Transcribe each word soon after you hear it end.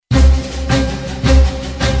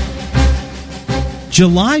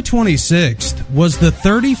July 26th was the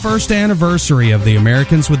 31st anniversary of the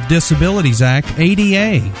Americans with Disabilities Act,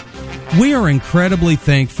 ADA. We are incredibly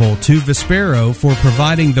thankful to Vispero for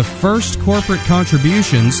providing the first corporate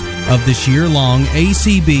contributions of this year-long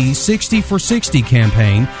ACB 60 for 60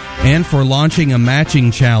 campaign and for launching a matching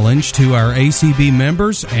challenge to our ACB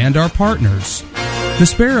members and our partners.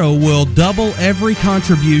 Vispero will double every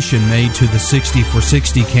contribution made to the 60 for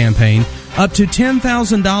 60 campaign up to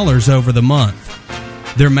 $10,000 over the month.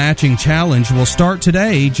 Their matching challenge will start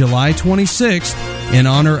today, July 26th, in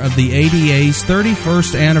honor of the ADA's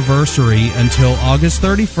 31st anniversary until August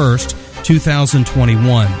 31st,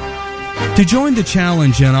 2021. To join the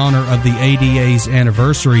challenge in honor of the ADA's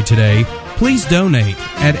anniversary today, please donate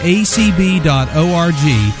at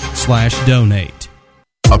acb.org/donate.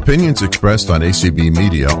 Opinions expressed on ACB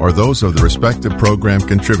Media are those of the respective program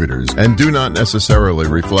contributors and do not necessarily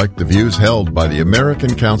reflect the views held by the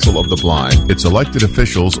American Council of the Blind, its elected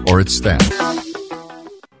officials, or its staff.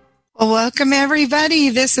 Well, welcome, everybody.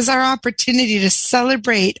 This is our opportunity to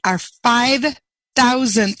celebrate our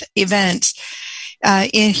 5,000th event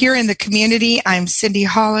here in the community. I'm Cindy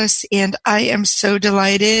Hollis, and I am so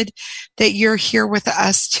delighted that you're here with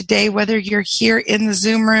us today, whether you're here in the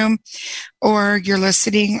Zoom room or you're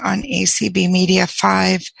listening on ACB Media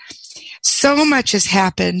 5. So much has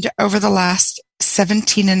happened over the last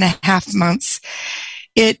 17 and a half months.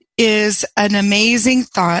 It is an amazing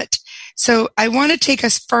thought. So I want to take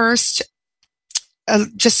us first,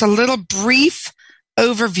 just a little brief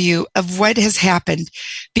overview of what has happened,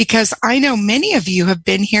 because I know many of you have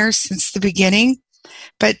been here since the beginning,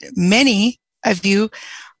 but many of you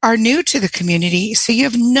are new to the community, so you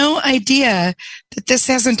have no idea that this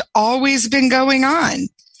hasn't always been going on,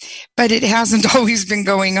 but it hasn't always been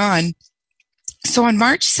going on. So on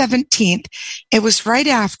March 17th, it was right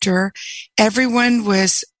after everyone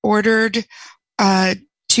was ordered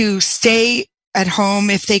to stay at home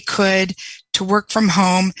if they could, to work from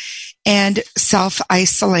home and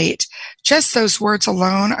self-isolate. Just those words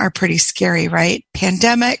alone are pretty scary, right?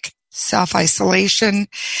 Pandemic, self-isolation.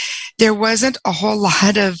 There wasn't a whole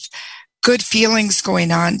lot of good feelings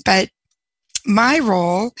going on, but my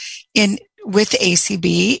role with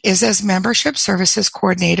ACB is as membership services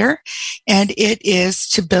coordinator, and it is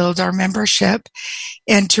to build our membership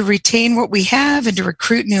and to retain what we have and to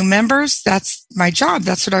recruit new members. That's my job.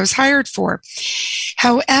 That's what I was hired for.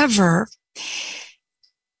 However,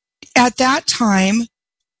 at that time,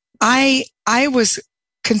 I was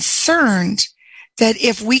concerned that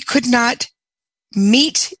if we could not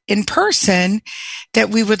meet in person, that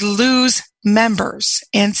we would lose members.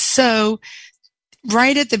 And so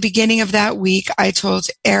right at the beginning of that week, I told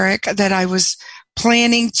Eric that I was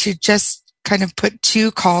planning to just kind of put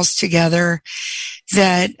two calls together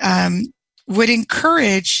that would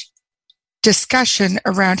encourage discussion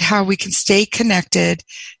around how we can stay connected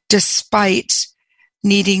despite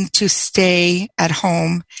needing to stay at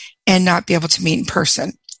home and not be able to meet in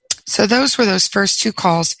person. So those were those first two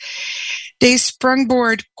calls. They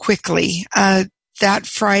sprungboard quickly. That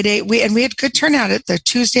Friday, we had good turnout at the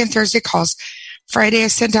Tuesday and Thursday calls. Friday, I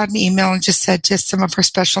sent out an email and just said to some of our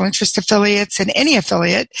special interest affiliates and any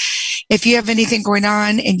affiliate, if you have anything going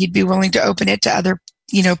on and you'd be willing to open it to other,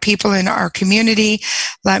 people in our community,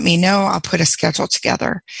 let me know. I'll put a schedule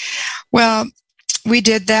together. Well, we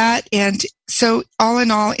did that. And so all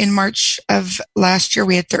in all, in March of last year,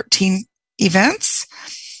 we had 13 events.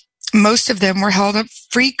 Most of them were held a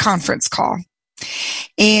free conference call.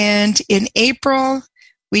 And in April,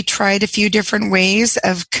 we tried a few different ways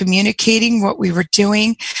of communicating what we were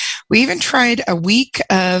doing. We even tried a week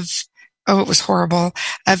of, it was horrible,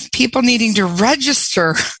 of people needing to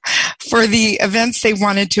register for the events they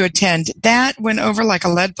wanted to attend. That went over like a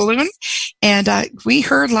lead balloon. And we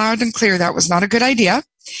heard loud and clear that was not a good idea.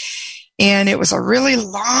 And it was a really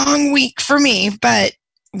long week for me, but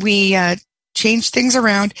we changed things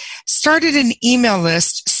around, started an email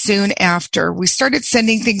list soon after. We started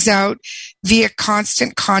sending things out via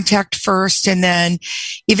Constant Contact first, and then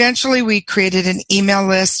eventually we created an email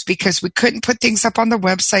list because we couldn't put things up on the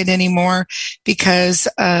website anymore because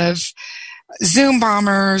of Zoom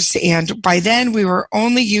bombers, and by then we were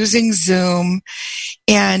only using Zoom.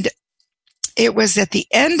 And it was at the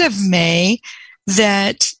end of May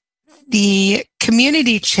that the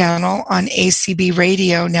community channel on ACB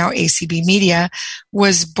Radio, now ACB Media,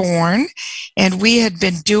 was born, and we had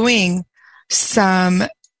been doing some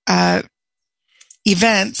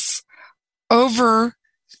events over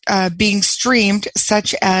being streamed,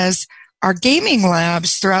 such as our gaming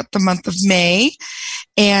labs throughout the month of May.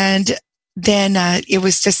 And then it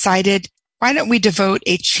was decided, why don't we devote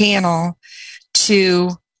a channel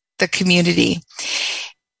to the community?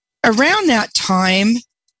 around that time, a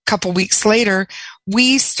couple weeks later,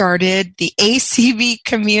 we started the ACB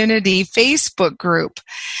Community Facebook group.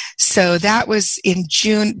 So that was in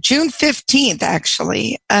June 15th,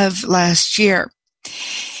 actually, of last year.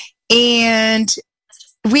 And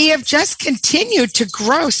we have just continued to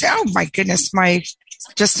grow. So, oh my goodness,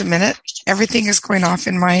 just a minute. Everything is going off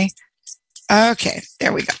in my, okay,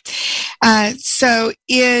 there we go. So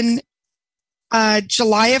in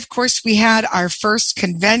July, of course, we had our first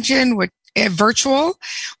convention, virtual,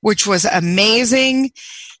 which was amazing.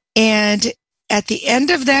 And at the end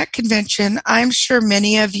of that convention, I'm sure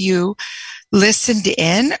many of you listened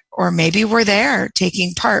in or maybe were there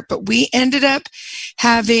taking part, but we ended up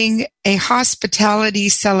having a hospitality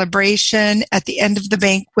celebration at the end of the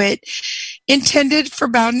banquet intended for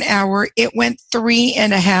about an hour. It went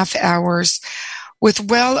 3.5 hours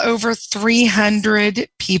with well over 300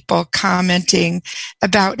 people commenting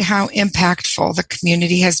about how impactful the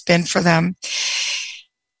community has been for them.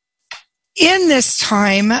 In this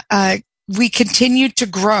time, we continued to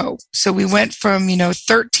grow. So we went from,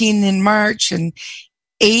 13 in March and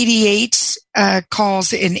 88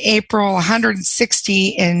 calls in April, 160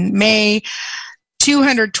 in May,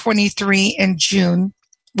 223 in June.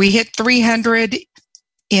 We hit 300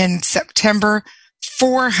 in September,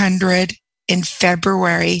 400 in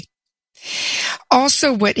February.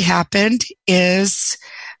 Also, what happened is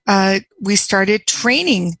we started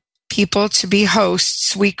training people to be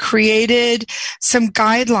hosts. We created some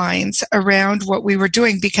guidelines around what we were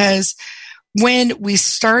doing because when we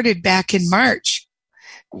started back in March,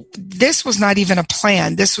 this was not even a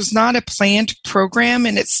plan. This was not a planned program,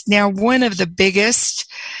 and it's now one of the biggest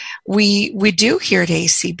we do here at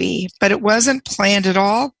ACB, but it wasn't planned at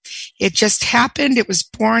all. It just happened. It was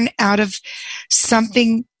born out of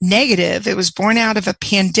something negative. It was born out of a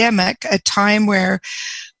pandemic, a time where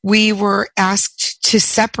we were asked to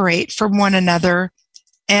separate from one another.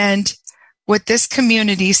 And what this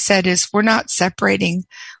community said is, we're not separating,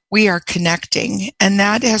 we are connecting. And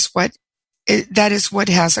that is what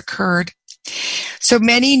has occurred. So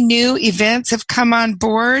many new events have come on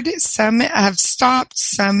board. Some have stopped.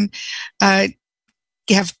 Some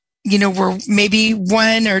have, were maybe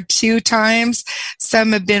 1 or 2 times.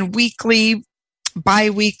 Some have been weekly,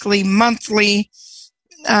 bi-weekly, monthly.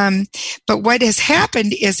 But what has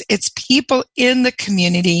happened is it's people in the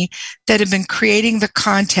community that have been creating the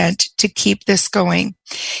content to keep this going.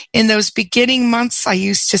 In those beginning months, I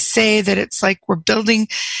used to say that it's like we're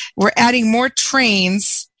adding more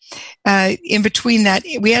trains. In between that,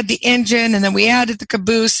 we had the engine, and then we added the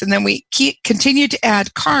caboose, and then we continued to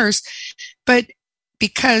add cars. But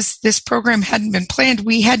because this program hadn't been planned,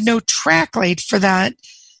 we had no track laid for that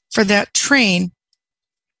train.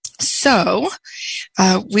 So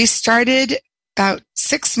we started about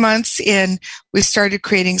 6 months in. We started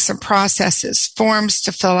creating some processes, forms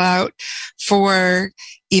to fill out for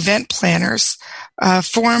event planners,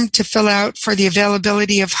 form to fill out for the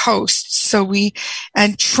availability of hosts.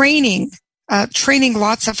 And training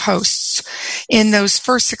lots of hosts. In those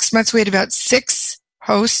first 6 months, we had about 6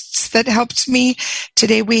 hosts that helped me.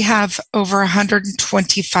 Today we have over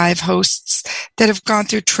 125 hosts that have gone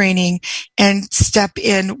through training and step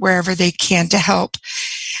in wherever they can to help.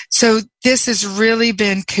 So this has really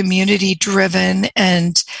been community driven,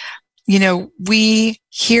 and we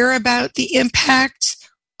hear about the impact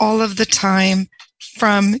all of the time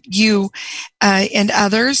from you and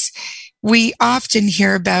others. We often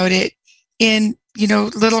hear about it in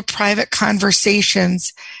little private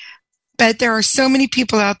conversations. But there are so many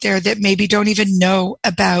people out there that maybe don't even know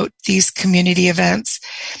about these community events.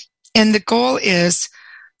 And the goal is,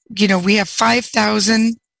 we have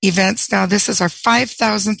 5,000 events now. This is our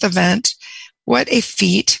 5,000th event. What a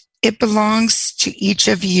feat. It belongs to each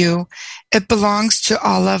of you. It belongs to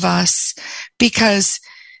all of us, because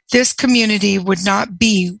this community would not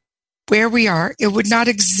be where we are. It would not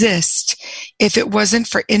exist if it wasn't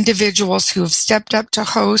for individuals who have stepped up to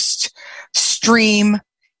host, stream,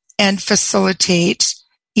 and facilitate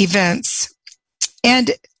events.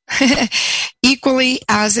 And equally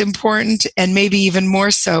as important, and maybe even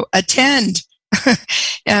more so, attend.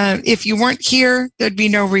 If you weren't here, there'd be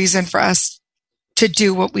no reason for us to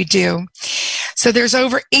do what we do. So there's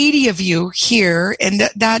over 80 of you here, and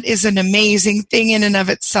that is an amazing thing in and of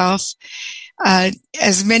itself.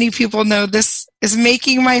 As many people know, this is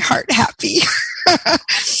making my heart happy.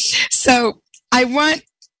 So I want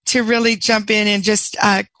to really jump in and just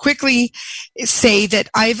quickly say that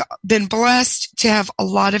I've been blessed to have a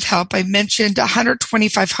lot of help. I mentioned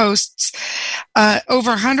 125 hosts. Over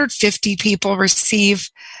 150 people receive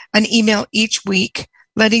an email each week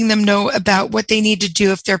letting them know about what they need to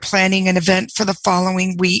do if they're planning an event for the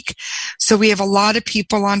following week. So we have a lot of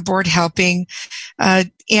people on board helping,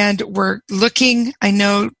 and we're looking, I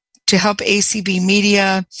know, to help ACB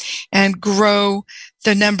Media and grow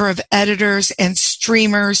the number of editors and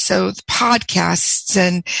streamers so the podcasts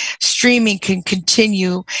and streaming can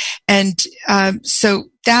continue. And so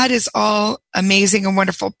that is all amazing and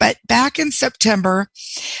wonderful. But back in September,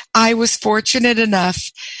 I was fortunate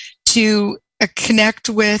enough to connect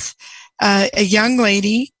with a young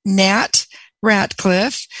lady, Nat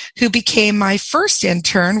Ratcliffe, who became my first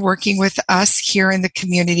intern working with us here in the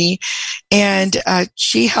community. And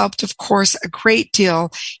she helped, of course, a great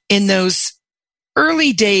deal in those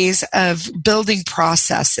early days of building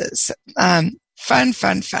processes. Fun.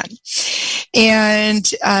 And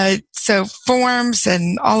so forms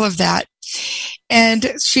and all of that.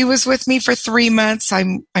 And she was with me for 3 months.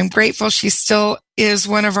 I'm grateful. She still is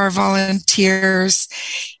one of our volunteers.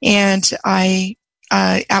 And I,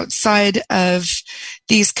 outside of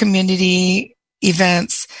these community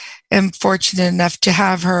events, am fortunate enough to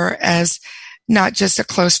have her as not just a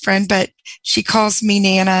close friend, but she calls me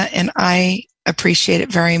Nana, and I appreciate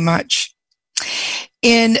it very much.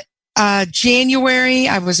 In January,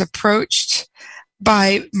 I was approached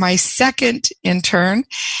by my second intern,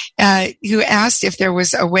 who asked if there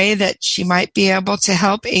was a way that she might be able to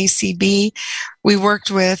help ACB. We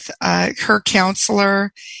worked with her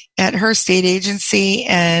counselor at her state agency,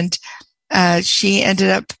 and she ended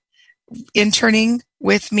up interning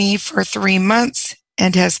with me for 3 months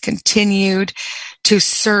and has continued to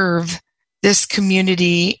serve this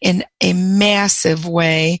community in a massive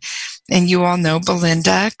way. And you all know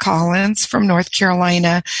Belinda Collins from North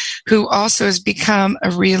Carolina, who also has become a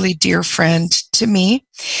really dear friend to me.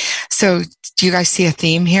 So do you guys see a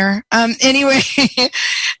theme here? Anyway,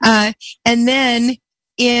 and then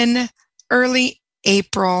in early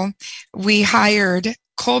April, we hired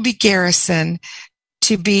Colby Garrison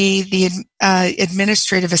to be the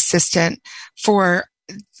administrative assistant for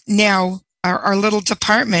now our little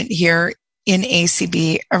department here in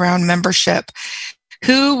ACB around membership.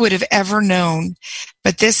 Who would have ever known?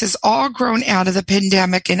 But this has all grown out of the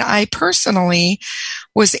pandemic, and I personally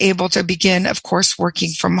was able to begin, of course, working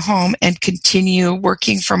from home and continue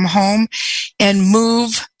working from home and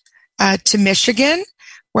move to Michigan,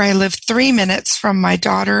 where I live 3 minutes from my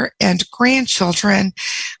daughter and grandchildren.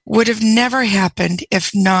 Would have never happened if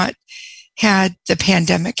not had the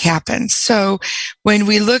pandemic happened. So when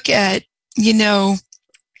we look at,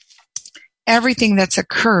 everything that's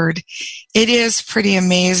occurred, it is pretty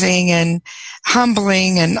amazing and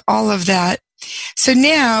humbling and all of that. So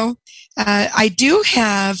now I do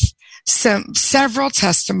have several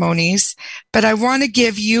testimonies, but I want to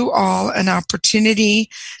give you all an opportunity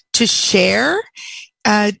to share.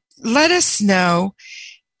 Let us know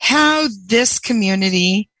how this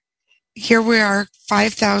community, here we are,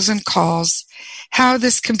 5,000 calls, how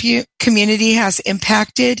this community has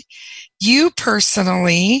impacted you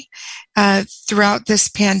personally throughout this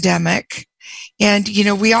pandemic. And,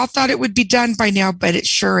 we all thought it would be done by now, but it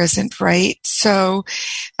sure isn't, right? So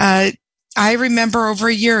I remember over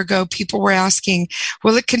a year ago, people were asking,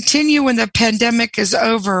 will it continue when the pandemic is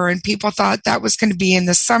over? And people thought that was going to be in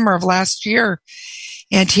the summer of last year.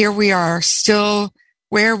 And here we are, still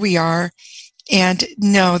where we are. And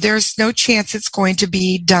no, there's no chance it's going to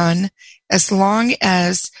be done as long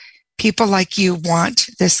as people like you want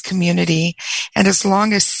this community, and as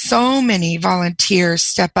long as so many volunteers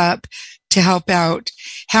step up to help out.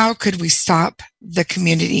 How could we stop the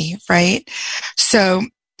community, right? So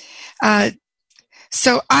I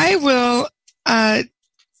will,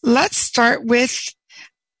 let's start with,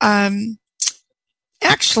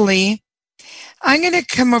 actually, I'm going to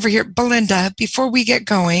come over here. Belinda, before we get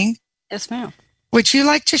going. Yes, ma'am. Would you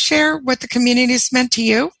like to share what the community has meant to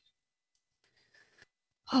you?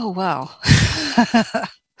 Oh, wow.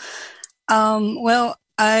 Well,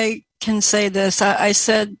 I can say this. I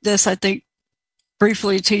said this, I think,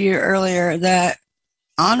 briefly to you earlier, that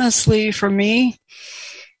honestly, for me,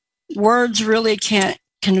 words really can't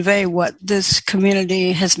convey what this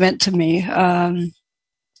community has meant to me.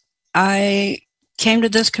 I came to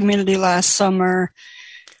this community last summer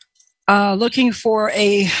looking for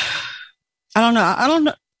I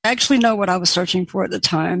don't actually know what I was searching for at the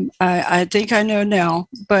time. I think I know now,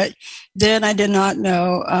 but then I did not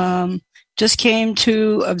know. Just came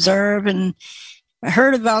to observe, and I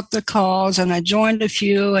heard about the calls, and I joined a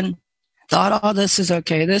few and thought, oh, this is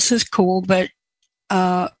okay. This is cool. But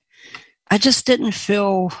I just didn't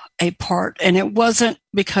feel a part, and it wasn't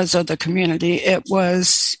because of the community. It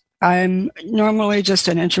was, I'm normally just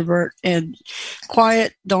an introvert and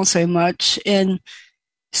quiet, don't say much. And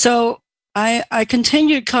So I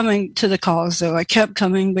continued coming to the calls, though. I kept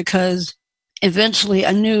coming because eventually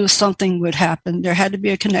I knew something would happen. There had to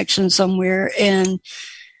be a connection somewhere. And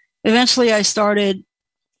eventually I started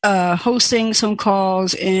hosting some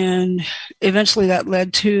calls, and eventually that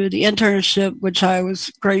led to the internship, which I was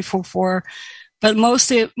grateful for. But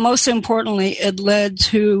most importantly, it led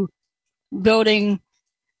to building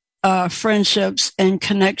friendships and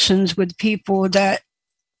connections with people that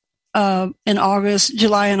in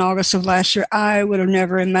July and August of last year, I would have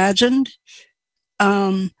never imagined.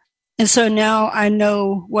 And so now I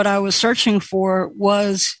know what I was searching for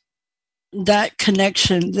was that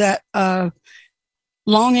connection, that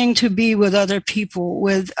longing to be with other people,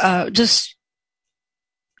 with just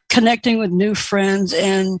connecting with new friends.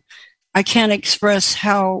 And I can't express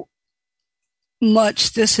how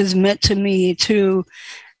much this has meant to me to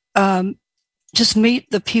just meet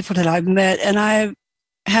the people that I've met. And I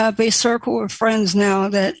have a circle of friends now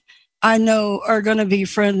that I know are going to be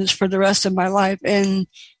friends for the rest of my life. And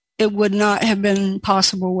it would not have been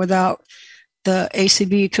possible without the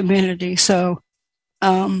ACB community. So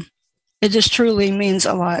it just truly means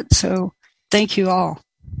a lot. So thank you all.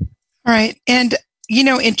 All right. And,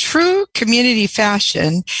 in true community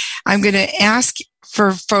fashion, I'm going to ask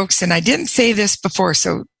for folks, and I didn't say this before,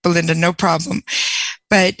 so Belinda, no problem.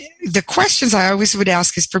 But the questions I always would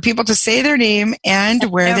ask is for people to say their name and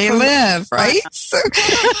where they live, right? So,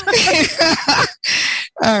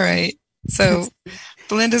 all right. So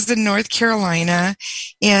Belinda's in North Carolina,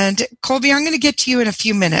 and Colby, I'm going to get to you in a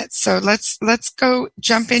few minutes. So let's go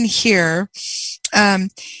jump in here.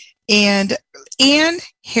 And Ann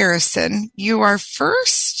Harrison, you are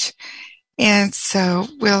first. And so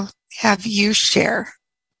we'll have you share.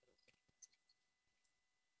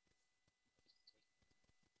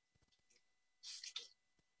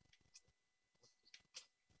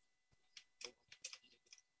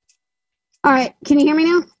 All right. Can you hear me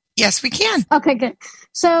now? Yes, we can. Okay, good.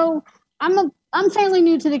 So I'm fairly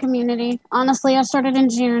new to the community. Honestly, I started in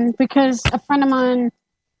June because a friend of mine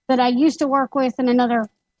that I used to work with in another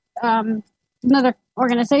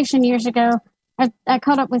organization years ago, I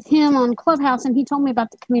caught up with him on Clubhouse, and he told me about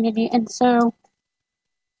the community. And so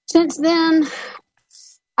since then,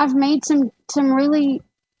 I've made some really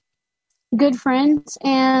good friends,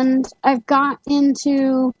 and I've got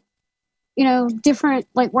into different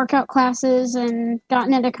like workout classes and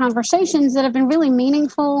gotten into conversations that have been really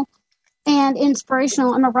meaningful and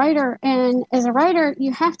inspirational. I'm a writer, and as a writer,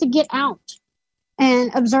 you have to get out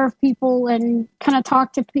and observe people and kind of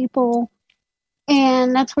talk to people.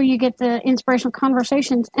 And that's where you get the inspirational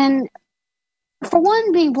conversations. And for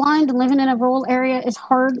one, being blind and living in a rural area is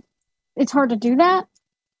hard. It's hard to do that.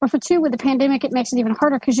 Or for two, with the pandemic, it makes it even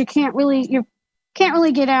harder because you can't really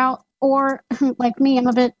get out. Or like me, I'm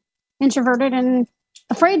a bit introverted and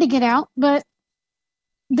afraid to get out, but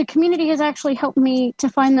the community has actually helped me to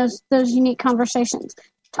find those unique conversations,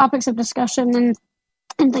 topics of discussion,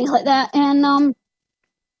 and things like that. And not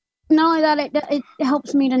only that, it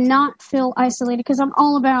helps me to not feel isolated because I'm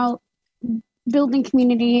all about building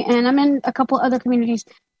community, and I'm in a couple of other communities.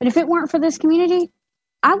 But if it weren't for this community,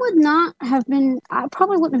 I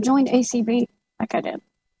probably wouldn't have joined ACB like I did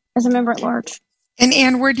as a member at large. And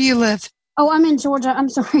Ann, where do you live? Oh, I'm in Georgia. I'm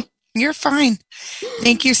sorry. You're fine.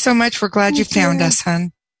 Thank you so much. We're glad you found us,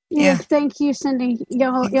 hon. Yes, yeah. Thank you, Cindy.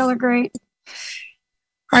 Y'all are great.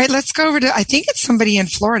 All right, let's go over to, I think it's somebody in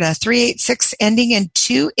Florida, 386 ending in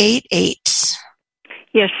 288.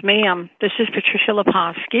 Yes, ma'am. This is Patricia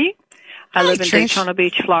Leposki. I live in Daytona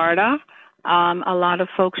Beach, Florida. A lot of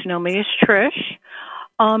folks know me as Trish.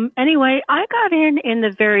 Anyway, I got in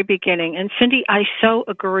the very beginning, and Cindy, I so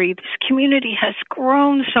agree. This community has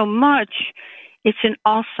grown so much. It's an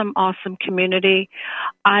awesome, awesome community.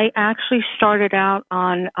 I actually started out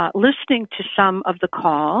on listening to some of the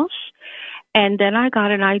calls, and then I got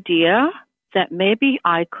an idea that maybe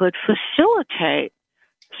I could facilitate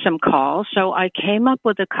some calls. So I came up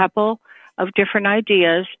with a couple of different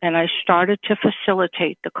ideas, and I started to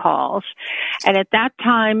facilitate the calls. And at that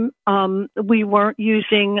time, we weren't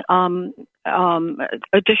using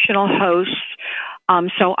additional hosts.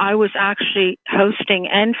 So I was actually hosting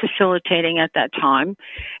and facilitating at that time.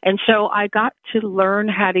 And so I got to learn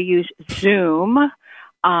how to use Zoom,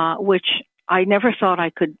 which I never thought I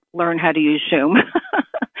could learn how to use Zoom.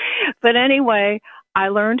 But anyway, I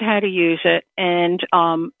learned how to use it. And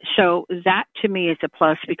so that to me is a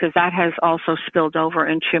plus because that has also spilled over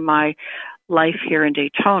into my life here in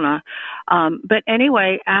Daytona. But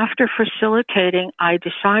anyway, after facilitating, I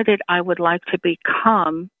decided I would like to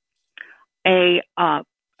become a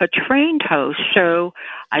trained host. So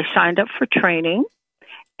I signed up for training,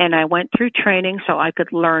 And I went through training so I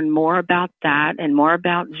could learn more about that and more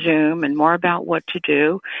about Zoom and more about what to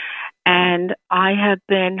do. And I have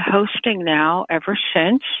been hosting now ever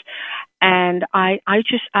since. And I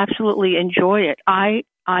just absolutely enjoy it. I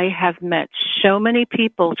have met so many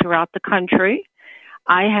people throughout the country.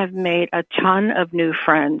 I have made a ton of new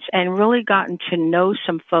friends and really gotten to know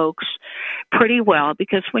some folks pretty well,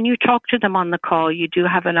 because when you talk to them on the call, you do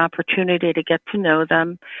have an opportunity to get to know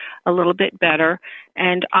them a little bit better.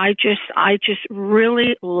 And I just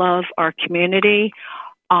really love our community.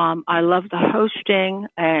 I love the hosting,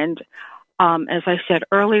 and as I said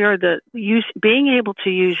earlier, being able to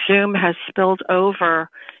use Zoom has spilled over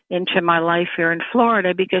into my life here in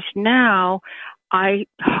Florida, because now I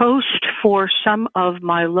host for some of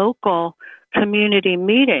my local community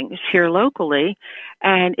meetings here locally,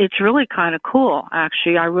 and it's really kind of cool,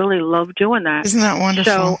 actually. I really love doing that. Isn't that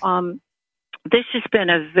wonderful? So this has been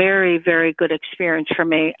a very, very good experience for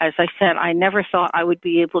me. As I said, I never thought I would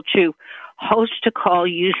be able to host a call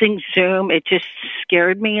using Zoom. It just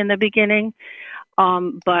scared me in the beginning.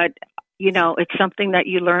 But, you know, it's something that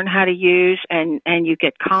you learn how to use and you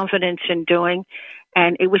get confidence in doing.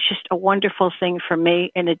 And it was just a wonderful thing for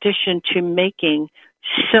me, in addition to making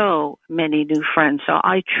so many new friends. So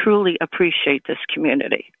I truly appreciate this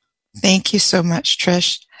community. Thank you so much,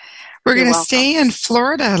 Trish. We're going to stay in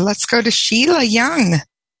Florida. Let's go to Sheila Young.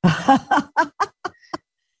 Hi,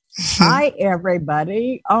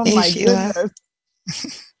 everybody. Oh, hey, my Sheila. goodness.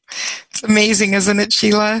 It's amazing, isn't it,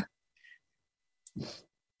 Sheila?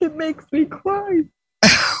 It makes me cry.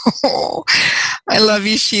 Oh, I love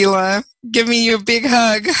you, Sheila. Give me a big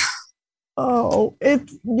hug. Oh,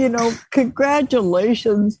 it's,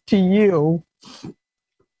 congratulations to you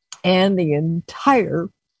and the entire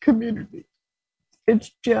community.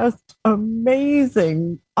 It's just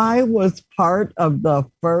amazing. I was part of the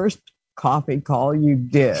first coffee call you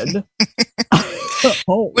did.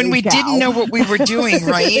 When we didn't know what we were doing,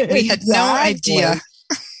 right? We had no idea.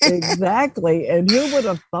 Exactly. And who would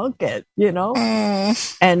have thunk it,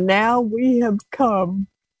 And now we have come,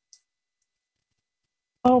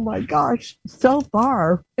 oh my gosh, so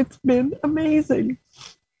far. It's been amazing.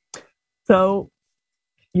 So,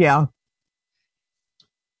 yeah.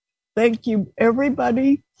 Thank you,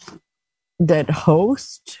 everybody that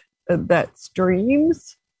hosts, that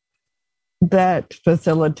streams, that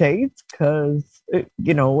facilitates, because,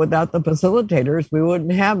 without the facilitators, we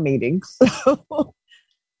wouldn't have meetings. So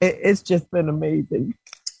it's just been amazing.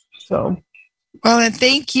 So. Well, and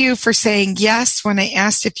thank you for saying yes when I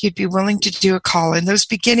asked if you'd be willing to do a call. In those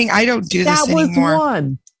beginning, I don't do this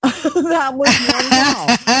anymore. That was one now.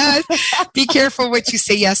 Be careful what you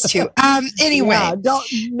say yes to. Anyway. Yeah,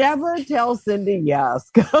 never tell Cindy yes.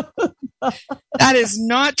 That is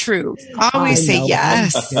not true. Always say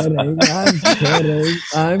yes. I'm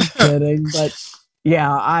kidding. But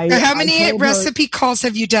yeah, How many recipe calls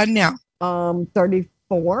have you done now?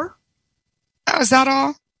 34. Oh, is that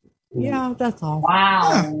all? Yeah, that's all.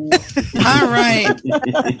 Wow. All right.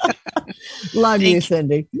 Love you,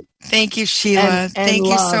 Cindy. Thank you, Sheila. And thank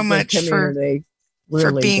you so much for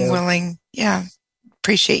really being willing. Yeah.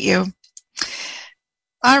 Appreciate you.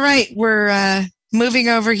 All right. We're moving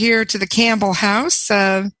over here to the Campbell house.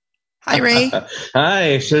 Hi, Ray.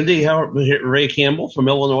 Hi, Cindy. Ray Campbell from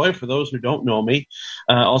Illinois, for those who don't know me.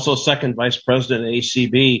 Also second vice president at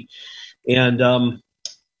ACB. And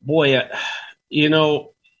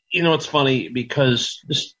it's funny because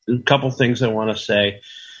just a couple things I want to say.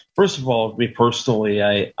 First of all, me personally,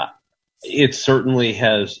 it certainly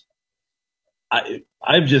has.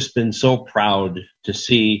 I've just been so proud to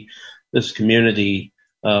see this community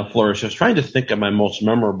flourish. I was trying to think of my most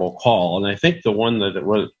memorable call, and I think the one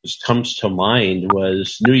that comes to mind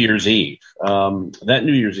was New Year's Eve. That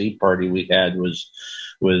New Year's Eve party we had was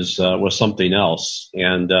something else,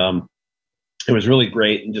 and it was really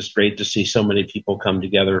great, and just great to see so many people come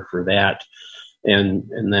together for that and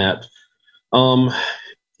that.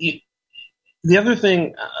 The other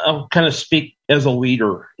thing, I'll kind of speak as a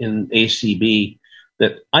leader in ACB,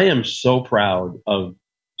 that I am so proud of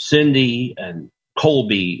Cindy and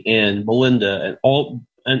Colby and Melinda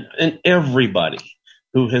and everybody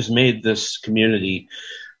who has made this community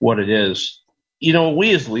what it is.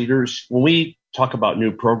 We as leaders, when we talk about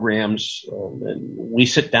new programs, and we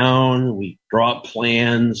sit down, we draw up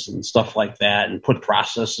plans and stuff like that and put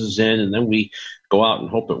processes in, and then we go out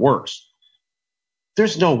and hope it works.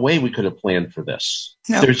 There's no way we could have planned for this.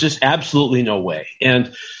 No. There's just absolutely no way.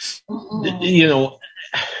 And,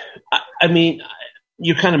 I mean,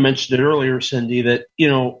 you kind of mentioned it earlier, Cindy, that,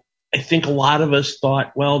 I think a lot of us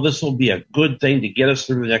thought, well, this will be a good thing to get us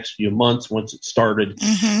through the next few months once it started.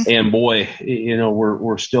 Mm-hmm. And boy,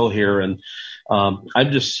 we're still here. And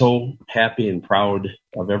I'm just so happy and proud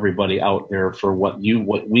of everybody out there for what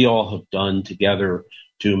we all have done together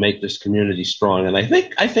to make this community strong. And I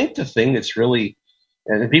think the thing that's really,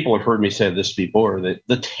 and people have heard me say this before, that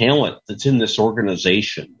the talent that's in this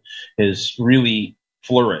organization has really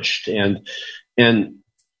flourished. And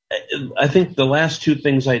I think the last two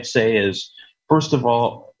things I'd say is, first of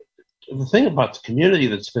all, the thing about the community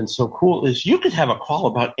that's been so cool is you could have a call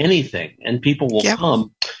about anything and people will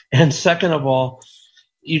come. And second of all,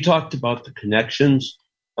 you talked about the connections.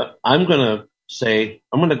 I'm going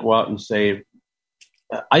to go out and say,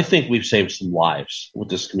 I think we've saved some lives with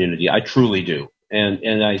this community. I truly do.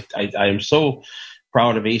 And I am so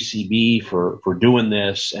proud of ACB for doing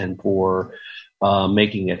this and for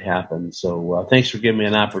making it happen. So thanks for giving me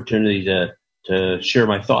an opportunity to share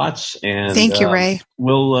my thoughts. And thank you, Ray.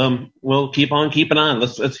 We'll keep on keeping on.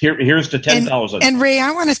 Let's here's to 10,000. And Ray,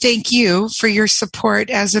 I want to thank you for your support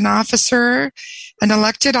as an officer, an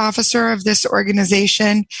elected officer of this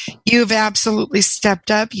organization. You've absolutely stepped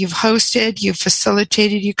up. You've hosted, you've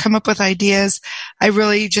facilitated, you come up with ideas. I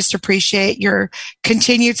really just appreciate your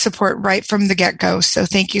continued support right from the get-go. So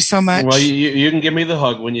thank you so much. Well, you can give me the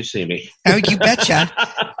hug when you see me. Oh, you betcha.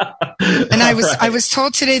 And I was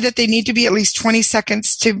told today that they need to be at least 20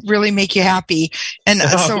 seconds to really make you happy. And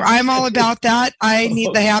so I'm all about that. I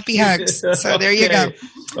need the happy hugs. So there you go.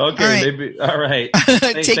 Okay. All right.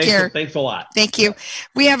 Take care. Thanks a lot. Thank you.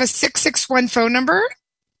 We have a 661 phone number.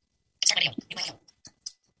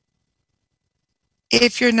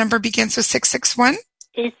 If your number begins with 661.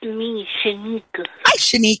 It's me, Shanika. Hi,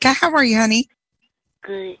 Shanika. How are you, honey?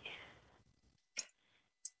 Good.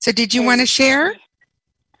 So did you want to share?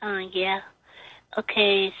 Yeah.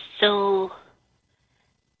 Okay, so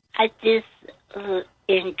I just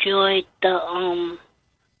enjoyed the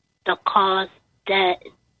cause that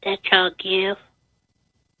y'all give,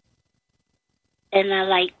 and I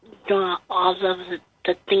like doing all of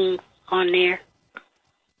the things on there.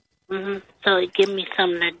 So it gives me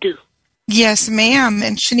something to do. Yes, ma'am.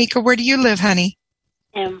 And Shanika, where do you live, honey?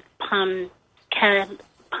 In Palmdale,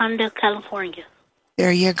 California.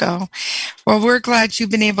 There you go. Well, we're glad you've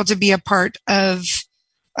been able to be a part of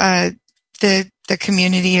the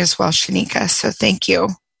community as well, Shanika. So thank you.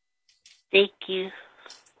 Thank you.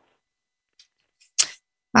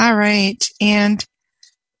 All right. And,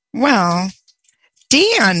 well,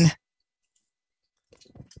 Dan.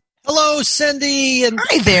 Hello, Cindy. And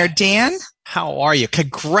hi there, Dan. How are you?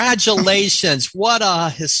 Congratulations. What a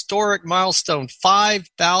historic milestone.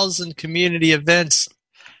 5,000 community events.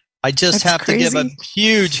 I just have to give a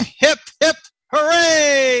huge hip, hip,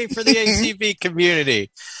 hooray for the ACB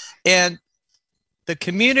community. And the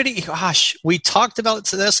community, gosh, we talked about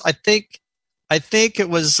this. I think it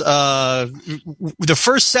was the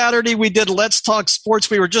first Saturday we did Let's Talk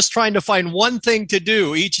Sports. We were just trying to find one thing to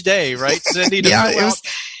do each day, right, Cindy? Yeah, it was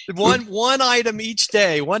one item each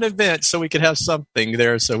day, one event, so we could have something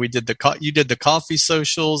there. So we did you did the coffee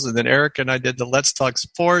socials, and then Eric and I did the Let's Talk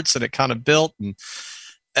Sports, and it kind of built. And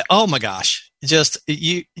oh my gosh, just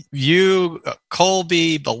you,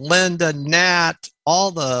 Colby, Belinda, Nat,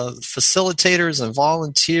 all the facilitators and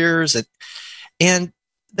volunteers, and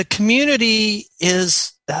the community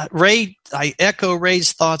is, Ray, I echo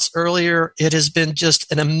Ray's thoughts earlier. It has been just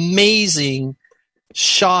an amazing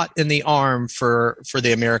shot in the arm for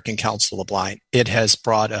the American Council of the Blind. It has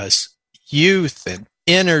brought us youth and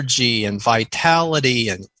energy and vitality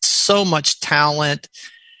and so much talent.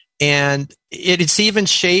 And it's even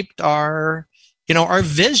shaped our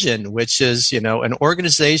vision, which is, an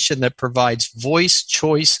organization that provides voice,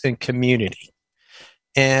 choice, and community.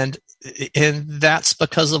 And that's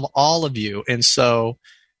because of all of you. And so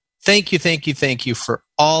thank you for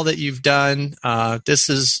all that you've done. This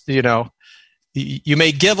is, you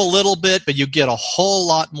may give a little bit, but you get a whole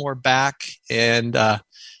lot more back. And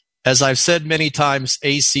as I've said many times,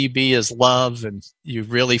 ACB is love, and you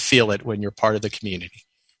really feel it when you're part of the community.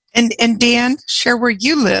 And Dan, share where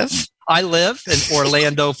you live. I live in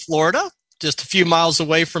Orlando, Florida, just a few miles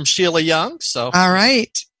away from Sheila Young. So, all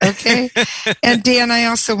right, okay. And Dan, I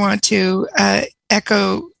also want to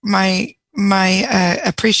echo my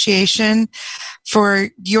appreciation for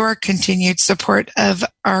your continued support of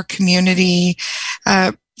our community.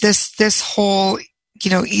 This whole,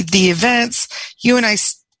 the events. You and I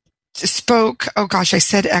spoke. Oh gosh, I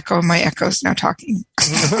said echo. My echo's now talking.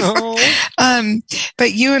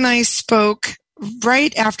 But you and I spoke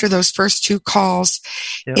right after those first two calls,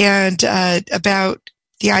 and about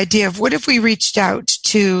the idea of what if we reached out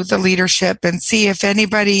to the leadership and see if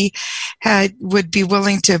anybody would be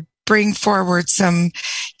willing to bring forward some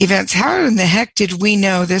events. How in the heck did we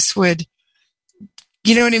know this would,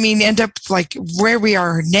 you know what I mean, end up like where we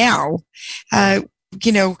are now?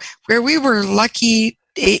 Where we were lucky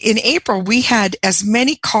in April, we had as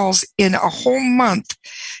many calls in a whole month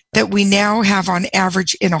that we now have on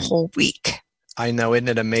average in a whole week. I know, isn't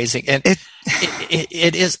it amazing? And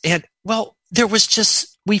it is. And well,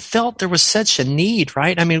 we felt there was such a need,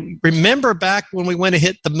 right? I mean, remember back when we went to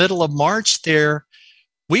hit the middle of March there,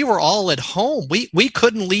 we were all at home. We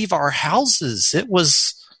couldn't leave our houses. It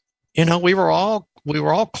was, we were all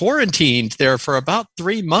quarantined there for about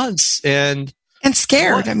 3 months and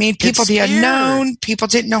scared. I mean, people, the unknown, people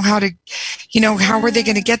didn't know how to, how were they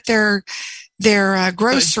going to get their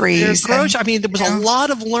groceries. I mean, there was a lot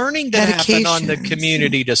of learning that happened on the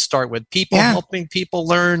community to start with. People helping people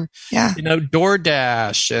learn,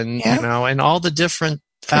 DoorDash and, and all the different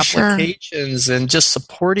applications and just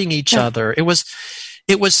supporting each other.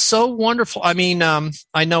 It was so wonderful. I mean,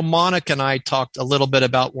 I know Monica and I talked a little bit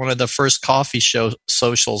about one of the first coffee show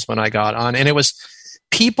socials when I got on, and it was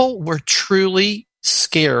people were truly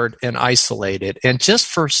scared and isolated. And just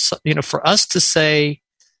for us to say,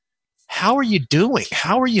 how are you doing?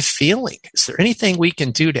 How are you feeling? Is there anything we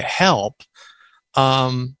can do to help?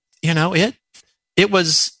 It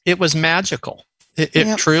was magical.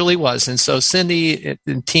 It truly was. And so Cindy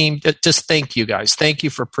and team, just thank you guys. Thank you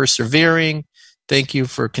for persevering. Thank you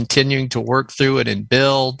for continuing to work through it and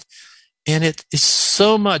build. And it is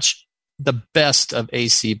so much the best of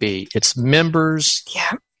ACB. It's members,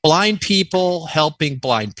 blind people helping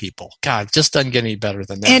blind people. God, it just doesn't get any better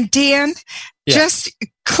than that. And Dan, just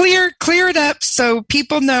clear it up so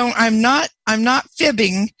people know I'm not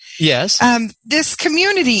fibbing. Yes. This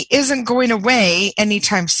community isn't going away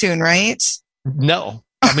anytime soon, right? No.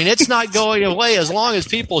 I mean, it's not going away as long as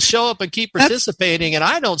people show up and keep participating, and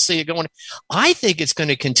I don't see it going. I think it's going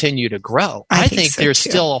to continue to grow. I think so there's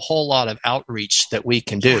still a whole lot of outreach that we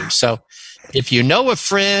can do. So if you know a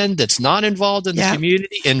friend that's not involved in the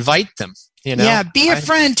community, invite them. Be a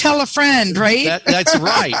friend, tell a friend, right? That's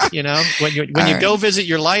right. When you go visit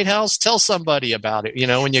your lighthouse, tell somebody about it.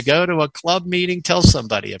 When you go to a club meeting, tell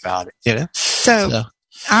somebody about it. So.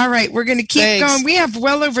 All right, we're going to keep going. We have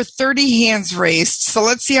well over 30 hands raised, so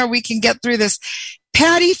let's see how we can get through this.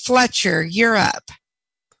 Patty Fletcher, you're up.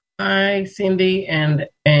 Hi, Cindy and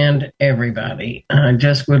everybody. I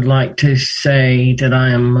just would like to say that I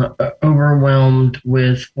am overwhelmed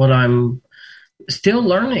with what I'm still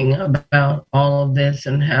learning about all of this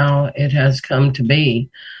and how it has come to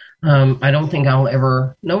be. I don't think I'll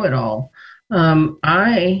ever know it all.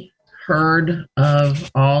 I heard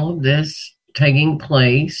of all of this taking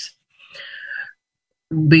place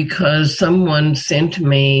because someone sent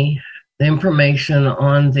me the information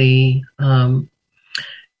on the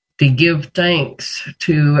Give Thanks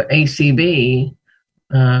to ACB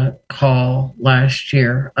call last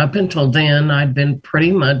year. Up until then, I'd been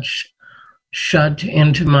pretty much shut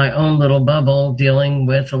into my own little bubble, dealing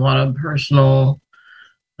with a lot of personal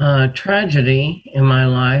tragedy in my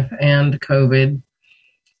life and COVID.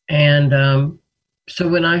 And so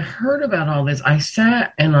when I heard about all this, I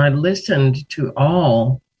sat and I listened to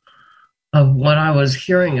all of what I was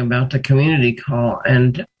hearing about the community call.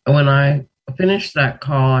 And when I finished that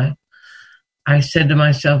call, I said to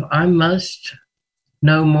myself, I must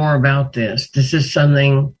know more about this. This is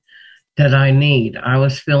something that I need. I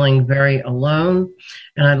was feeling very alone.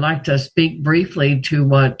 And I'd like to speak briefly to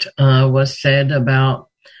what was said about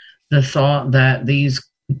the thought that these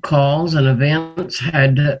calls and events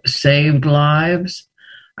had saved lives.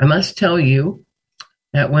 I must tell you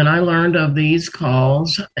that when I learned of these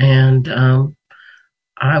calls, and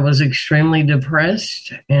I was extremely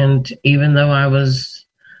depressed, and even though I was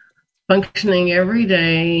functioning every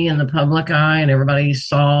day in the public eye and everybody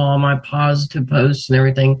saw all my positive posts and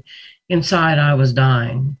everything, inside I was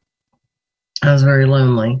dying. I was very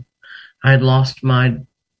lonely. I had lost my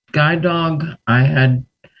guide dog. I had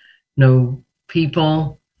no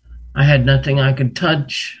people. I had nothing I could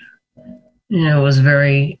touch. It was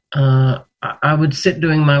very, I would sit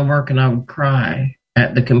doing my work and I would cry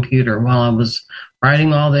at the computer while I was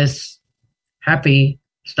writing all this happy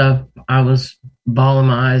stuff. I was bawling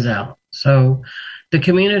my eyes out. So the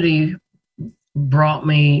community brought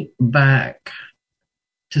me back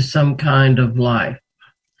to some kind of life.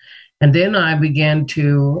 And then I began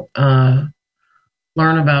to learn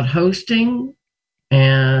about hosting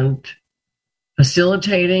and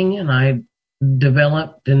facilitating, and I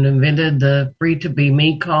developed and invented the Free to Be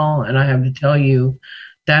Me call, and I have to tell you,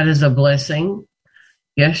 that is a blessing.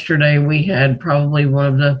 Yesterday we had probably one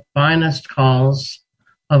of the finest calls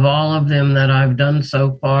of all of them that I've done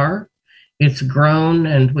so far. It's grown,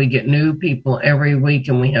 and we get new people every week,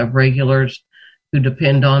 and we have regulars who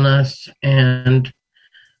depend on us. And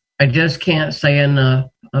I just can't say enough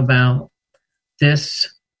about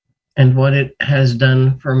this and what it has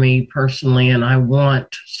done for me personally. And I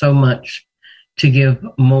want so much to give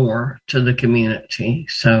more to the community.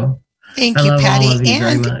 So thank you,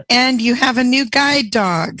 Patty. And you have a new guide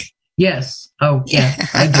dog. Yes. Oh, yeah,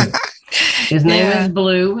 I do. His name is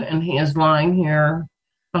Blue, and he is lying here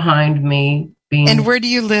behind me. And where do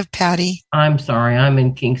you live, Patty? I'm sorry. I'm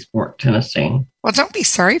in Kingsport, Tennessee. Well, don't be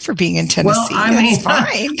sorry for being in Tennessee. Well, I mean, it's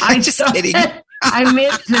fine. I'm just kidding. I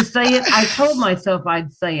meant to say it. I told myself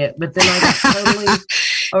I'd say it, but then I got totally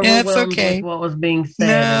overwhelmed with what was being said.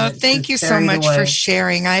 No, thank you so much for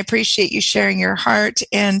sharing. I appreciate you sharing your heart,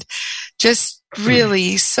 and just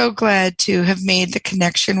really so glad to have made the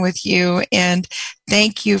connection with you. And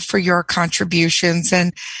thank you for your contributions.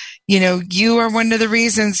 And you are one of the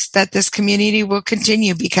reasons that this community will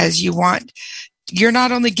continue, because you're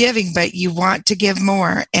not only giving, but you want to give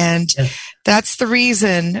more. And that's the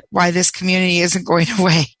reason why this community isn't going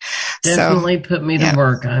away. Definitely put me to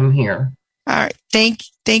work. I'm here. All right.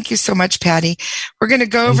 Thank you so much, Patty. We're going to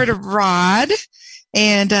go over to Rod.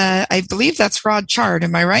 And I believe that's Rod Chard.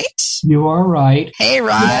 Am I right? You are right. Hey,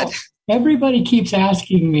 Rod. Everybody keeps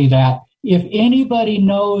asking me that. If anybody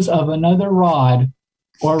knows of another Rod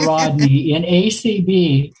or Rodney in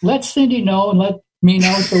ACB, let Cindy know and let me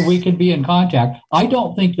know so we can be in contact. I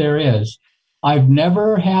don't think there is. I've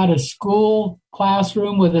never had a school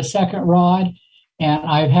classroom with a second Rod, and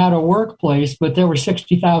I've had a workplace, but there were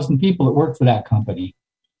 60,000 people that worked for that company.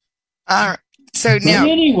 All right. So now,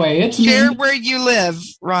 anyway, it's share where you live,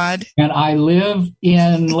 Rod. And I live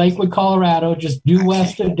in Lakewood, Colorado, just due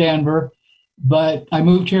west of Denver. But I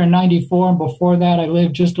moved here in 94, and before that, I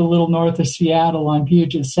lived just a little north of Seattle on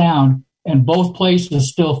Puget Sound, and both places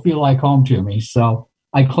still feel like home to me, so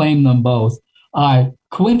I claim them both.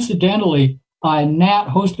 Coincidentally, Nat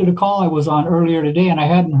hosted a call I was on earlier today, and I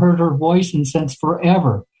hadn't heard her voice since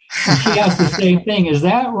forever. And she asked the same thing. Is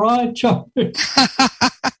that Rod Chard?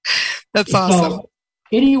 That's awesome. So,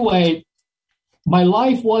 anyway, my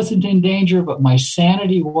life wasn't in danger, but my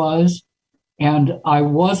sanity was. And I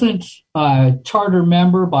wasn't a charter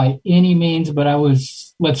member by any means, but I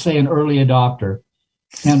was, let's say, an early adopter.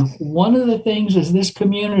 And one of the things is this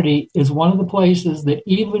community is one of the places that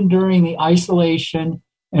even during the isolation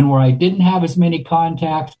and where I didn't have as many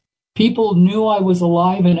contacts, people knew I was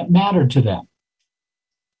alive and it mattered to them.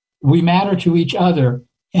 We matter to each other.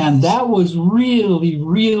 And that was really,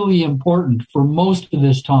 really important for most of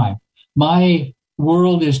this time. My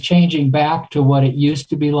world is changing back to what it used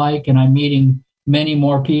to be like, and I'm meeting many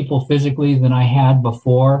more people physically than I had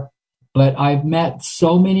before. But I've met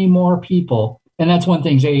so many more people, and that's one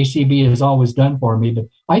thing ACB has always done for me. But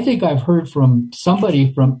I think I've heard from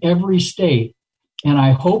somebody from every state, and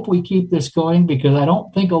I hope we keep this going, because I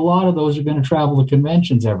don't think a lot of those are going to travel to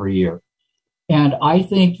conventions every year. And I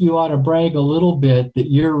think you ought to brag a little bit that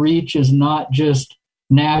your reach is not just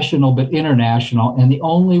national, but international. And the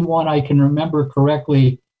only one I can remember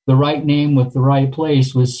correctly, the right name with the right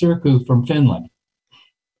place, was Sirku from Finland.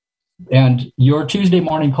 And your Tuesday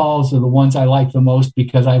morning calls are the ones I like the most,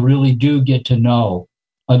 because I really do get to know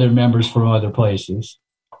other members from other places.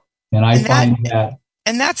 And I find that.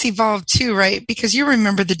 And that's evolved too, right? Because you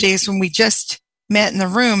remember the days when we just met in the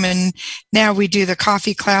room, and now we do the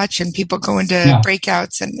coffee clutch and people go into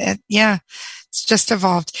breakouts, and it's just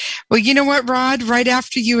evolved. Well, you know what, Rod? Right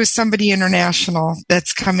after you is somebody international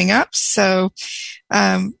that's coming up. So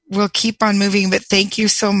we'll keep on moving. But thank you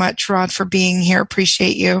so much, Rod, for being here.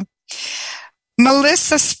 Appreciate you.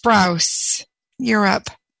 Melissa Sprouse, you're up.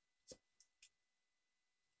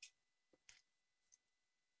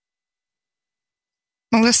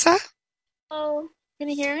 Melissa? Oh, can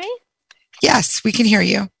you hear me? Yes, we can hear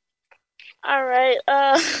you. All right.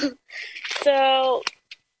 So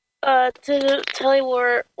to tell you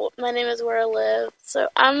where my name is, where I live. So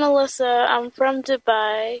I'm Melissa. I'm from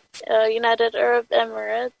Dubai, United Arab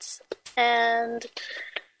Emirates, and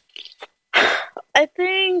I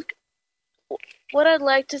think what I'd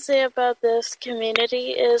like to say about this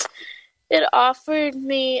community is it offered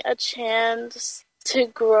me a chance to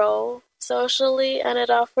grow socially, and it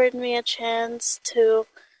offered me a chance to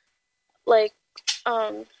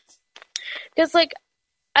because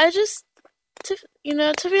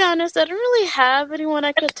to be honest, I don't really have anyone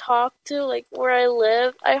I could talk to, like, where I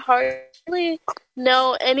live. I hardly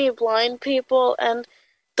know any blind people, and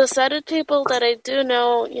the sighted people that I do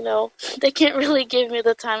know, they can't really give me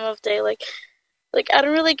the time of day. Like I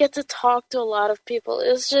don't really get to talk to a lot of people.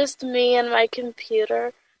 It's just me and my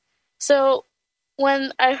computer. So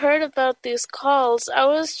when I heard about these calls, I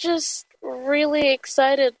was just really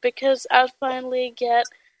excited because I'd finally get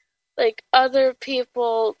like other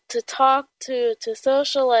people to talk to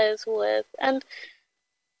socialize with. And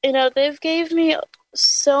they've gave me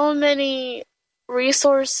so many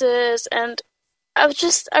resources, and I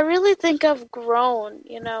really think I've grown,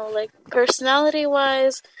 like personality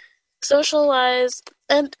wise, social wise.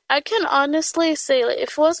 And I can honestly say, like,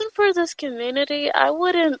 if it wasn't for this community, I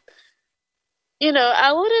wouldn't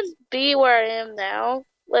be where I am now.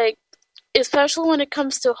 Like, especially when it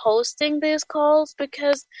comes to hosting these calls,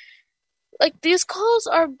 because like these calls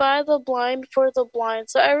are by the blind for the blind.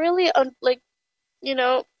 So I really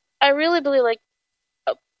I really believe like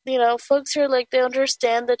folks here, like, they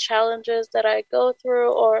understand the challenges that I go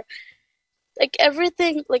through, or like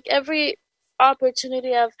everything, like every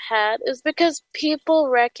opportunity I've had is because people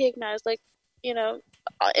recognize, like, in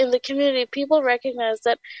the community, people recognize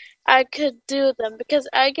that I could do them, because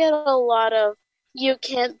I get a lot of, you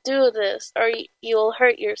can't do this, or you'll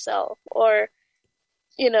hurt yourself, or,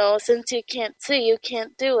 since you can't see, you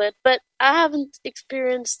can't do it. But I haven't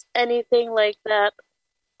experienced anything like that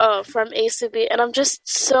from ACB, and I'm just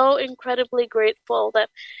so incredibly grateful that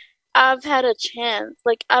I've had a chance,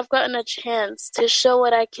 like I've gotten a chance to show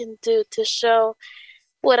what I can do, to show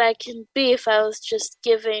what I can be if I was just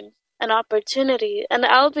given an opportunity. And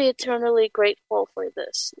I'll be eternally grateful for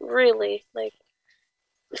this, really. Like,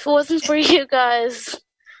 if it wasn't for you guys.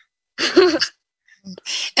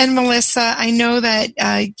 And Melissa, I know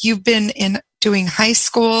that you've been doing high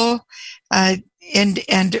school and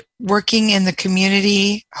working in the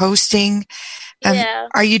community, hosting. Yeah.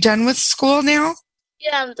 Are you done with school now?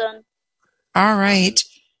 Yeah, I'm done. All right.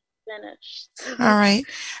 Finished. All right.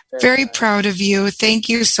 Very proud of you. Thank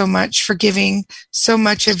you so much for giving so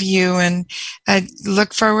much of you, and I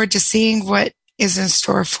look forward to seeing what is in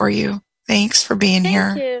store for you. Thanks for being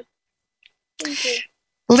here. Thank you.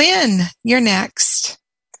 Lynn, you're next.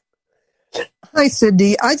 Hi,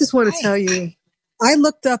 Cindy. I just want to tell you, I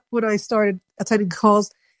looked up when I started attending calls,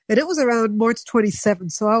 and it was around March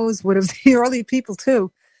 27th, so I was one of the early people,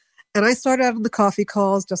 too. And I started out on the coffee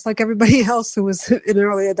calls, just like everybody else who was an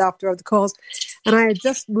early adopter of the calls. And I had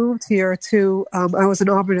just moved here I was in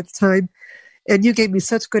Auburn at the time, and you gave me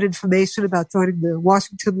such good information about joining the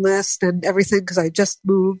Washington list and everything, because I just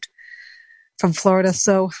moved from Florida.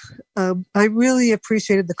 So I really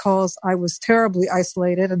appreciated the calls. I was terribly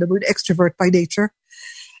isolated, and I'm an extrovert by nature.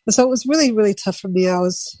 And so it was really, really tough for me. I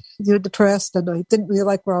was depressed, and I didn't really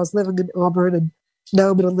like where I was living in Auburn, and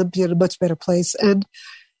now I'm in Olympia, in a much better place. And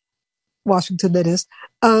Washington, that is,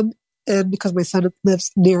 and because my son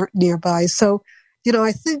lives nearby. So,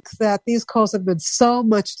 I think that these calls have meant so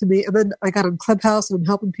much to me. And then I got on Clubhouse, and I'm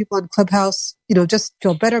helping people on Clubhouse, just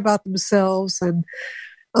feel better about themselves. And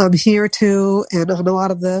I'm here too, and on a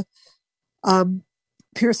lot of the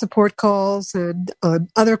peer support calls and on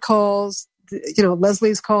other calls,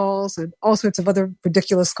 Leslie's calls and all sorts of other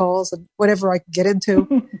ridiculous calls and whatever I can get into.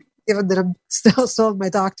 Given that I'm still in my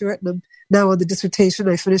doctorate and I'm now on the dissertation,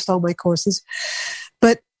 I finished all my courses.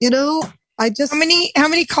 But, I just... How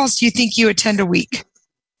many calls do you think you attend a week?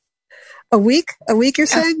 A week? You're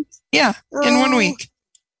saying? Yeah, in 1 week.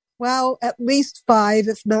 Well, at least 5,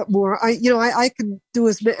 if not more. I can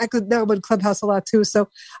do now I'm on Clubhouse a lot too. So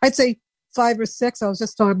I'd say 5 or 6. I was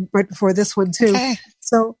just on right before this one too. Okay.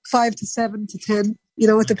 So 5 to 7 to 10,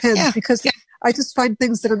 it depends because I just find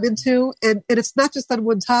things that I'm into, and it's not just on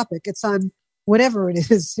one topic. It's on whatever it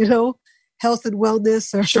is, health and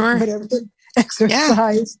wellness or whatever,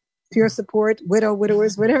 exercise, peer support,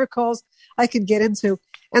 widowers, whatever calls I can get into.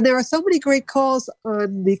 And there are so many great calls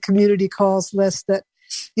on the community calls list that,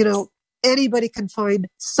 anybody can find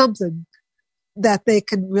something that they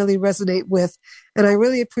can really resonate with. And I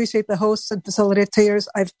really appreciate the hosts and facilitators.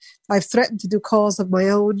 I've threatened to do calls of my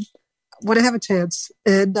own when I have a chance,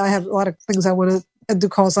 and I have a lot of things I want to do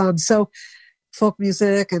calls on. So folk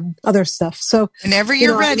music and other stuff. So whenever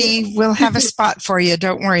you're ready, we'll have a spot for you.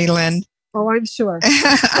 Don't worry, Lynn. Oh, I'm sure.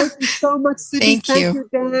 Thank you so much, Cindy. Thank you,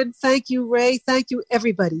 Dan. Thank you, Ray. Thank you,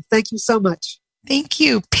 everybody. Thank you so much. Thank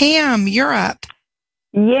you. Pam, you're up.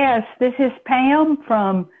 Yes, this is Pam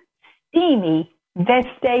from steamy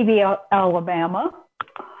Vestavia, Alabama.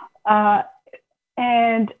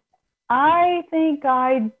 And I think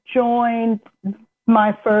I joined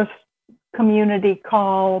my first community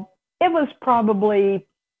call. It was probably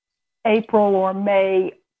April or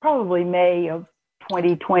May, probably May of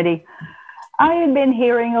 2020. I had been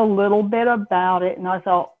hearing a little bit about it, and I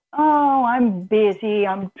thought, oh, I'm busy.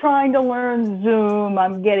 I'm trying to learn Zoom.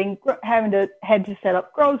 I'm had to set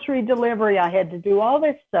up grocery delivery. I had to do all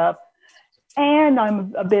this stuff. and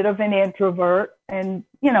I'm a bit of an introvert. And,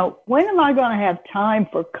 when am I going to have time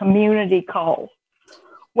for community calls?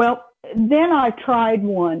 Well, then I tried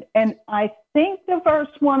one, and I think the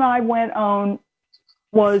first one I went on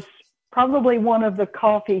was probably one of the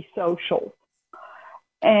coffee socials.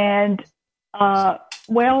 And, the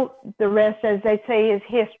rest, as they say, is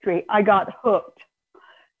history. I got hooked.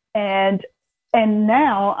 And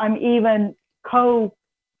now I'm even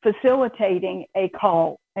co-facilitating a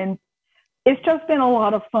call. And it's just been a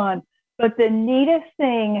lot of fun. But the neatest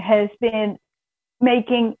thing has been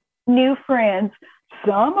making new friends,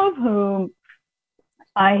 some of whom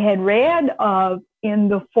I had read of in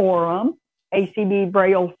the forum, ACB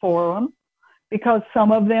Braille Forum, because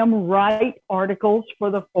some of them write articles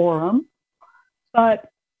for the forum. But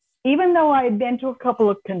even though I had been to a couple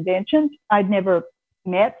of conventions, I'd never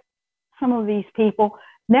met some of these people.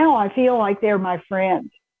 Now I feel like they're my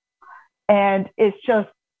friends. And it's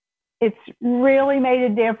really made a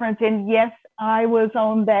difference. And yes, I was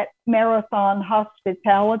on that marathon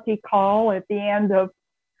hospitality call at the end of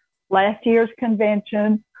last year's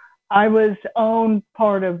convention. I was on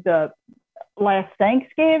part of the last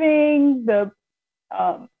Thanksgiving, the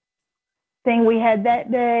thing we had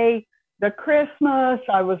that day, the Christmas.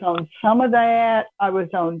 I was on some of that. I was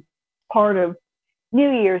on part of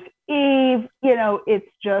New Year's Eve. It's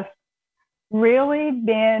just really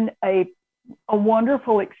been a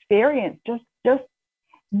wonderful experience. Just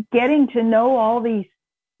getting to know all these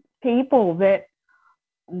people that,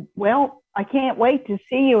 I can't wait to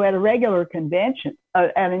see you at a regular convention,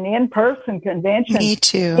 at an in-person convention. Me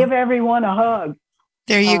too. Give everyone a hug.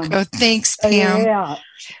 There you go. Thanks, Pam. Yeah.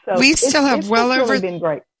 So we still have well over been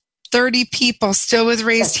great. 30 people still with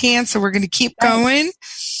raised hands, so we're going to keep going.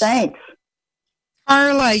 Thanks.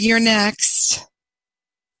 Carla, you're next.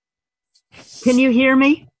 Can you hear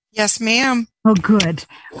me? Yes, ma'am. Oh, good.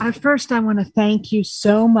 First, I want to thank you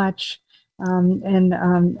so much.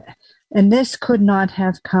 And this could not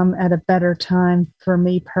have come at a better time for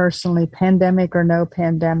me personally, pandemic or no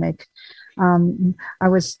pandemic. I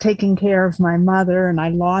was taking care of my mother and I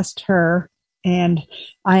lost her, and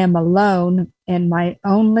I am alone, and my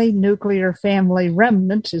only nuclear family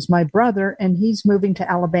remnant is my brother, and he's moving to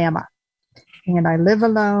Alabama. And I live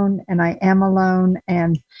alone, and I am alone,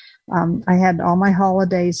 and I had all my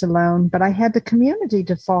holidays alone, but I had the community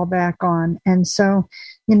to fall back on. And so,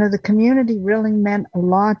 the community really meant a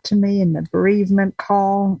lot to me, and the bereavement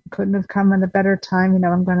call couldn't have come at a better time.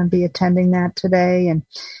 I'm going to be attending that today.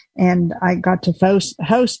 And I got to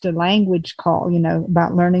host a language call,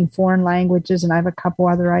 about learning foreign languages. And I have a couple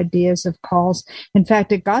other ideas of calls. In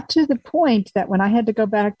fact, it got to the point that when I had to go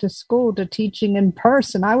back to school to teaching in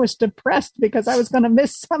person, I was depressed because I was going to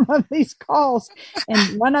miss some of these calls.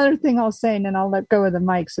 And one other thing I'll say, and then I'll let go of the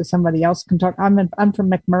mic so somebody else can talk. I'm from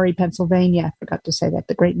McMurray, Pennsylvania. I forgot to say that,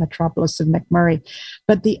 the great metropolis of McMurray.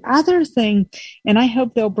 But the other thing, and I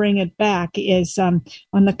hope they'll bring it back, is on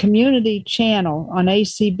the community channel on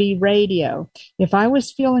ACB Radio. If I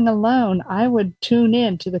was feeling alone, I would tune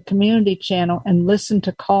in to the community channel and listen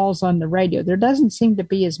to calls on the radio. There doesn't seem to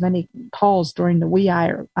be as many calls during the wee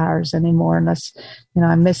hours anymore, unless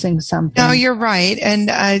I'm missing something. No, you're right,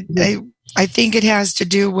 and I think it has to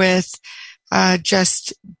do with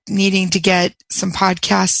just needing to get some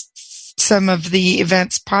podcasts, some of the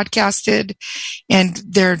events podcasted, and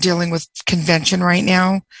they're dealing with convention right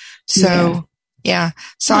now. So yeah.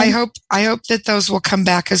 So I hope that those will come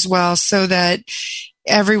back as well, so that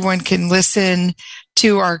everyone can listen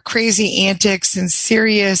to our crazy antics and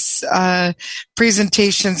serious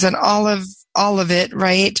presentations and all of it,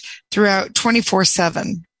 right, throughout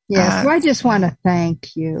 24/7. Yes, I just want to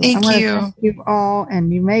thank you. Thank you. Thank you all,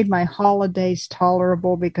 and you made my holidays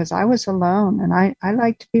tolerable because I was alone, and I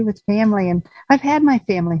like to be with family, and I've had my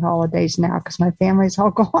family holidays now because my family's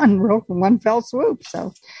all gone real in one fell swoop.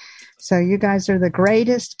 So you guys are the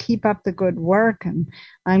greatest. Keep up the good work, and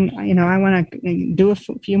I want to do a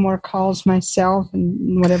few more calls myself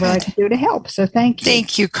and whatever I can do to help. So thank you.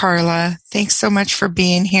 Thank you, Carla. Thanks so much for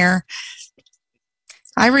being here.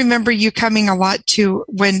 I remember you coming a lot too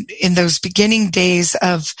in those beginning days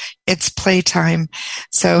of It's Playtime.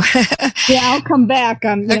 So yeah, I'll come back.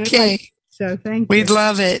 Okay. So thank you. We'd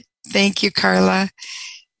love it. Thank you, Carla.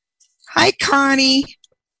 Hi, Connie.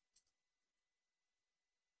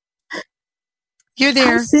 You're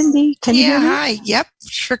there. Hi, Cindy. Can you hear me? Hi. Yep,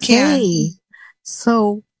 sure can. Hey.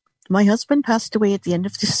 So my husband passed away at the end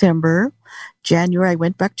of December. January, I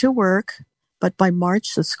went back to work. But by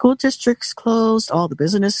March, the school districts closed, all the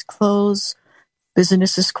business closed.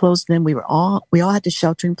 businesses closed. Then we all had to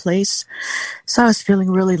shelter in place. So I was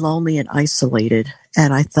feeling really lonely and isolated.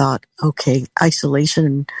 And I thought, okay,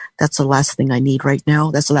 isolation, that's the last thing I need right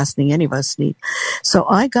now. That's the last thing any of us need. So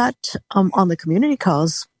I got on the community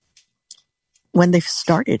calls when they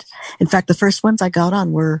started. In fact, the first ones I got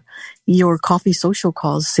on were your coffee social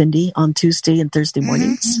calls, Cindy, on Tuesday and Thursday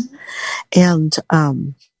mornings. And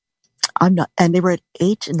I'm not, and they were at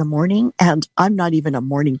 8 in the morning, and I'm not even a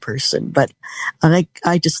morning person, but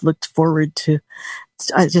I just looked forward to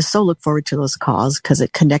those calls because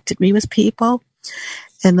it connected me with people.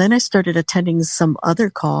 And then I started attending some other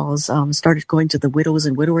calls, started going to the widows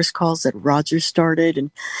and widowers calls that Roger started,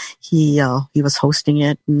 and he was hosting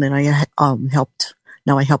it. And then I helped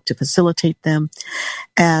to facilitate them.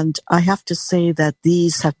 And I have to say that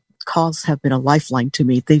these calls have been a lifeline to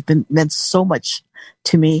me. They've meant so much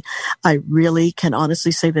to me. I really can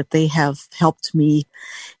honestly say that they have helped me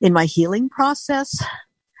in my healing process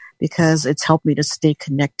because it's helped me to stay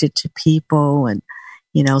connected to people. And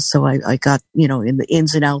so I got, in the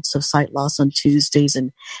ins and outs of sight loss on Tuesdays,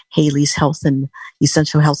 and Haley's health and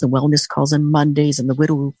essential health and wellness calls on Mondays, and the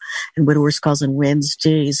widow and widowers calls on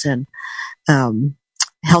Wednesdays, and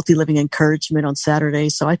healthy living encouragement on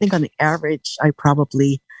Saturdays. So I think on the average, I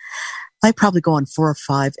probably go on 4 or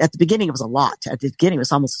 5. At the beginning, it was a lot. At the beginning, it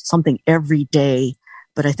was almost something every day.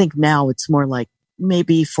 But I think now it's more like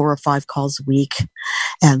maybe 4 or 5 calls a week.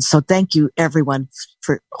 And so thank you, everyone,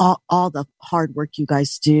 for all the hard work you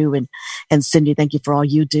guys do. And Cindy, thank you for all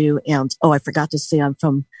you do. And, I forgot to say I'm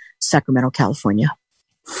from Sacramento, California.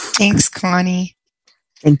 Thanks, Connie.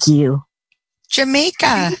 Thank you.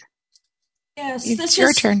 Jamaica. Yes, it's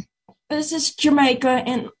your turn. This is Jamaica,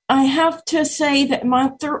 and I have to say that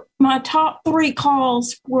my top 3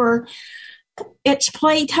 calls were It's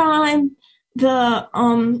Playtime, the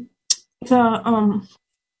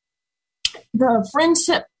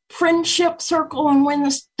friendship circle on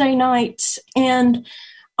Wednesday nights, and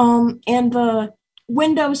the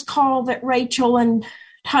Windows call that Rachel and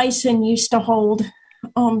Tyson used to hold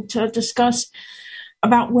to discuss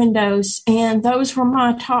about Windows. And those were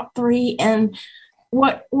my top 3. And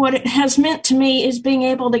what it has meant to me is being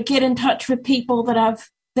able to get in touch with people that I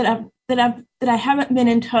haven't been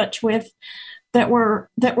in touch with, that I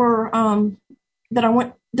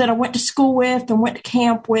went to school with and went to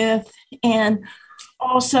camp with. And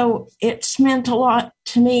also it's meant a lot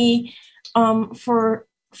to me for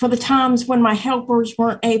the times when my helpers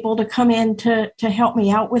weren't able to come in to help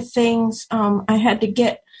me out with things. I had to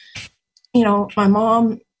get, my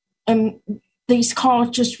mom, and these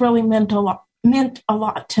calls just really meant a lot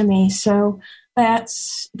to me. So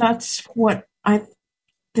that's what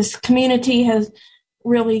this community has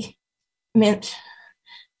really meant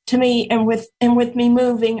to me. And with me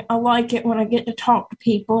moving, I like it when I get to talk to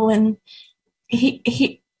people, and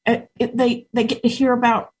they get to hear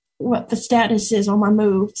about what the status is on my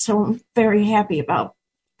move. So I'm very happy about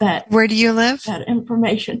that. Where do you live? That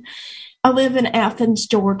information. I live in Athens,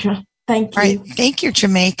 Georgia. Thank you. Right. Thank you,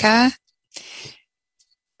 Jamaica.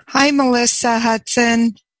 Hi, Melissa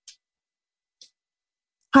Hudson.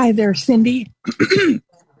 Hi there, Cindy.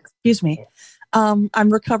 Excuse me. I'm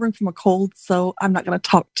recovering from a cold, so I'm not going to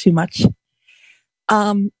talk too much.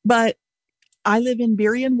 But I live in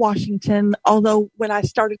Burien, Washington, although when I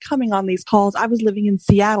started coming on these calls, I was living in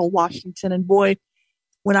Seattle, Washington. And boy,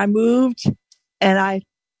 when I moved and I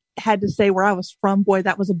had to say where I was from, boy,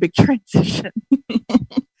 that was a big transition.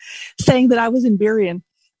 Saying that I was in Burien.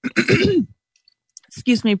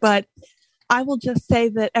 Excuse me, but I will just say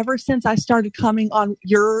that ever since I started coming on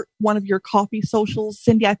one of your coffee socials,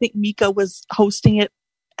 Cindy, I think Mika was hosting it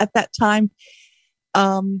at that time.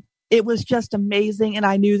 It was just amazing, and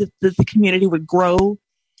I knew that the community would grow.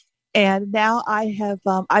 And now I've had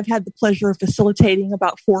the pleasure of facilitating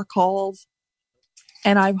about 4 calls,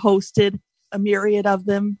 and I've hosted a myriad of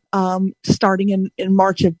them, starting in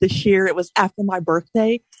March of this year. It was after my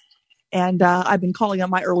birthday, and I've been calling on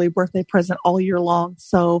my early birthday present all year long.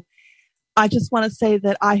 So I just want to say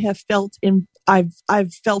that I've felt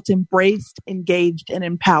embraced, engaged, and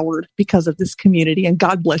empowered because of this community. And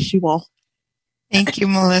God bless you all. Thank you,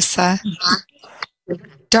 Melissa.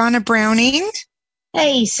 Donna Browning.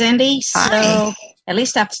 Hey, Cindy. Hi. So at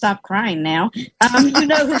least I have to stop crying now. You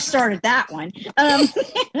know who started that one.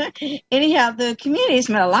 Anyhow, the community has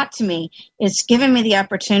meant a lot to me. It's given me the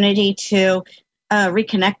opportunity to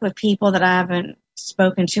reconnect with people that I haven't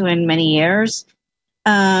spoken to in many years.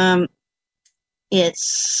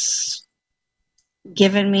 It's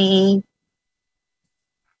given me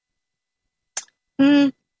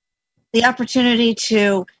the opportunity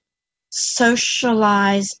to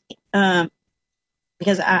socialize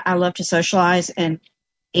because I love to socialize, and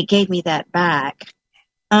it gave me that back.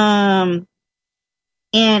 And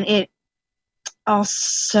it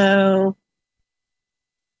also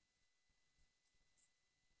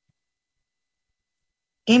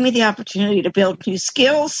gave me the opportunity to build new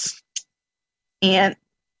skills, and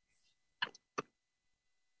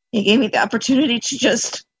it gave me the opportunity to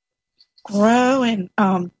just grow and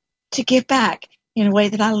to give back in a way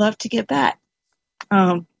that I love to give back.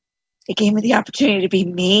 It gave me the opportunity to be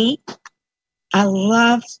me. I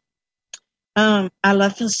love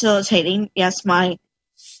facilitating. Yes, my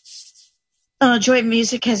Joy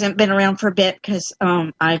Music hasn't been around for a bit because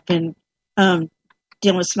I've been dealing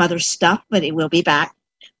with some other stuff, but it will be back.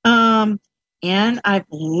 And I've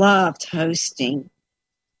loved hosting.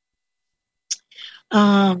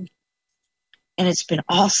 And it's been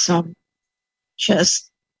awesome. Just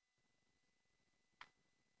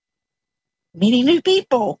meeting new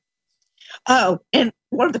people. Oh, and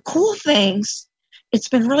one of the cool things, it's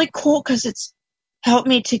been really cool because it's helped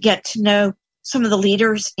me to get to know some of the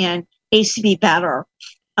leaders in ACB better,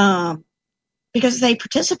 because they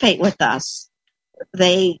participate with us.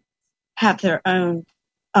 They have their own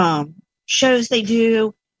shows they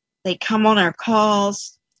do. They come on our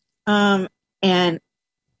calls, and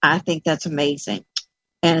I think that's amazing.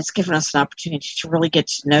 And it's given us an opportunity to really get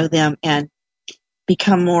to know them and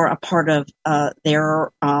become more a part of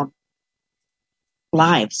their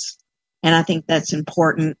lives. And I think that's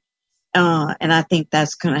important. And I think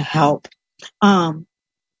that's going to help. And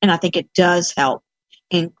I think it does help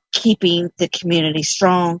in keeping the community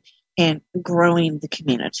strong and growing the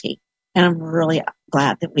community. And I'm really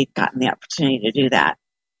glad that we've gotten the opportunity to do that.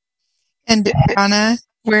 And Donna,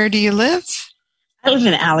 where do you live? I live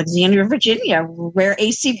in Alexandria, Virginia, where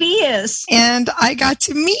ACB is. And I got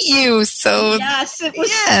to meet you. So yes, it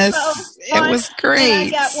was so fun. It was great. And I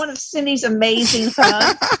got one of Cindy's amazing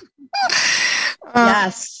hugs.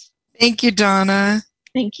 Yes. Thank you, Donna.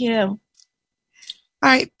 Thank you. All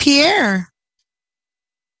right, Pierre.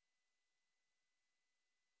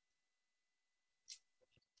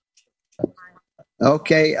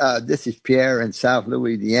 Okay, this is Pierre in South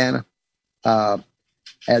Louisiana.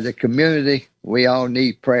 As a community, we all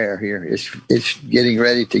need prayer here. It's getting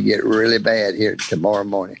ready to get really bad here tomorrow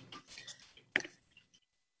morning.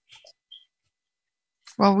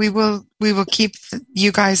 Well, we will keep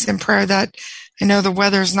you guys in prayer. That I know the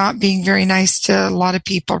weather's not being very nice to a lot of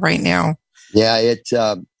people right now. Yeah, it's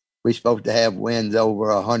we're supposed to have winds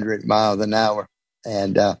over 100 miles an hour,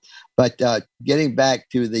 and but getting back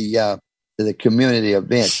to the community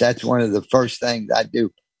events, that's one of the first things I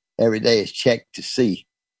do every day is check to see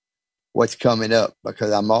what's coming up,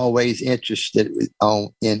 because I'm always interested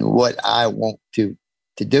in what I want to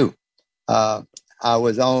do. I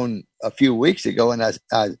was on a few weeks ago and I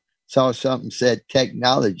saw something said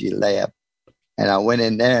technology lab, and I went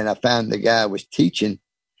in there and I found the guy was teaching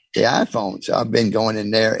the iPhone. So I've been going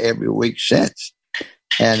in there every week since,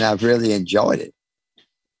 and I've really enjoyed it.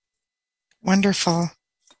 Wonderful.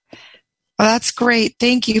 Well, that's great.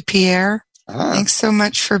 Thank you, Pierre. Thanks so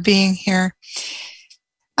much for being here.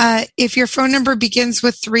 If your phone number begins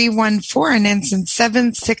with 314 and ends in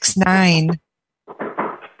 769.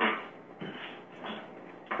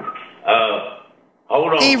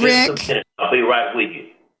 Hold on. Hey, Rick. I'll be right with you.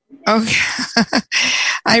 Okay.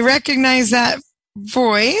 I recognize that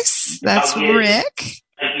voice. That's Rick.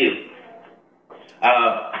 Thank you.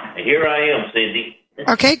 Here I am, Cindy.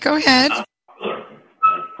 Okay, go ahead.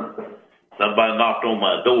 Somebody knocked on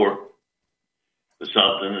my door or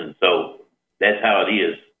something, and so that's how it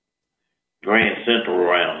is. Grand Central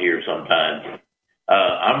around here sometimes.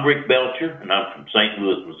 I'm Rick Belcher, and I'm from St.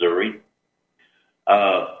 Louis, Missouri.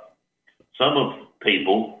 Some of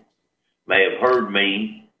people may have heard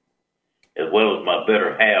me, as well as my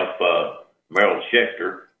better half, Meryl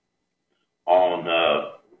Schechter, on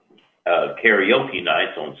karaoke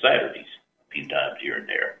nights on Saturdays, a few times here and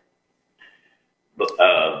there.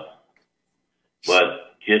 But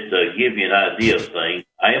just to give you an idea of things,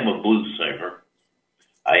 I am a blues singer.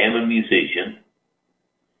 I am a musician.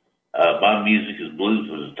 My music is blues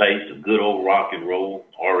with a taste of good old rock and roll,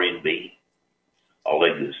 R&B, all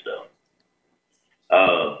that good stuff.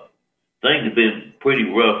 Things have been pretty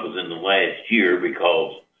rough within the last year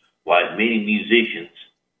because, like many musicians,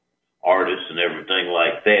 artists, and everything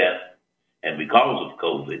like that, and because of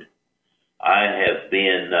COVID, I have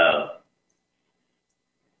been,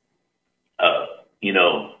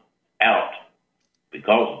 out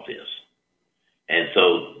because of this. And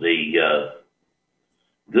so the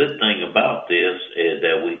good thing about this is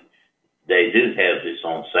that they do have this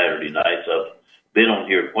on Saturday nights. I've been on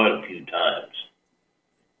here quite a few times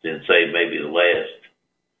since, say, maybe the last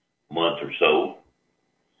month or so.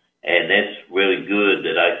 And that's really good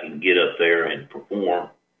that I can get up there and perform.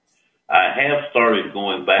 I have started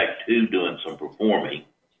going back to doing some performing,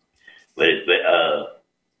 but it's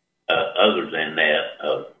other than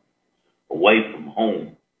that, away from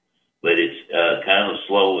home. But it's kind of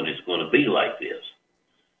slow, and it's going to be like this.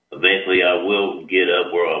 Eventually, I will get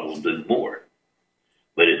up where I will do more,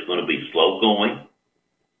 but it's going to be slow going.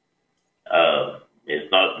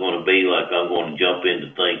 It's not going to be like I'm going to jump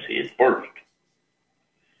into things head first.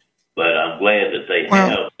 But I'm glad that they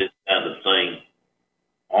have this kind of thing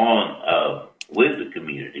on with the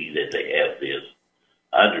community, that they have this.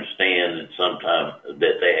 I understand that sometimes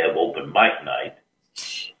that they have open mic night.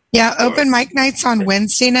 Yeah, open mic nights on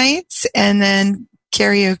Wednesday nights, and then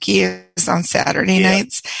karaoke is on Saturday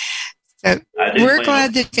nights. So we're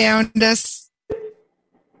glad they found us.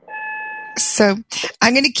 So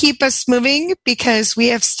I'm going to keep us moving because we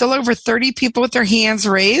have still over 30 people with their hands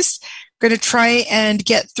raised. We're going to try and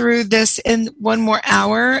get through this in one more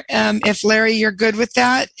hour. If Larry, you're good with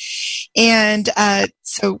that. And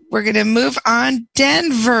so we're going to move on.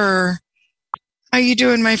 Denver, how are you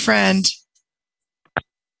doing, my friend?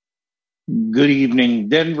 Good evening.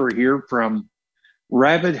 Denver here from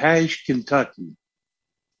Rabbit Hash, Kentucky.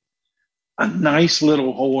 A nice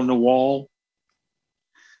little hole in the wall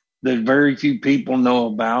that very few people know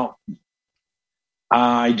about.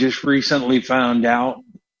 I just recently found out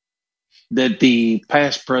that the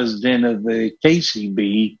past president of the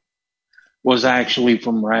KCB was actually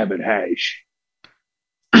from Rabbit Hash.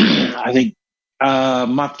 I think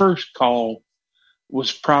my first call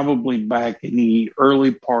was probably back in the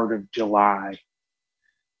early part of July.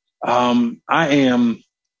 I am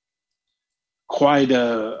quite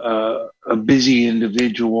a busy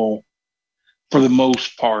individual for the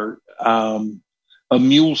most part, a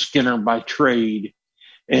mule skinner by trade.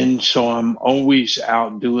 And so I'm always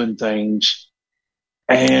out doing things.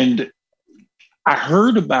 And I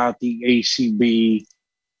heard about the ACB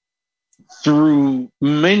through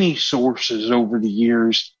many sources over the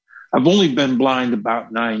years. I've only been blind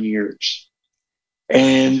about 9 years.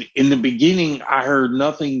 And in the beginning, I heard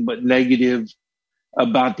nothing but negative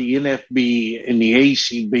about the NFB and the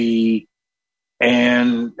ACB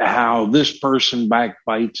and how this person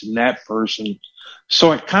backbites and that person.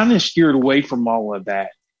 So I kind of steered away from all of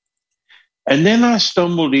that. And then I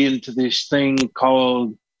stumbled into this thing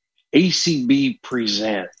called ACB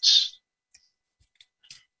Presents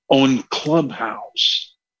on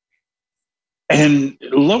Clubhouse. And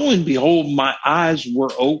lo and behold, my eyes were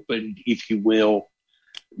opened, if you will,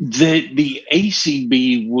 that the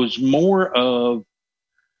ACB was more of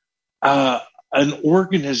an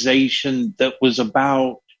organization that was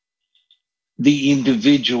about the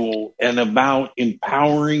individual and about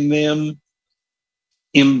empowering them,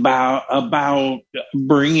 about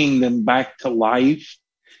bringing them back to life,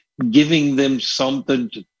 giving them something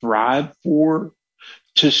to thrive for,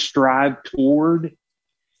 to strive toward.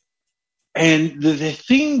 And the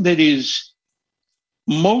thing that is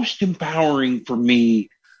most empowering for me,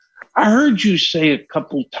 I heard you say a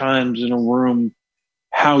couple times in a room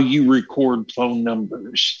how you record phone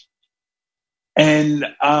numbers. And,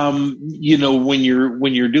 when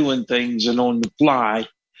you're doing things and on the fly,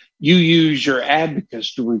 you use your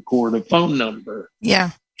abacus to record a phone number.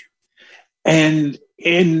 Yeah. And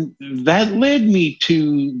that led me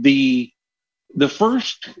to the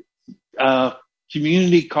first,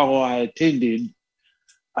 community call I attended,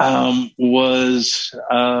 was,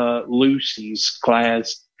 Lucy's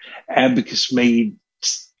class, Abacus Made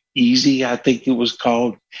Easy, I think it was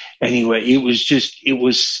called. Anyway, it was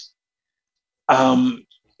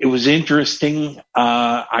interesting.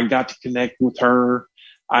 I got to connect with her.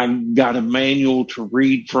 I got a manual to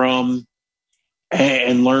read from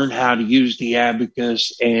and learn how to use the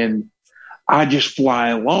abacus. And I just fly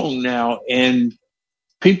along now. And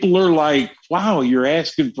people are like, wow, you're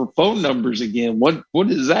asking for phone numbers again. What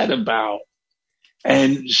is that about?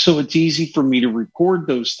 And so it's easy for me to record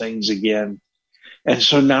those things again. And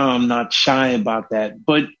so now I'm not shy about that.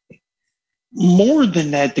 But more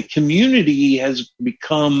than that, the community has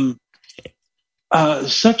become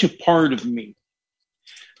such a part of me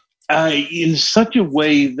in such a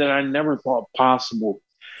way that I never thought possible.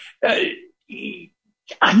 I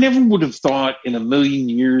never would have thought in a million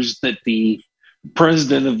years that the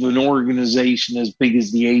president of an organization as big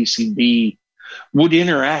as the ACB would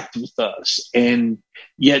interact with us. And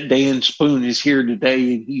yet Dan Spoon is here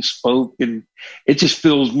today and he spoke, and it just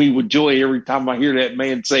fills me with joy every time I hear that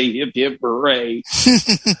man say hip, hip, hooray.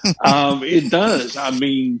 It does. I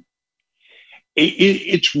mean,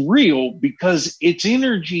 it's real because it's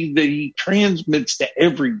energy that he transmits to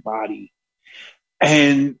everybody.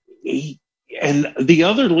 And and the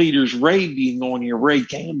other leaders, Ray being on here, Ray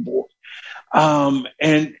Campbell,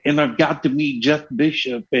 and I've got to meet Jeff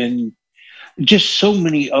Bishop and just so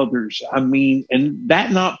many others. I mean, and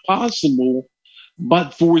that not possible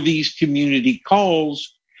but for these community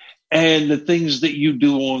calls and the things that you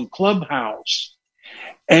do on Clubhouse.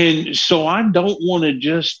 And so I don't want to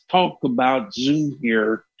just talk about Zoom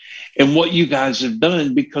here and what you guys have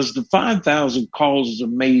done, because the 5,000 calls is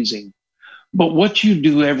amazing. But what you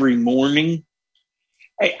do every morning,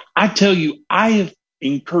 I tell you, I have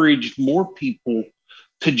encouraged more people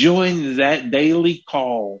to join that daily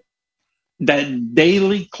call, that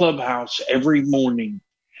daily Clubhouse every morning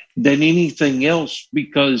than anything else,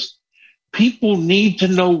 because people need to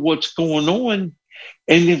know what's going on.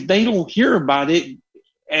 And if they don't hear about it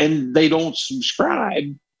and they don't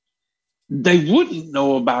subscribe, they wouldn't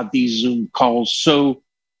know about these Zoom calls. So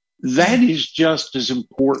that is just as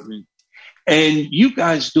important. And you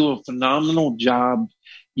guys do a phenomenal job.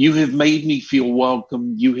 You have made me feel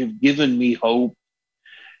welcome. You have given me hope.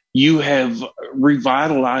 You have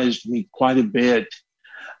revitalized me quite a bit.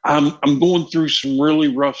 I'm going through some really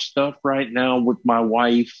rough stuff right now with my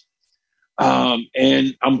wife.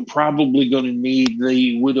 And I'm probably going to need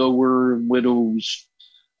the widower and widows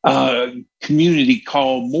community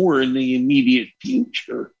call more in the immediate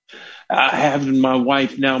future. Having my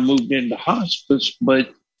wife now moved into hospice,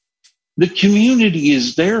 but the community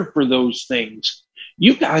is there for those things.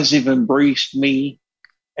 You guys have embraced me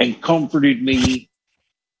and comforted me.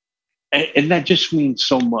 And that just means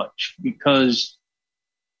so much, because,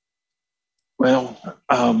 well,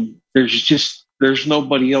 there's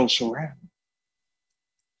nobody else around.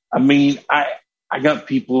 I mean, I got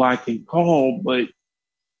people I can call, but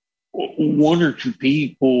one or two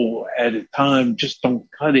people at a time just don't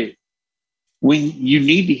cut it. When you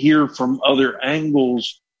need to hear from other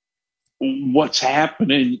angles what's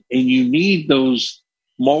happening, and you need those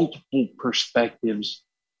multiple perspectives,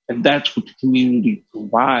 and that's what the community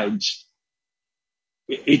provides.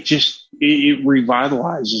 It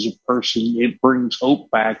revitalizes a person. It brings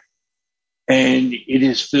hope back, and it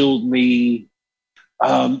has filled me.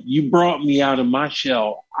 You brought me out of my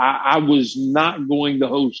shell. I was not going to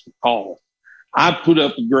host a call. I put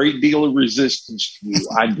up a great deal of resistance to you.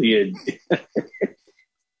 I did.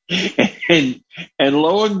 and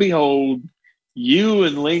lo and behold, you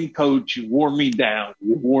and Lynn Coach wore me down.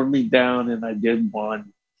 You wore me down, and I did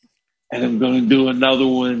one. And I'm going to do another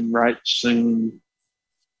one right soon.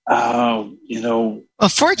 Well,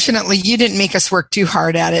 fortunately, you didn't make us work too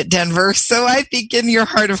hard at it, Denver. So I think in your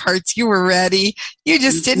heart of hearts, you were ready. You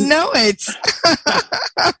just didn't know it.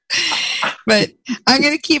 But I'm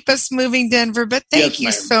going to keep us moving, Denver. But thank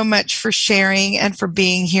you so much for sharing and for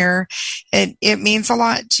being here. It means a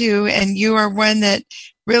lot, too. And you are one that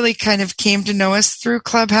really kind of came to know us through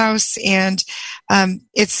Clubhouse. And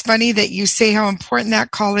it's funny that you say how important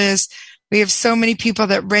that call is. We have so many people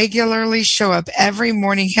that regularly show up every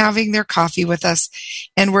morning having their coffee with us,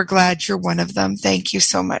 and we're glad you're one of them. Thank you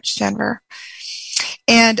so much, Denver.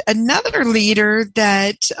 And another leader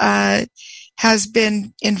that has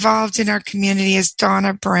been involved in our community is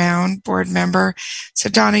Donna Brown, board member. So,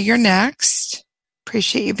 Donna, you're next.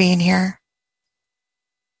 Appreciate you being here.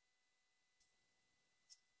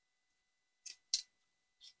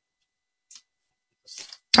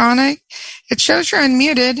 Donna, it shows you're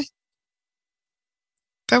unmuted,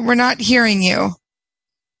 but we're not hearing you.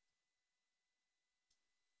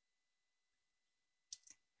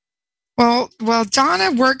 Well,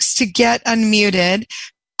 Donna works to get unmuted.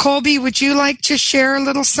 Colby, would you like to share a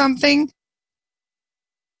little something?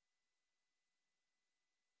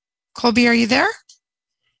 Colby, are you there?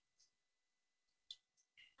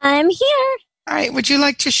 I'm here. All right. Would you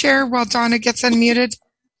like to share while Donna gets unmuted?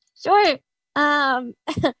 Sure. I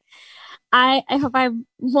hope I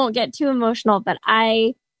won't get too emotional, but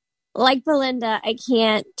like Belinda, I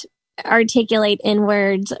can't articulate in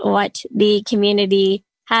words what the community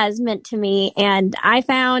has meant to me. And I'd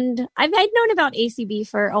known about ACB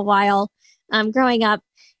for a while growing up,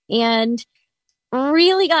 and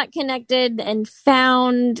really got connected and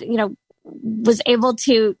found, was able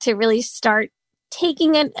to really start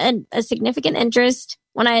taking a significant interest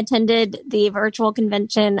when I attended the virtual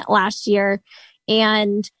convention last year,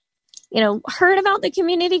 and heard about the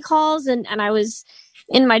community calls, and I was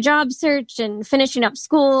in my job search and finishing up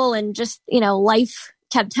school, and just, life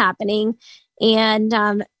kept happening, and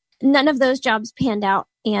none of those jobs panned out.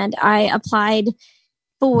 And I applied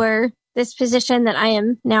for this position that I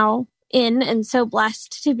am now in, and so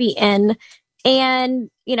blessed to be in, and,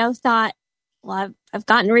 thought, well, I've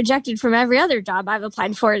gotten rejected from every other job I've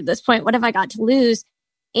applied for at this point. What have I got to lose?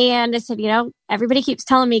 And I said, everybody keeps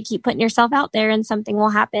telling me, keep putting yourself out there and something will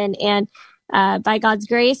happen. And by God's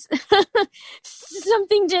grace,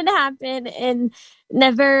 something did happen. And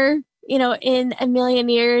never, in a million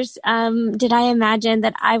years, did I imagine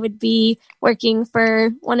that I would be working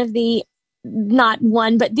for one of the, not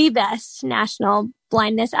one, but the best national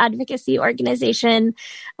blindness advocacy organization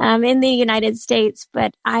in the United States.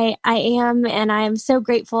 But I am, and I am so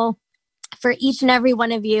grateful for each and every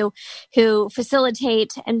one of you who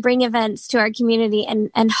facilitate and bring events to our community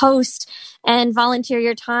and host and volunteer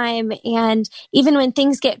your time. And even when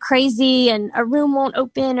things get crazy and a room won't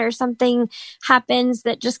open or something happens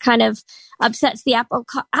that just kind of upsets the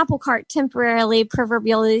apple cart temporarily,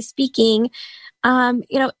 proverbially speaking,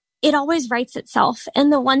 it always rights itself.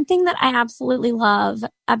 And the one thing that I absolutely love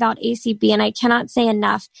about ACB, and I cannot say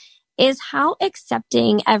enough, is how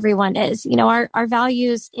accepting everyone is. Our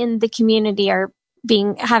values in the community are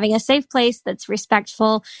having a safe place that's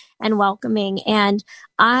respectful and welcoming. And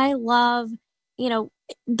I love, the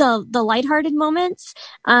lighthearted moments,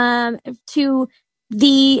 to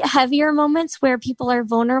the heavier moments where people are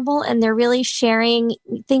vulnerable and they're really sharing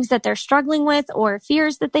things that they're struggling with or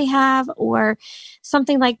fears that they have or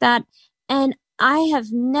something like that. And I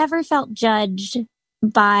have never felt judged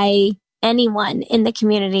by anyone in the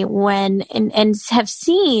community and have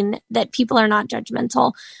seen that people are not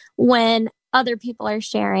judgmental when other people are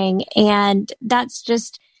sharing. And that's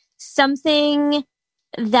just something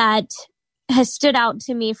that has stood out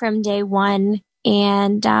to me from day one.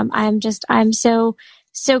 And I'm so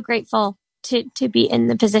grateful to be in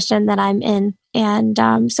the position that I'm in,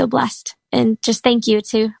 and so blessed. And just thank you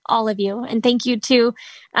to all of you, and thank you to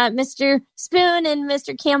Mr. Spoon and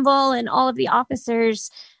Mr. Campbell and all of the officers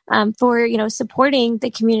for supporting the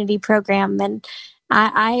community program. And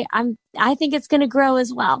I think it's going to grow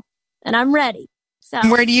as well, and I'm ready. So,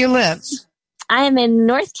 where do you live? I am in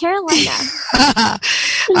North Carolina.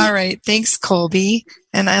 All right. Thanks, Colby.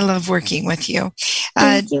 And I love working with you.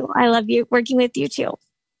 Thank you. I love you working with you too.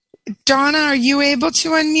 Donna, are you able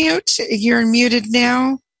to unmute? You're muted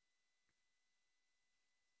now.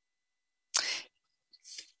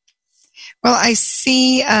 Well, I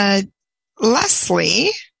see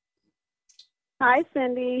Leslie. Hi,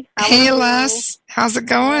 Cindy. Hey, Les. How's it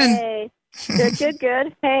going? Hey.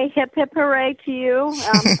 Good. Hey, hip, hip, hooray to you.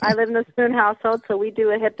 I live in the Spoon household, so we do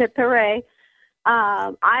a hip, hip, hooray.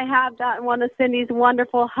 I have gotten one of Cindy's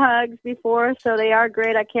wonderful hugs before, so they are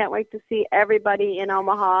great. I can't wait to see everybody in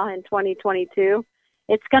Omaha in 2022.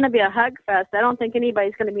 It's going to be a hug fest. I don't think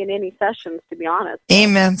anybody's going to be in any sessions, to be honest.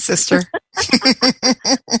 Amen, sister.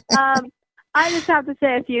 I just have to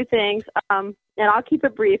say a few things, and I'll keep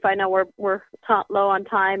it brief. I know we're low on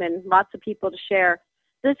time and lots of people to share.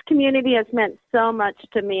 This community has meant so much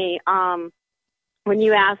to me. When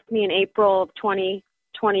you asked me in April of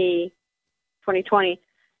 2020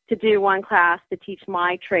 to do one class to teach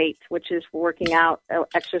my trait, which is working out,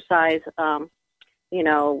 exercise,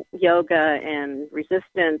 yoga and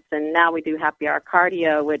resistance. And now we do happy hour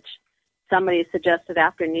cardio, which somebody suggested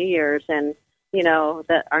after New Year's. And,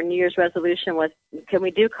 that our New Year's resolution was, can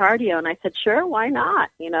we do cardio? And I said, sure, why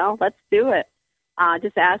not? Let's do it.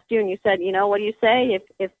 Just asked you and you said, what do you say?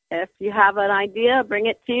 If you have an idea, bring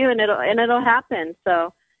it to you and it'll happen.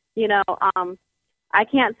 So, I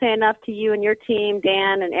can't say enough to you and your team,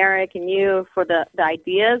 Dan and Eric and you, for the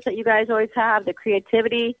ideas that you guys always have, the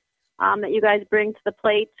creativity that you guys bring to the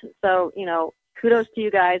plate. So, kudos to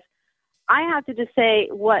you guys. I have to just say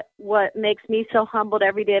what makes me so humbled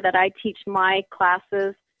every day that I teach my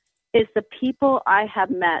classes is the people I have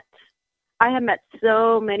met. I have met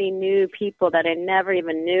so many new people that I never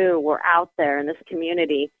even knew were out there in this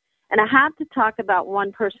community. And I have to talk about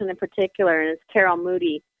one person in particular, and it's Carol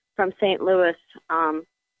Moody from St. Louis. And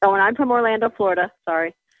I'm from Orlando, Florida,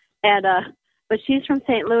 sorry. And but she's from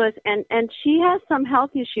St. Louis, and she has some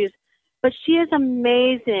health issues, but she is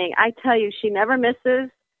amazing. I tell you, she never misses.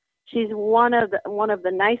 She's one of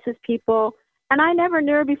the nicest people, and I never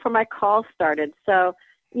knew her before my call started. So,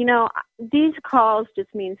 these calls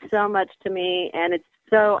just mean so much to me, and it's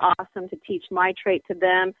so awesome to teach my trait to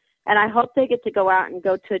them. And I hope they get to go out and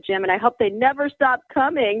go to a gym, and I hope they never stop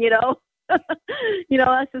coming,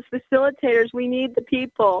 us as facilitators, we need the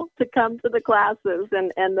people to come to the classes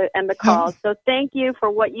and the calls. So thank you for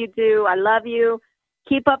what you do. I love you.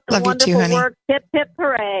 Keep up the wonderful work. Hip, hip,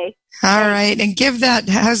 hooray. All right. And give that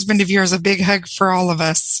husband of yours a big hug for all of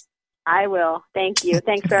us. I will. Thank you.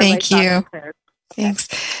 Thanks for everybody. Thank you. Thanks.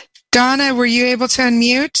 Donna, were you able to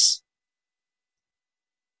unmute?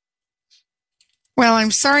 Well,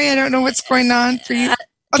 I'm sorry. I don't know what's going on for you.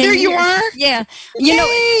 Oh, there you are. Yeah.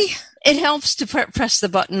 Yay! It helps to press the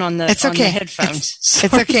button on the, it's okay. On the headphones.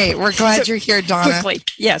 It's okay. We're glad you're here, Donna.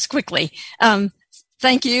 Quickly.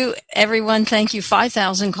 Thank you, everyone. Thank you.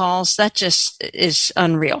 5,000 calls. That just is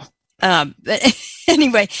unreal. But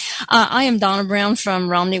anyway, I am Donna Brown from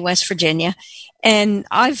Romney, West Virginia, and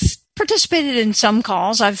I've participated in some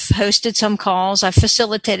calls. I've hosted some calls. I've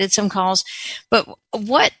facilitated some calls. But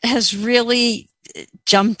what has really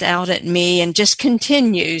jumped out at me and just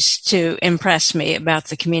continues to impress me about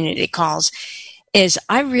the community calls is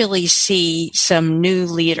I really see some new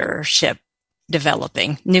leadership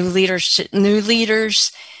developing, new leaders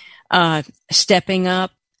stepping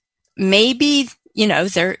up. Maybe,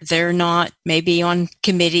 they're not maybe on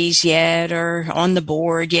committees yet or on the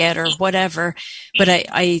board yet or whatever, but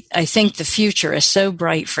I think the future is so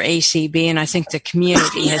bright for ACB, and I think the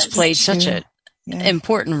community has played such an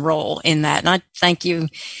important role in that. And I thank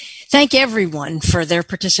everyone for their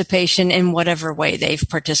participation in whatever way they've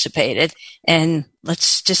participated. And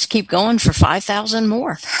let's just keep going for 5,000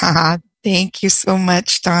 more. Thank you so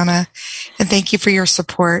much, Donna. And thank you for your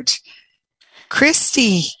support.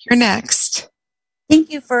 Christy, you're next.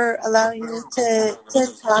 Thank you for allowing me to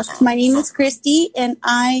talk. My name is Christy, and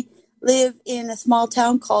I live in a small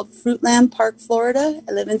town called Fruitland Park, Florida.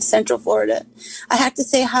 I live in Central Florida. I have to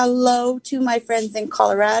say hello to my friends in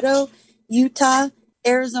Colorado, Utah,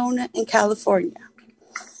 Arizona, and California.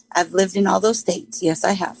 I've lived in all those states. Yes,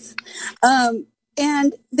 I have.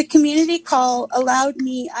 And the community call allowed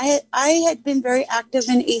me, I had been very active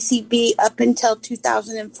in ACB up until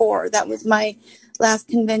 2004. That was my last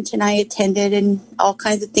convention I attended, and all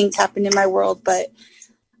kinds of things happened in my world. But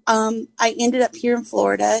I ended up here in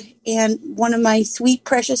Florida, and one of my sweet,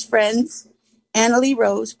 precious friends, Annalie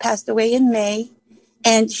Rose, passed away in May.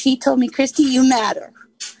 And she told me, Christy, you matter.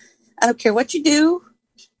 I don't care what you do,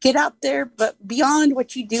 get out there, but beyond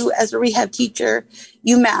what you do as a rehab teacher,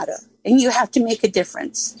 you matter. And you have to make a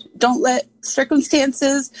difference. Don't let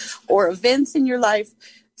circumstances or events in your life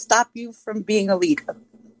stop you from being a leader.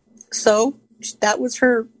 So that was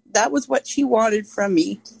what she wanted from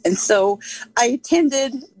me. And so I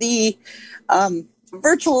attended the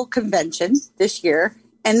virtual convention this year,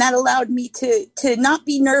 and that allowed me to not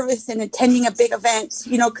be nervous in attending a big event,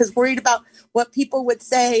 because worried about what people would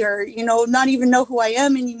say or, not even know who I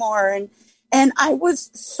am anymore. And I was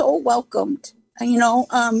so welcomed, I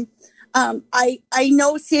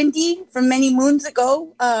know Cindy from many moons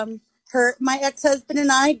ago. My ex-husband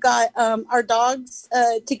and I got our dogs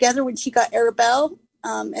together when she got Arabelle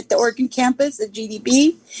at the Oregon campus at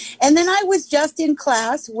GDB. And then I was just in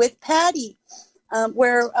class with Patty,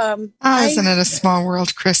 isn't it a small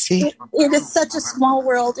world, Christy? It is such a small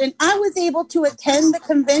world. And I was able to attend the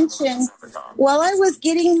convention while I was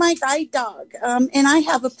getting my guide dog. And I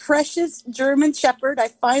have a precious German Shepherd. I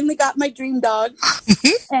finally got my dream dog.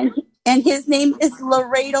 And his name is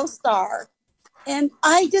Laredo Star. And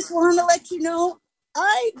I just want to let you know,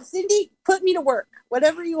 Cindy, put me to work.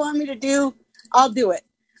 Whatever you want me to do, I'll do it.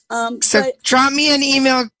 So drop me an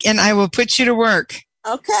email and I will put you to work.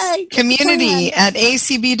 Okay.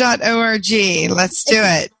 Community@acb.org. Let's do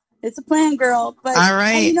it. It's a plan, girl. But all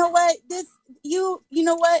right. And you know what? You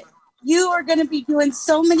know what? You are going to be doing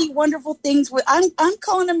so many wonderful things with. I'm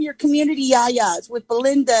calling them your community yayas with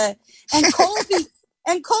Belinda and Colby.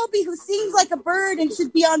 And Colby, who sings like a bird and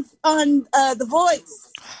should be on The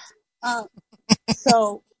Voice.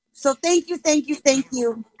 So thank you.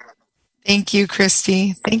 Thank you,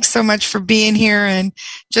 Christy. Thanks so much for being here, and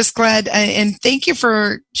just glad. And thank you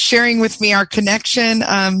for sharing with me our connection.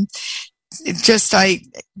 I'm just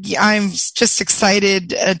excited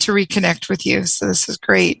to reconnect with you. So this is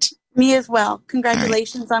great. Me as well.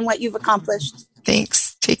 Congratulations on what you've accomplished.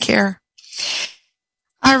 Thanks. Take care.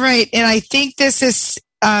 All right. And I think this is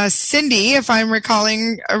Cindy, if I'm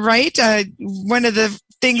recalling right. One of the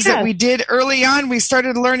things that we did early on, we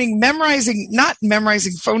started learning not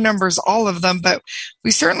memorizing phone numbers, all of them, but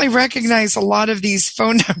we certainly recognize a lot of these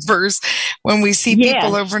phone numbers when we see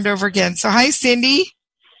people over and over again. So hi, Cindy.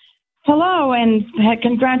 Hello, and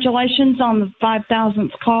congratulations on the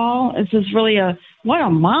 5,000th call. This is really what a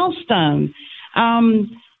milestone.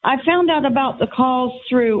 I found out about the calls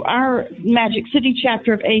through our Magic City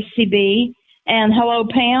chapter of ACB, and hello,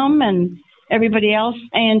 Pam, and everybody else.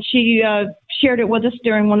 And she shared it with us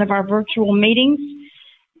during one of our virtual meetings.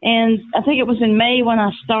 And I think it was in May when I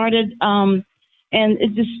started. And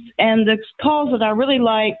the calls that I really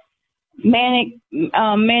like, Manic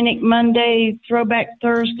Monday, Throwback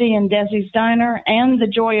Thursday, and Desi's Diner, and the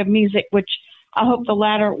Joy of Music, which I hope the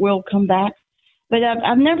latter will come back. But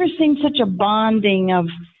I've never seen such a bonding of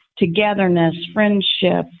togetherness,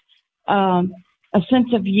 friendship, a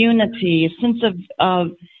sense of unity, a sense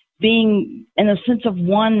of being in a sense of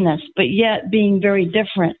oneness, but yet being very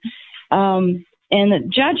different.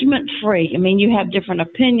 And judgment free. I mean, you have different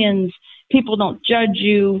opinions. People don't judge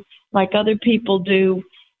you like other people do.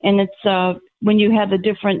 And it's, when you have the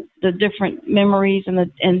different memories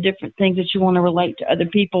and different things that you want to relate to other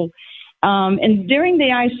people. And during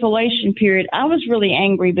the isolation period, I was really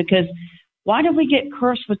angry because why did we get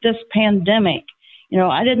cursed with this pandemic? You know,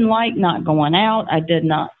 I didn't like not going out. I did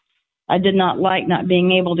not like not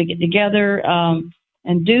being able to get together,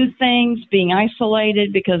 and do things, being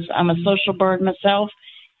isolated because I'm a social bird myself.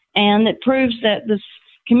 And it proves that this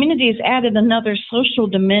community has added another social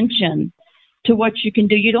dimension to what you can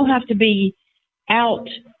do. You don't have to be out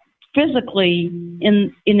physically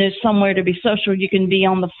in somewhere to be social. You can be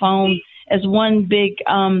on the phone as one big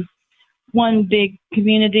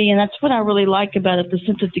community, and that's what I really like about it, the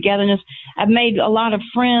sense of togetherness. I've made a lot of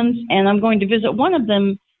friends, and I'm going to visit one of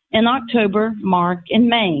them in October, Mark, in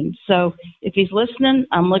Maine. So if he's listening,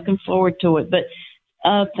 I'm looking forward to it. But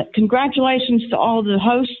congratulations to all the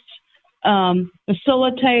hosts,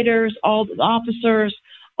 facilitators, all the officers,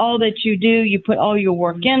 all that you do. You put all your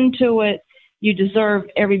work into it. You deserve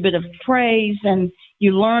every bit of praise, and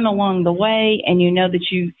you learn along the way, and you know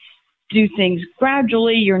that you do things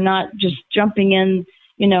gradually. You're not just jumping in,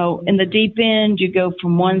 in the deep end. You go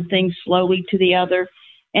from one thing slowly to the other.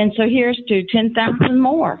 And so here's to 10,000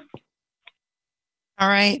 more. All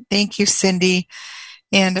right. Thank you, Cindy.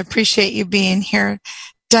 And appreciate you being here.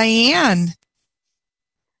 Diane.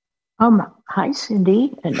 Hi,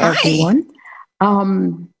 Cindy and everyone.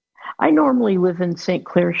 I normally live in St.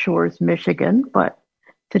 Clair Shores, Michigan, but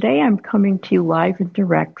today I'm coming to you live and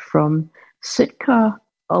direct from Sitka,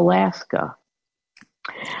 Alaska,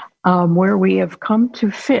 where we have come to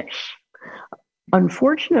fish.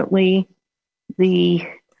 Unfortunately, the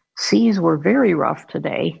seas were very rough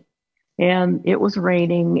today, and it was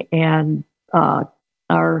raining, and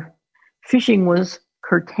our fishing was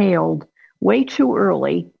curtailed way too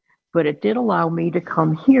early, but it did allow me to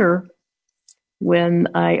come here when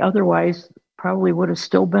I otherwise probably would have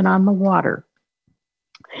still been on the water.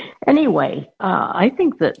 Anyway, I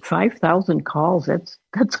think that 5,000 calls,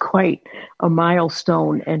 that's quite a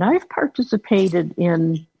milestone, and I've participated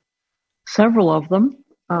in several of them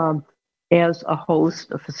as a host,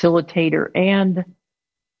 a facilitator, and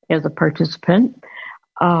as a participant.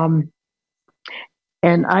 And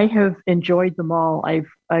I have enjoyed them all.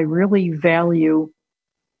 I really value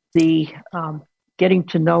the getting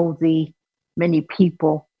to know the many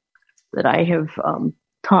people that I have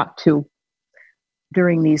talked to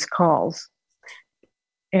during these calls.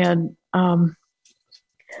 And of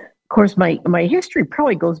course, my history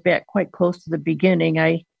probably goes back quite close to the beginning.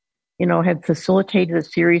 I had facilitated a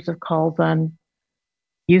series of calls on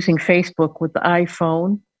using Facebook with the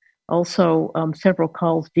iPhone, also several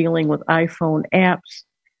calls dealing with iPhone apps.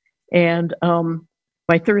 And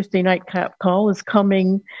my Thursday night call is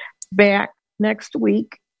coming back next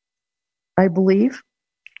week, I believe.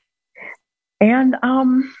 And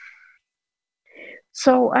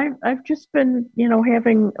so I've just been,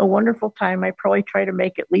 having a wonderful time. I probably try to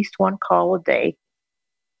make at least one call a day,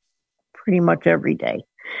 pretty much every day.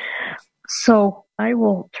 So I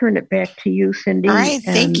will turn it back to you, Cindy. All right.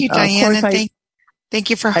 Thank you, Diane. And thank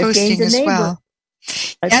you for hosting as well.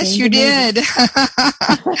 Yes, you did.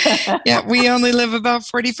 Yeah, we only live about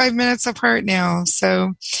 45 minutes apart now.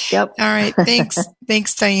 So, yep. All right. Thanks.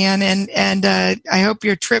 Thanks, Diane. And I hope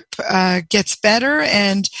your trip gets better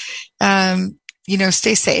and,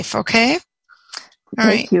 stay safe. Okay. All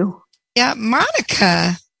right. Thank you. Yeah.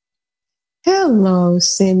 Monica. Hello,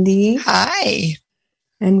 Cindy. Hi.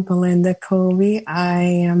 And Belinda Colby. I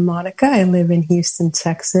am Monica. I live in Houston,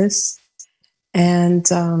 Texas. And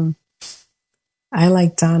I,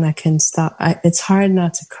 like Donna, can stop. It's hard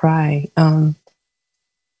not to cry. I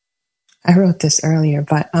wrote this earlier,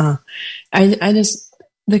 but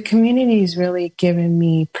the community's really given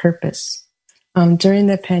me purpose. During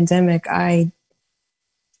the pandemic, I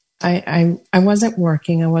wasn't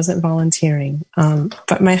working. I wasn't volunteering.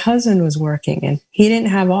 But my husband was working and he didn't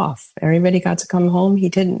have off. Everybody got to come home. He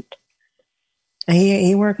didn't. And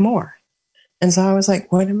he worked more. And so I was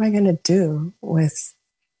like, what am I going to do with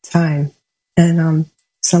time? And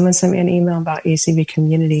someone sent me an email about ACB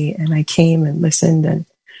community, and I came and listened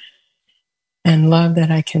and loved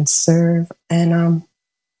that I can serve. And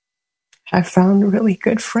I found really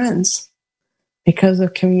good friends because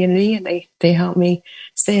of community, and they help me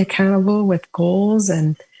stay accountable with goals,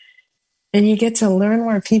 and you get to learn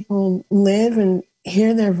where people live and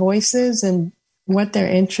hear their voices and what their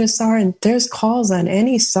interests are. And there's calls on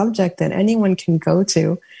any subject that anyone can go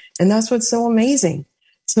to. And that's what's so amazing.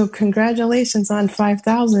 So congratulations on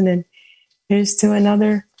 5,000, and here's to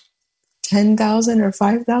another 10,000 or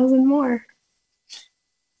 5,000 more.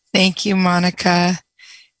 Thank you, Monica.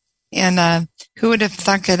 And who would have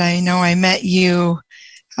thunk it? I know I met you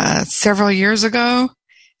several years ago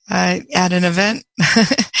at an event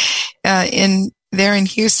there in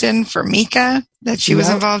Houston for Mika that she was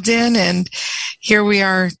involved in, and here we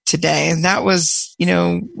are today. And that was,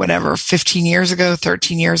 15 years ago,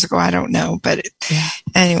 13 years ago, I don't know, but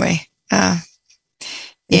anyway,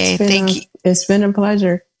 yay! Thank you. It's been a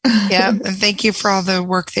pleasure. Yeah, and thank you for all the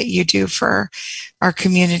work that you do for our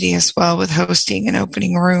community as well, with hosting and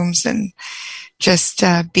opening rooms and just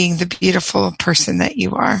being the beautiful person that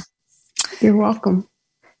you are. You're welcome.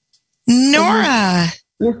 Nora.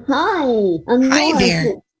 Hi. Hi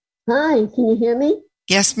there. Hi, can you hear me?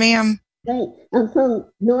 Yes, ma'am. Great. I'm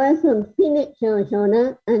Nora from Phoenix,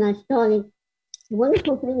 Arizona, and I started. The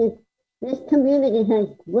wonderful thing is this community has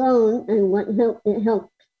grown, and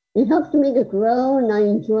it helps me to grow, and I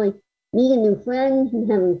enjoy meeting new friends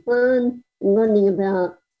and having fun and learning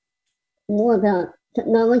more about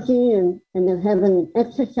technology, and they're having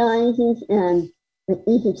exercises and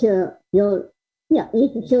Easy Chair yoga,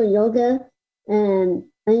 and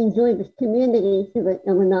I enjoy this community so that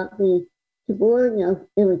I will not be too bored.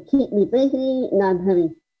 It would keep me busy, and I'm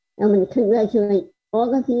going to congratulate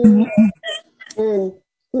all of you and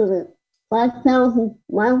for the 5,000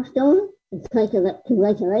 milestone.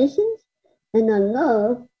 Congratulations. And I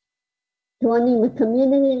love joining the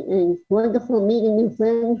community, and it's wonderful meeting new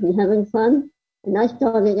friends and having fun. And I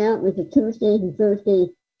started out with the Tuesday and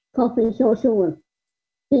Thursday coffee social with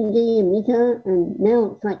Cindy and Mika, and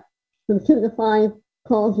now it's like from 2 to 5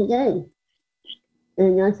 calls a day.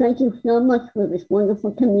 And I thank you so much for this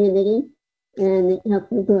wonderful community, and it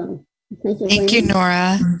helps me grow. Thank you,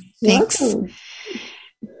 Nora. Thanks. Welcome.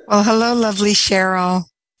 Well, hello, lovely Cheryl.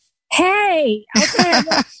 Hey, okay,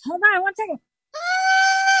 hold on one second.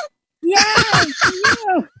 Yay, for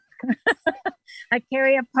you. I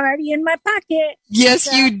carry a party in my pocket. Yes,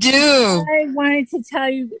 so you do. I wanted to tell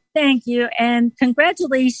you thank you and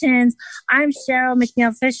congratulations. I'm Cheryl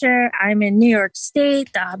McNeil Fisher. I'm in New York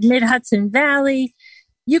State, the Mid-Hudson Valley.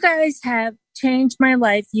 You guys have changed my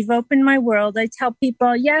life. You've opened my world. I tell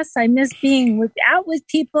people, yes, I miss being out with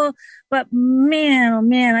people, but man, oh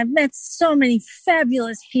man, I've met so many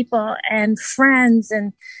fabulous people and friends,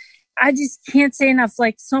 and I just can't say enough.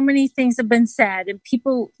 Like, so many things have been said, and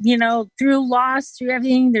people, through loss, through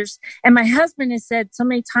everything, and my husband has said so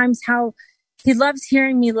many times how he loves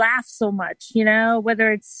hearing me laugh so much,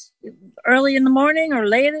 whether it's early in the morning or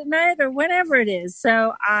late at night or whatever it is.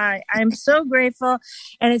 So I'm so grateful.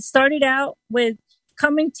 And it started out with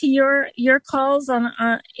coming to your calls on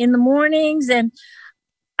in the mornings. And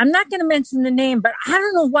I'm not going to mention the name, but I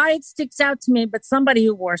don't know why it sticks out to me, but somebody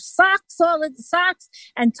who wore socks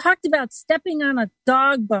and talked about stepping on a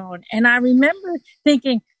dog bone. And I remember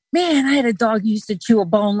thinking, man, I had a dog who used to chew a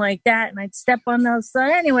bone like that, and I'd step on those. So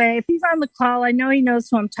anyway, if he's on the call, I know he knows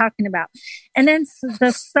who I'm talking about. And then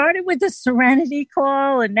started with the Serenity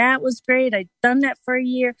call, and that was great. I'd done that for a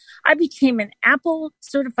year. I became an Apple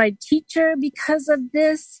certified teacher because of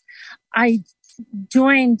this. I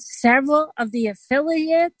joined several of the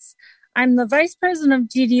affiliates. I'm the vice president of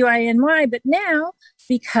GDUI-NY, but now,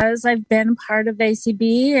 because I've been part of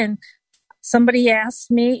ACB and somebody asked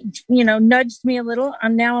me, nudged me a little,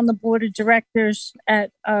 I'm now on the board of directors of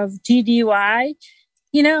GDUI.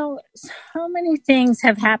 So many things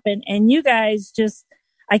have happened, and you guys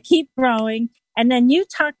I keep growing. And then you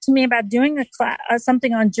talked to me about doing a class,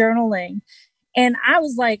 something on journaling. And I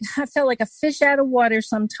was like, I felt like a fish out of water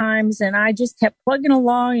sometimes. And I just kept plugging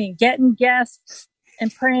along and getting guests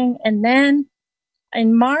and praying. And then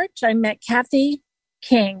in March, I met Kathy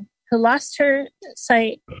King, who lost her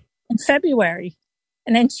sight in February.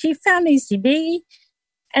 And then she found ACB.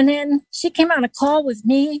 And then she came on a call with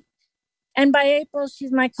me. And by April,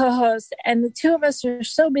 she's my co-host. And the two of us are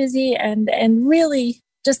so busy and really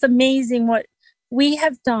just amazing what we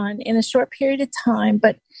have done in a short period of time.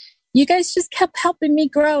 But you guys just kept helping me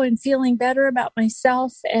grow and feeling better about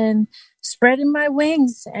myself and spreading my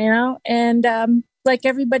wings, And like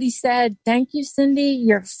everybody said, thank you, Cindy.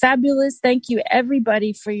 You're fabulous. Thank you,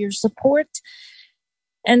 everybody, for your support.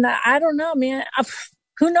 And I don't know, man,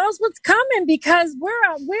 who knows what's coming, because we're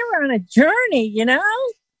on a journey,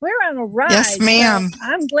 We're on a ride. Yes, ma'am. So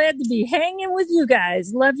I'm glad to be hanging with you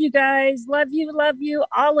guys. Love you guys. Love you,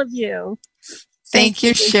 all of you. Thank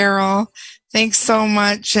you, Cheryl. Thanks so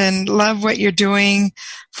much, and love what you're doing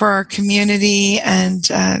for our community, and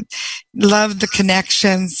love the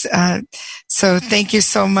connections. So thank you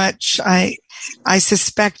so much. I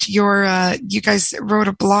suspect you guys wrote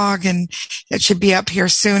a blog, and it should be up here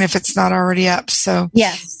soon if it's not already up. So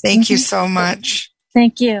yes, thank you so much.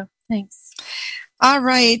 Thank you. Thanks. All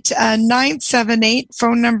right. 978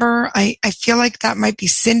 phone number. I feel like that might be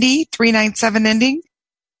Cindy, 397 ending.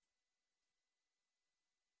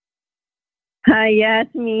 Hi, yeah,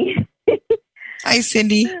 it's me. Hi,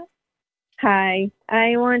 Cindy. Hi.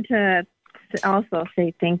 I want to also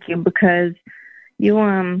say thank you because you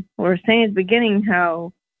were saying at the beginning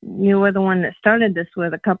how you were the one that started this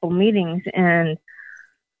with a couple meetings, and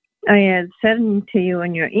I had said to you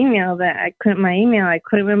in your email that I couldn't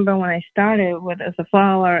remember when I started with as a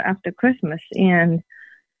fall or after Christmas. And,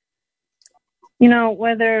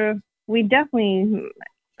 whether we definitely,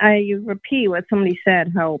 I repeat what somebody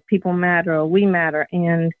said, how people matter or we matter.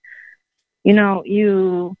 And,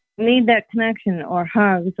 you need that connection or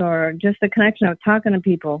hugs or just the connection of talking to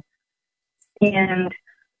people. And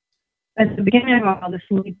at the beginning of all this,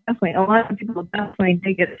 a lot of people definitely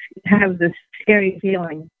have this scary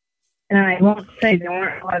feeling. And I won't say there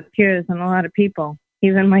weren't a lot of tears and a lot of people,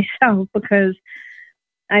 even myself, because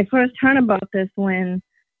I first heard about this when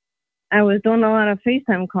I was doing a lot of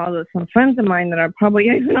FaceTime calls with some friends of mine that are probably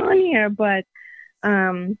even on here. But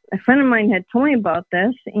a friend of mine had told me about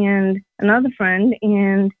this and another friend,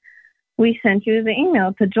 and we sent you the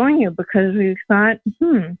email to join you because we thought,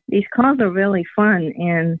 these calls are really fun.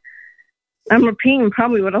 And I'm repeating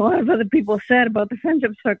probably what a lot of other people said about the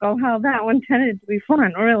friendship circle, how that one tended to be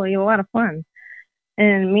fun, really a lot of fun.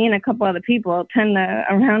 And me and a couple other people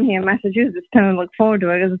around here in Massachusetts tend to look forward to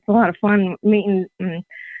it because it's a lot of fun meeting and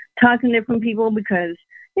talking to different people because,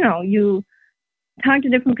 you talk to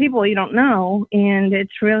different people you don't know, and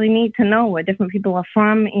it's really neat to know where different people are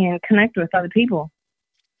from and connect with other people.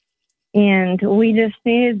 And we just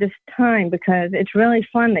needed this time because it's really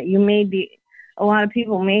fun that a lot of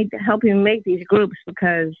people help you make these groups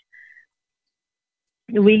because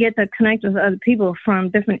we get to connect with other people from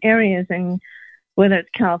different areas, and whether it's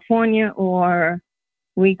California or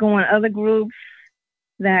we go in other groups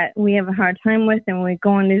that we have a hard time with, and we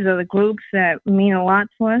go in these other groups that mean a lot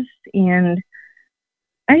to us. And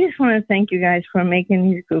I just want to thank you guys for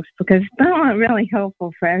making these groups because it's been really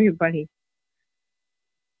helpful for everybody.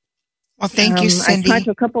 Well, thank you, Cindy. I talked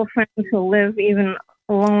to a couple of friends who live even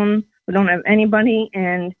alone, who don't have anybody,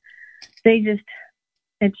 and I think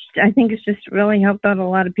it's just really helped out a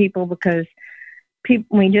lot of people because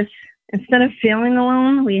instead of feeling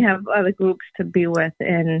alone, we have other groups to be with.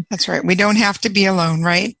 And that's right. We don't have to be alone,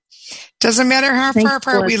 right? Doesn't matter how far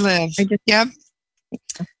apart we live. Yep.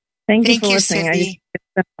 Thank you for listening. Cindy. It's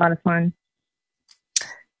been a lot of fun.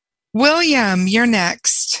 William, you're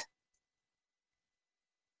next.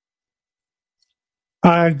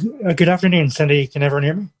 Good afternoon, Cindy. Can everyone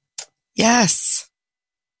hear me? Yes.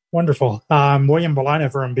 Wonderful. William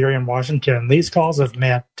Bolina from Burien, Washington. These calls have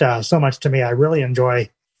meant so much to me. I really enjoy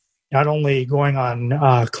not only going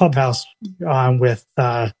on Clubhouse with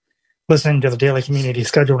listening to the daily community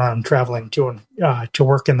schedule when I'm traveling to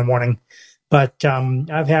work in the morning, but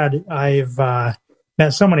I've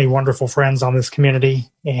met so many wonderful friends on this community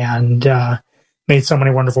and made so many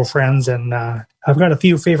wonderful friends, and I've got a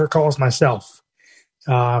few favorite calls myself.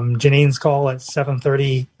 Janine's call at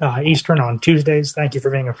 7:30 Eastern on Tuesdays. Thank you for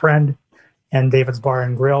being a friend. And David's Bar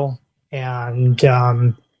and Grill. And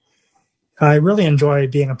I really enjoy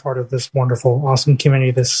being a part of this wonderful, awesome community.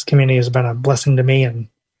 This community has been a blessing to me, and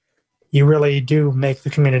you really do make the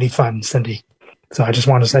community fun, Cindy. So I just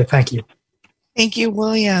want to say thank you. Thank you,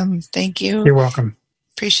 William. Thank you. You're welcome.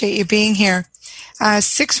 Appreciate you being here.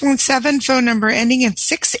 617 phone number ending in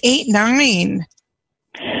 689.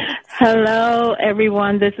 Hello,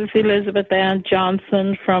 everyone. This is Elizabeth Ann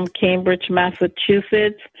Johnson from Cambridge,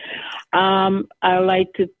 Massachusetts. I'd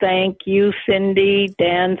like to thank you, Cindy,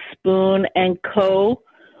 Dan Spoon, and Co.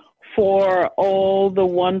 for all the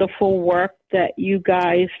wonderful work that you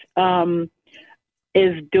guys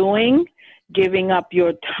is doing, giving up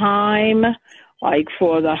your time, like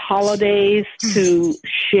for the holidays, to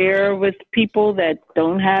share with people that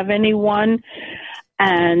don't have anyone.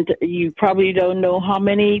 And you probably don't know how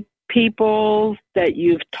many people that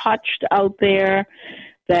you've touched out there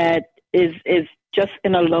that is just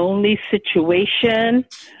in a lonely situation.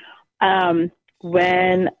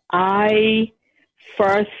 When I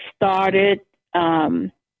first started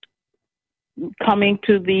coming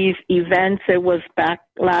to these events, it was back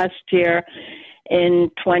last year in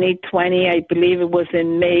 2020. I believe it was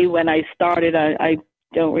in May when I started. I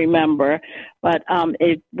don't remember, but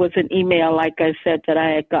it was an email, like I said, that I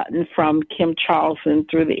had gotten from Kim Charlson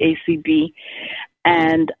through the ACB.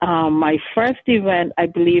 And my first event, I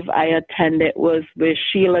believe I attended, was with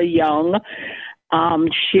Sheila Young,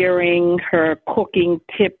 sharing her cooking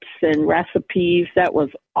tips and recipes. That was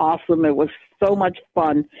awesome. It was so much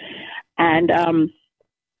fun. And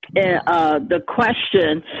the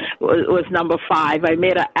question was number 5. I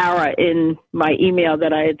made an error in my email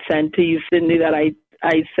that I had sent to you, Cindy, that I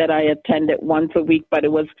said I attended once a week, but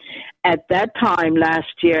it was at that time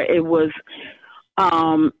last year, it was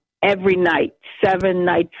every night, 7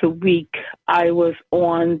 nights a week. I was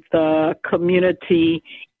on the community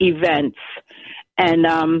events, and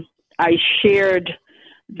I shared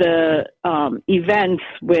the events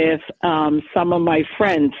with some of my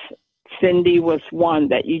friends. Cindy was one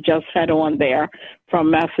that you just had on there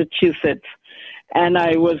from Massachusetts. And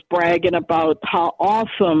I was bragging about how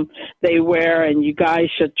awesome they were, and you guys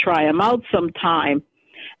should try them out sometime.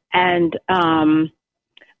 And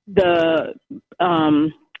the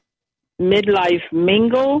Midlife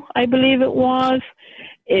Mingle, I believe it was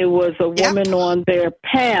a woman on there,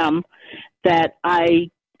 Pam, that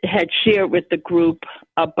I had shared with the group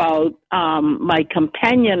about my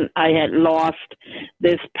companion I had lost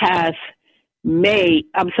this past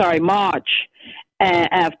March,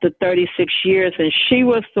 after 36 years. And she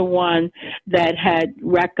was the one that had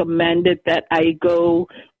recommended that I go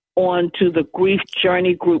on to the Grief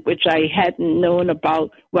Journey group, which I hadn't known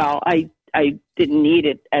about. Well, I didn't need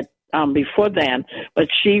it before then, but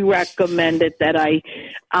she recommended that I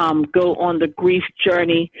go on the Grief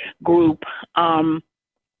Journey group.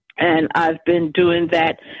 And I've been doing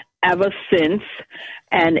that ever since.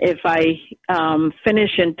 And if I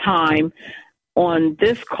finish in time on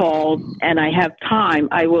this call and I have time,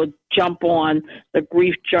 I will jump on the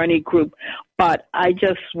Grief Journey group. But I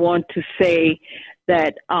just want to say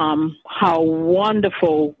that how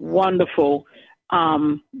wonderful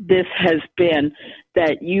this has been,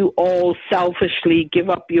 that you all selfishly give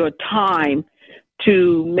up your time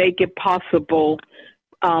to make it possible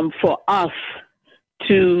for us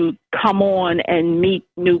to come on and meet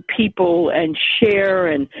new people and share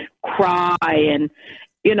and cry, and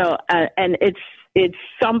and it's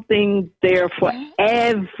something there for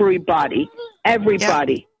everybody.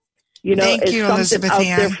 Yep. Thank you, something Elizabeth out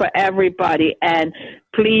Ann. there for everybody. And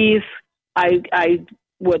please, I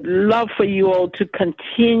would love for you all to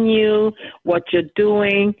continue what you're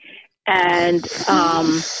doing, and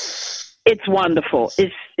it's wonderful.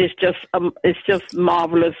 It's just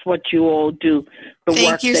marvelous what you all do. The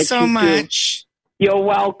Thank work you that so you much. do. You're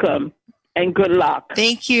welcome, and good luck.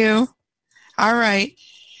 Thank you. All right.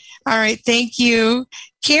 Thank you.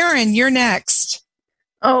 Karen, you're next.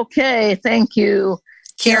 Okay. Thank you.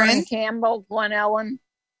 Karen Campbell, Glen Ellen.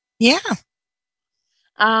 Yeah.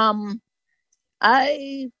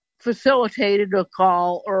 I facilitated a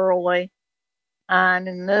call early on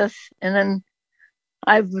in this, and then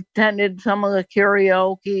I've attended some of the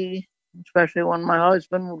karaoke, especially when my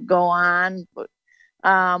husband would go on. But,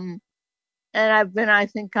 and I've been, I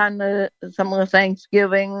think, on some of the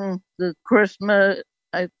Thanksgiving, the Christmas,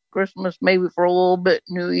 maybe for a little bit,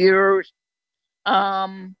 New Year's.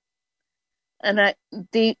 And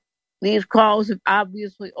these calls have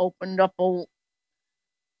obviously opened up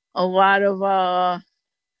a lot of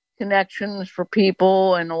connections for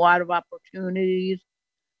people and a lot of opportunities.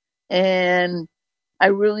 And I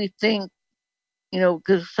really think,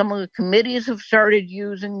 because some of the committees have started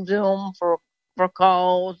using Zoom for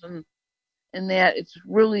calls, and that it's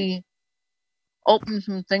really opened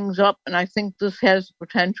some things up. And I think this has the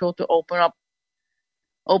potential to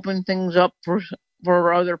open things up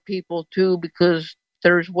for other people too, because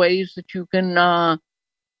there's ways that you can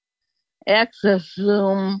access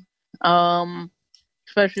Zoom,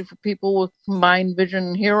 especially for people with combined vision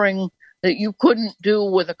and hearing, that you couldn't do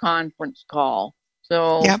with a conference call.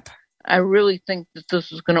 So yep. I really think that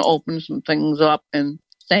this is going to open some things up, and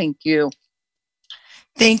thank you.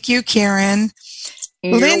 Thank you, Karen.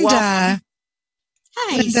 You're Linda. welcome.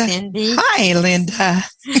 Hi, Linda. Cindy. Hi, Linda.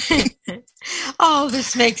 Oh,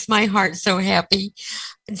 this makes my heart so happy.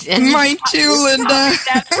 And mine too, Linda.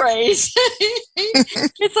 That phrase.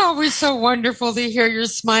 It's always so wonderful to hear your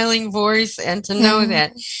smiling voice and to know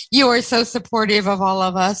that you are so supportive of all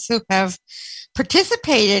of us who have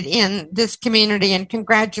participated in this community. And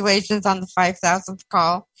congratulations on the 5,000th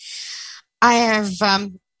call. I have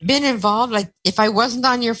been involved. Like, if I wasn't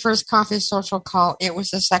on your first coffee social call, it was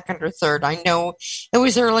the second or third. I know it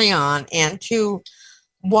was early on. And to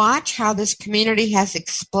watch how this community has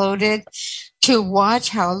exploded, to watch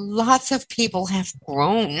how lots of people have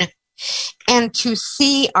grown, and to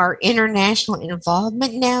see our international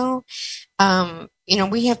involvement now.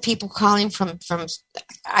 We have people calling from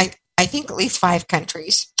I think at least 5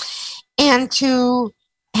 countries. and to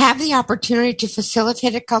have the opportunity to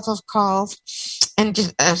facilitate a couple of calls. And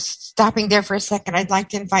just stopping there for a second, I'd like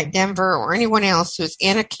to invite Denver or anyone else who's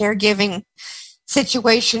in a caregiving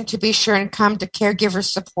situation to be sure and come to caregiver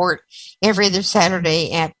support every other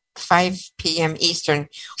Saturday at 5 p.m. Eastern.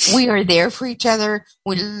 We are there for each other.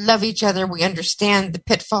 We love each other. We understand the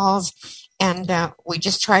pitfalls, and we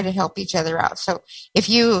just try to help each other out. So if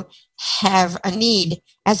you have a need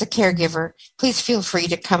as a caregiver, please feel free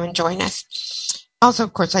to come and join us. Also,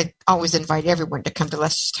 of course, I always invite everyone to come to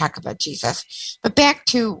Let's Just Talk About Jesus. But back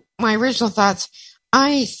to my original thoughts,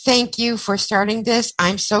 I thank you for starting this.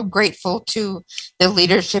 I'm so grateful to the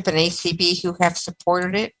leadership in ACB who have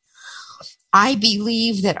supported it. I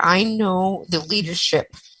believe that I know the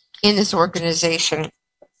leadership in this organization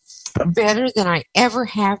better than I ever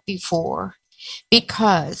have before,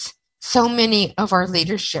 because so many of our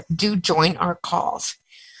leadership do join our calls.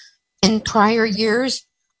 In prior years,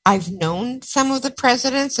 I've known some of the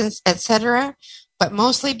presidents, and et cetera, but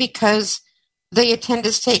mostly because they attend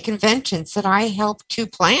state conventions that I help to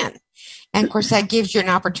plan. And of course, that gives you an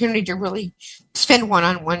opportunity to really spend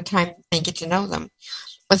one-on-one time and get to know them.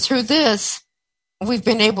 But through this, we've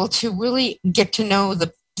been able to really get to know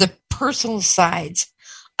the personal sides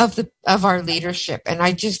of our leadership. And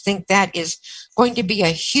I just think that is going to be a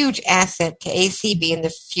huge asset to ACB in the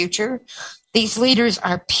future. These leaders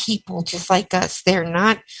are people just like us. They're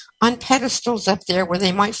not on pedestals up there where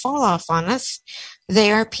they might fall off on us.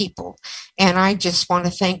 They are people. And I just want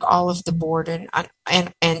to thank all of the board and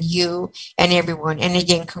you and everyone. And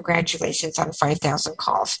again, congratulations on 5,000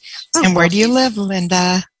 calls. And where do you live,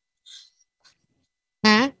 Linda?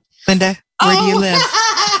 Huh? Linda, where do you live?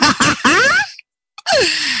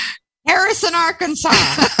 Harrison, Arkansas.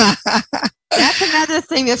 That's another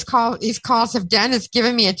thing these calls have done, is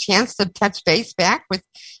given me a chance to touch base back with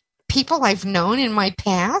people I've known in my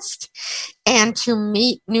past, and to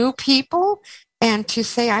meet new people, and to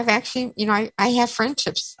say I've actually, I have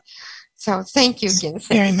friendships. So thank you again.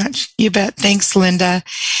 Very much. You bet. Thanks, Linda.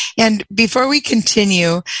 And before we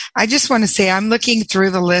continue, I just want to say I'm looking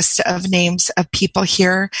through the list of names of people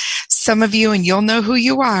here. Some of you, and you'll know who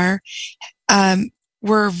you are,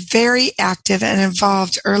 were very active and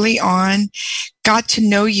involved early on, got to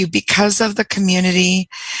know you because of the community.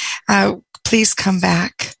 Please come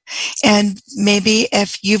back. And maybe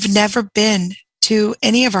if you've never been to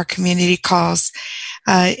any of our community calls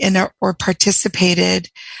or participated,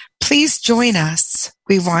 please join us.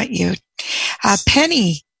 We want you.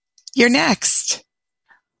 Penny, you're next.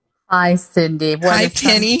 Hi, Cindy. Hi,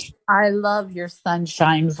 Penny. I love your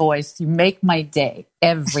sunshine voice. You make my day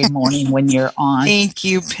every morning when you're on. Thank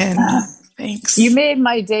you, Penny. Thanks. You made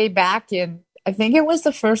my day back in, I think it was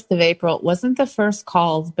the 1st of April. It wasn't the first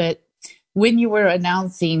calls, but when you were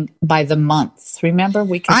announcing by the months, remember?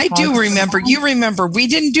 I do remember. You remember. We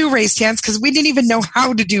didn't do raised hands because we didn't even know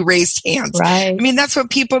how to do raised hands. Right. I mean, that's what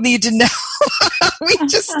people need to know.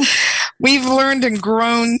 We've learned and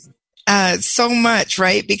grown so much,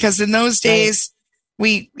 right? Because in those days,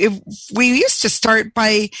 we used to start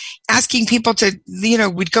by asking people to,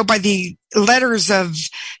 we'd go by the letters of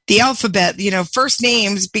the alphabet, first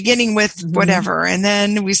names beginning with whatever. And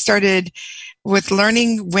then we started with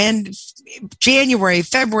learning when January,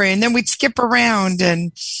 February, and then we'd skip around.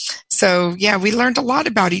 And so, we learned a lot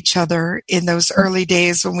about each other in those early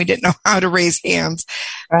days when we didn't know how to raise hands.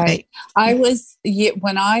 Right.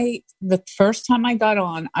 The first time I got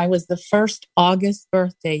on, I was the first August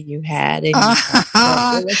birthday you had. And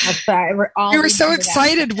we were so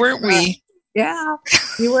excited, weren't we? Yeah,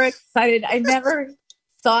 you were excited. I never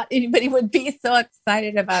thought anybody would be so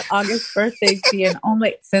excited about August birthdays being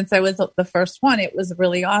only, since I was the first one. It was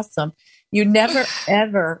really awesome. You never,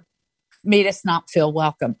 ever made us not feel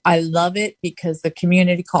welcome. I love it because the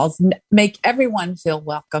community calls make everyone feel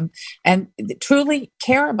welcome and truly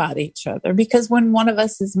care about each other, because when one of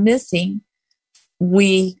us is missing,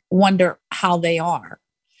 we wonder how they are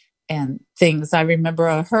and things. I remember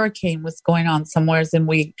a hurricane was going on somewhere and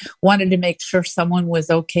we wanted to make sure someone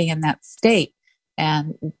was okay in that state.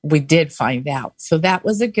 And we did find out. So that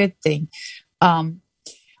was a good thing. I'm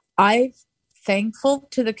thankful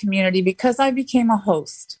to the community because I became a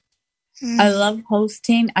host. I love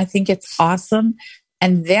hosting. I think it's awesome.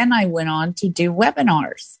 And then I went on to do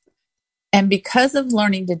webinars. And because of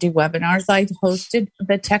learning to do webinars, I hosted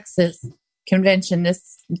the Texas convention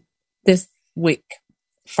this week,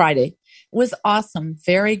 Friday. It was awesome.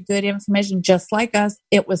 Very good information, just like us.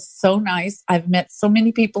 It was so nice. I've met so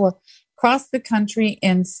many people across the country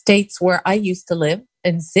in states where I used to live,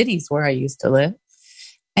 in cities where I used to live.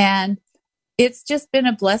 And it's just been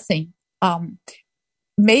a blessing.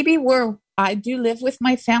 Maybe we're I do live with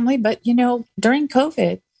my family, but during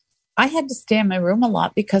COVID, I had to stay in my room a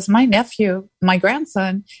lot because my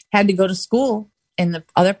grandson, had to go to school in the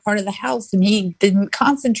other part of the house, and he didn't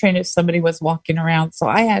concentrate if somebody was walking around. So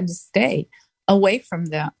I had to stay away from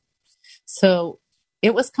them. So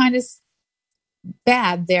it was kind of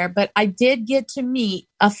bad there, but I did get to meet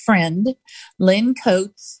a friend, Lynn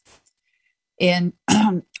Coates, in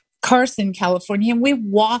Carson, California. And we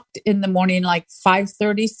walked in the morning, like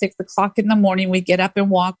 5:30, 6 o'clock in the morning. We get up and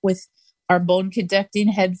walk with our bone conducting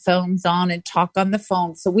headphones on and talk on the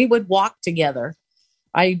phone. So we would walk together.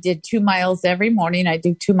 I did 2 miles every morning. I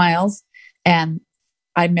do 2 miles, and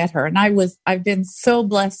I met her. And I've been so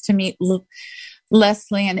blessed to meet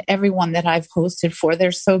Leslie and everyone that I've hosted for.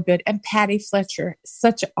 They're so good. And Patty Fletcher,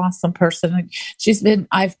 such an awesome person.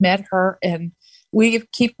 I've met her, and we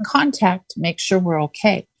keep in contact to make sure we're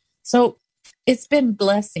okay. So it's been a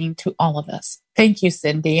blessing to all of us. Thank you,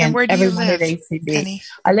 Cindy, and where do everyone you live, at ACB. Penny?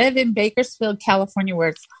 I live in Bakersfield, California, where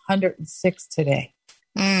it's 106 today.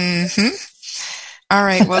 Mm-hmm. All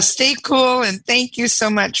right. Well, stay cool, and thank you so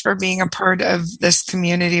much for being a part of this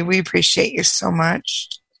community. We appreciate you so much.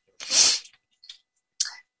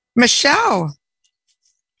 Michelle,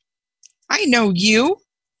 I know you.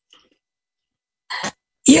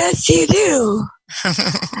 Yes, you do.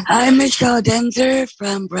 I'm Michelle Denzer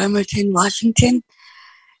from Bremerton, Washington.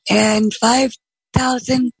 And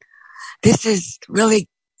 5,000, this is really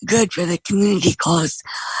good for the community cause.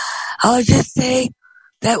 I'll just say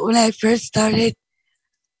that when I first started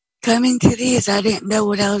coming to these, I didn't know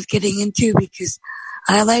what I was getting into because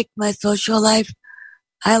I like my social life.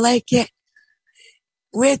 I like it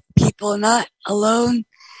with people, not alone,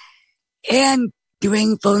 and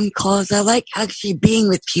doing phone calls. I like actually being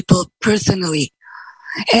with people personally.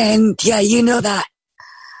 And yeah, you know that.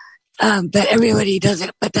 But everybody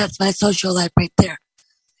doesn't, but that's my social life right there.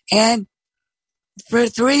 And for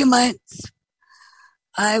 3 months,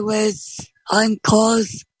 I was on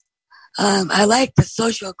calls. I like the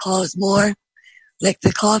social calls more, like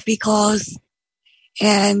the coffee calls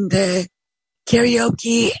and the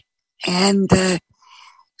karaoke and the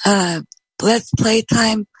let's play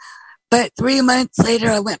time. But 3 months later,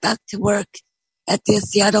 I went back to work at the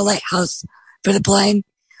Seattle Lighthouse for the Blind.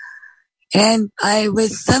 And I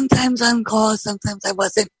was sometimes on call, sometimes I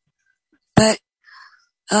wasn't. But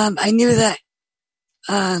I knew that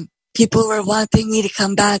people were wanting me to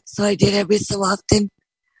come back, so I did every so often.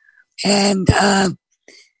 And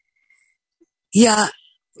yeah,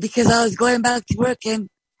 because I was going back to work and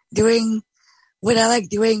doing what I like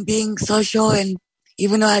doing, being social, and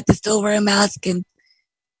even though I had to still wear a mask, and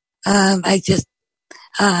I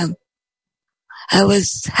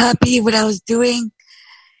was happy what I was doing.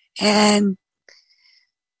 And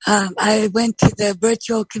I went to the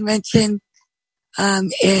virtual convention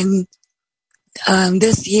in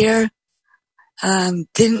this year.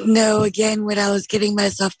 Didn't know again what I was getting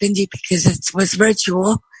myself into because it was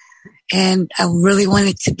virtual, and I really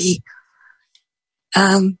wanted to be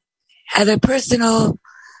at a personal,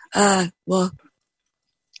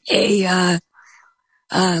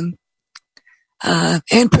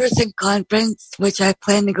 in-person conference, which I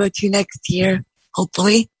plan to go to next year,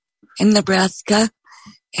 hopefully, in Nebraska.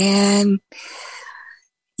 And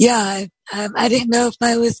yeah, I didn't know if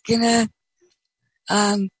I was gonna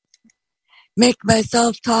make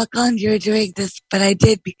myself talk on here during this, but I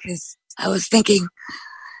did because I was thinking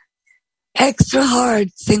extra hard,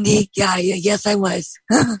 Cindy. Yeah, yes, I was.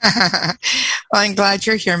 Well, I'm glad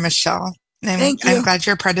you're here, Michelle. Thank you. I'm glad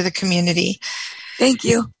you're part of the community. Thank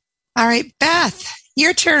you. All right, Beth,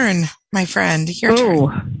 your turn, my friend. Your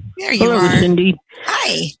turn. There you hello, are. Cindy.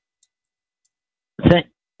 Hi.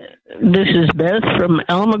 This is Beth from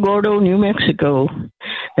Alamogordo, New Mexico.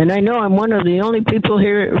 And I know I'm one of the only people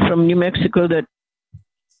here from New Mexico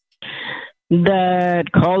that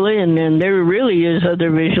call in, and there really is other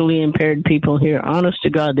visually impaired people here. Honest to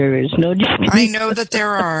God, there is. No. I know that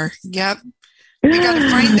there are. Yep. We got to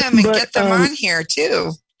find them and get them on here,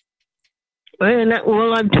 too. And,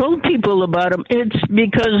 well, I've told people about them. It's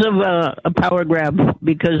because of a power grab,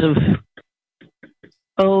 because of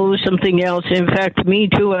something else. In fact, me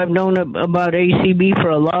too. I've known about ACB for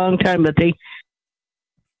a long time, but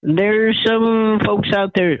there's some folks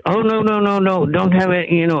out there. Oh no, don't have it.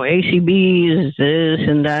 ACB is this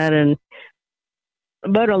and that,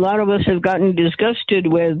 but a lot of us have gotten disgusted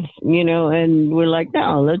with, and we're like,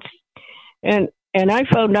 no, let's. And I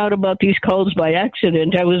found out about these calls by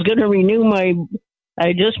accident. I was going to renew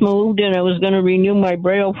I just moved and I was going to renew my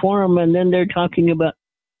Braille form, and then they're talking about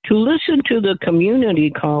to listen to the community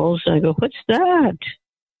calls. I go, what's that?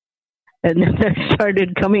 And then I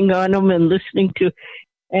started coming on them and listening to,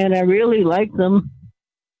 and I really like them.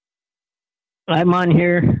 I'm on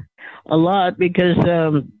here a lot because,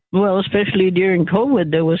 especially during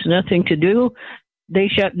COVID, there was nothing to do. They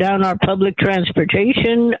shut down our public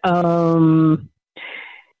transportation, and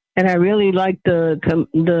I really like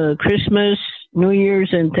the Christmas, New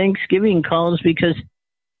Year's, and Thanksgiving calls because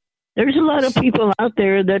there's a lot of people out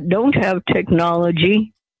there that don't have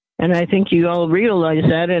technology, and I think you all realize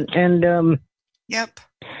that. And yep.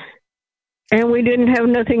 And we didn't have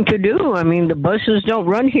nothing to do. I mean, the buses don't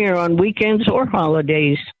run here on weekends or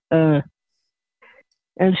holidays. And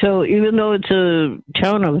so even though it's a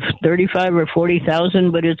town of 35 or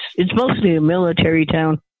 40,000, but it's mostly a military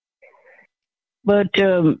town. But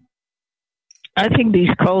I think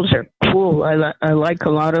these calls are cool. I like a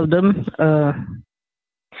lot of them.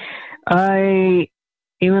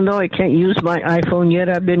 Even though I can't use my iPhone yet,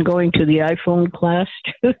 I've been going to the iPhone class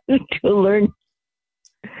to learn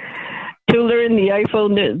the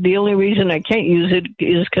iPhone. The only reason I can't use it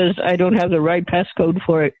is because I don't have the right passcode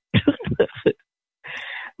for it.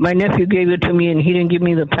 My nephew gave it to me, and he didn't give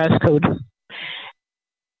me the passcode.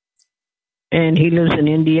 And he lives in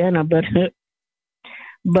Indiana, but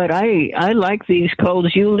I like these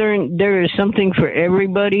calls. You learn there is something for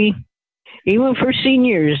everybody. Even for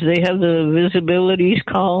seniors, they have the visibilities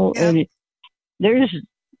call, and there's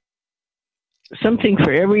something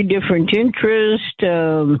for every different interest.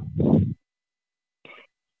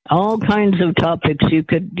 All kinds of topics you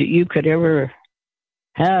could ever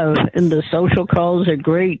have, and the social calls are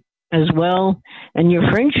great as well. And your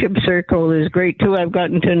friendship circle is great too. I've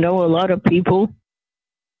gotten to know a lot of people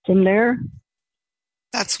from there.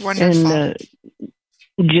 That's wonderful. And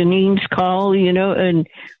Janine's call, and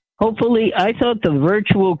hopefully, I thought the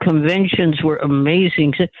virtual conventions were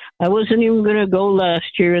amazing. I wasn't even going to go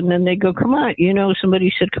last year, and then they go, come on.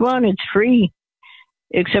 Somebody said, come on, it's free,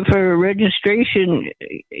 except for registration,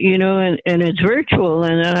 and it's virtual.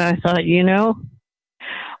 And then I thought,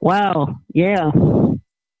 wow, yeah.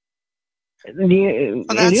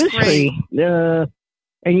 It is great. free.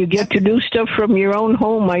 And you get to do stuff from your own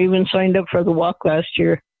home. I even signed up for the walk last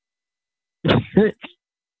year.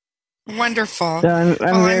 Wonderful. So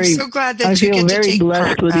I'm so glad that you get to take part. I feel very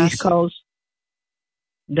blessed with these calls.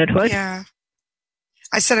 That what? Yeah.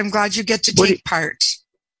 I said I'm glad you get to take part.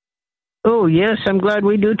 Oh, yes, I'm glad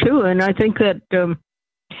we do too. And I think that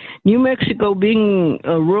New Mexico being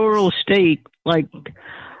a rural state, like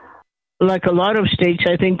a lot of states,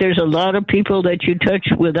 I think there's a lot of people that you touch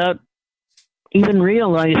without even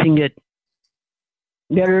realizing it,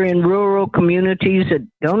 that are in rural communities that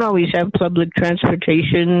don't always have public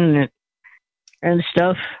transportation and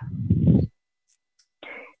stuff.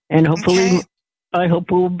 And hopefully, I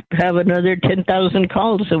hope we'll have another 10,000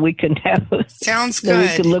 calls that we can have. Sounds that good.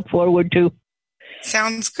 we can look forward to.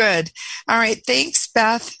 Sounds good. All right. Thanks,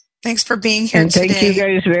 Beth. Thanks for being here and today. Thank you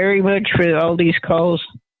guys very much for all these calls.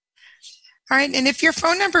 All right. And if your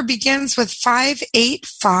phone number begins with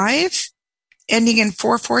 585, ending in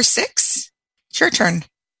 446, it's your turn.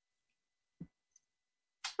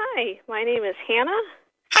 Hi, my name is Hannah.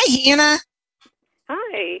 Hi, Hannah.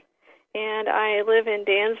 Hi. And I live in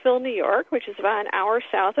Dansville, New York, which is about an hour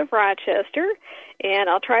south of Rochester. And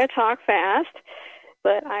I'll try to talk fast.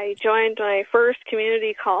 But I joined my first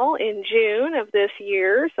community call in June of this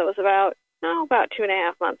year. So it was about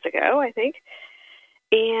 2.5 months ago, I think.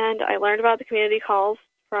 And I learned about the community calls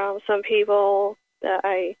from some people that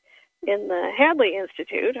in the Hadley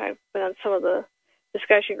Institute. I've been on some of the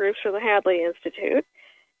discussion groups for the Hadley Institute.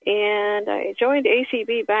 And I joined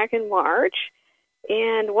ACB back in March.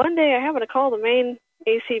 And one day I happened to call the main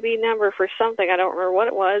ACB number for something. I don't remember what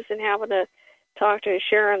it was, and happened to talk to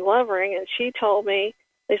Sharon Lovering, and she told me,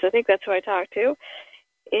 at least I think that's who I talked to,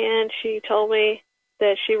 and she told me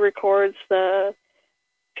that she records the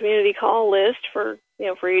community call list for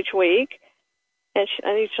each week. And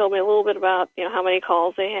I think she told me a little bit about, how many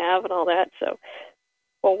calls they have and all that. So,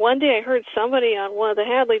 well, one day I heard somebody on one of the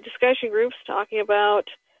Hadley discussion groups talking about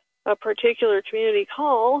a particular community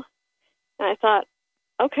call, and I thought,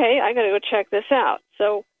 okay, I got to go check this out.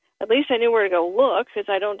 So at least I knew where to go look, because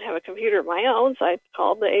I don't have a computer of my own. So I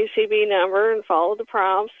called the ACB number and followed the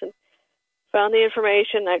prompts and found the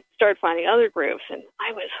information. I started finding other groups, and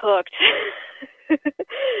I was hooked.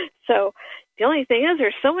 So the only thing is,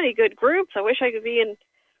 there's so many good groups. I wish I could be in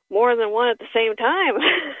more than one at the same time.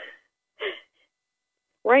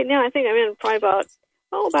 Right now, I think I'm in probably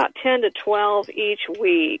about 10 to 12 each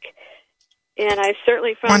week. And I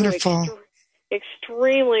certainly found them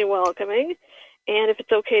extremely welcoming. And if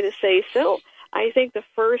it's okay to say so, I think the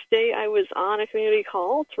first day I was on a community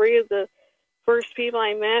call, 3 of the first people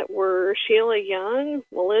I met were Sheila Young,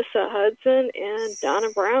 Melissa Hudson, and Donna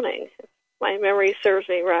Browning, if my memory serves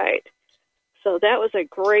me right. So that was a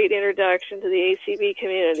great introduction to the ACB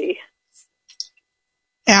community.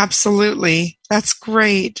 Absolutely. That's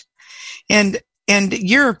great. And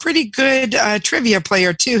you're a pretty good trivia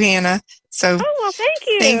player too, Hannah. So well, thank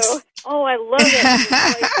you. Thanks. Oh, I love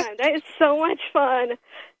it. That is so much fun.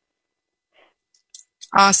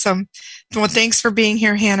 Awesome. Well, thanks for being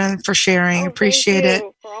here, Hannah, and for sharing. Appreciate it.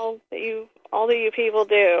 For all that you people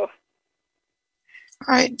do. All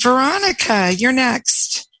right, Veronica, you're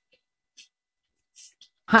next.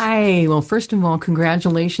 Hi. Well, first of all,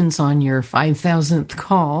 congratulations on your 5,000th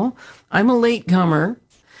call. I'm a latecomer.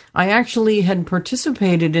 I actually had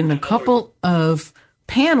participated in a couple of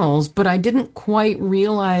panels, but I didn't quite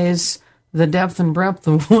realize the depth and breadth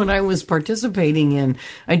of what I was participating in.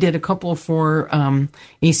 I did a couple for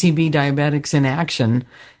ACB Diabetics in Action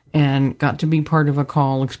and got to be part of a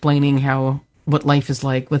call explaining what life is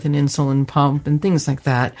like with an insulin pump and things like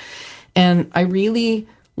that. And I really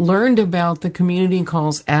learned about the community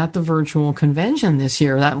calls at the virtual convention this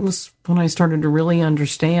year. That was when I started to really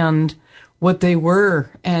understand what they were.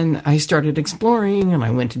 And I started exploring, and I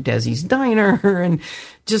went to Desi's Diner and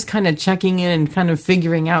just kind of checking in and kind of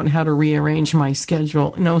figuring out how to rearrange my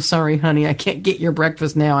schedule. No, sorry, honey, I can't get your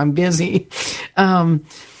breakfast now. I'm busy.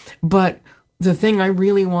 But the thing I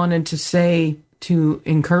really wanted to say to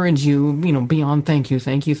encourage you, beyond thank you.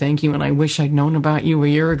 And I wish I'd known about you a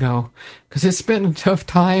year ago, because it's been a tough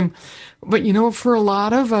time. But, for a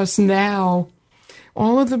lot of us now,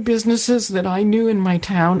 all of the businesses that I knew in my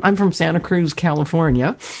town, I'm from Santa Cruz,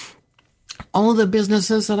 California, all of the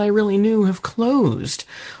businesses that I really knew have closed.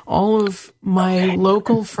 All of my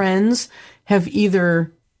local friends have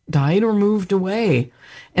either died or moved away.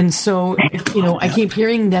 And so, I keep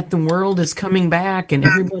hearing that the world is coming back and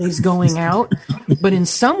everybody's going out. But in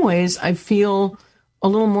some ways, I feel a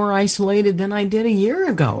little more isolated than I did a year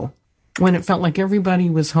ago, when it felt like everybody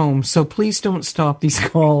was home. So please don't stop these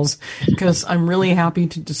calls, because I'm really happy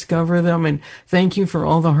to discover them. And thank you for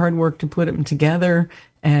all the hard work to put them together.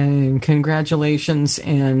 And congratulations.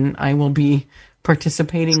 And I will be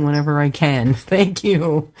participating whenever I can. Thank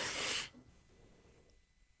you.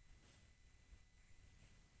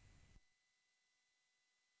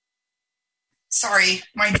 Sorry.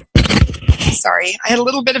 I had a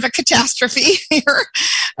little bit of a catastrophe here.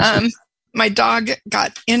 My dog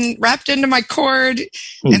got wrapped into my cord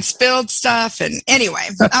and spilled stuff. And anyway,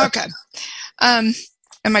 okay. And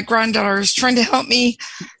my granddaughter is trying to help me.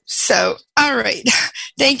 So, all right.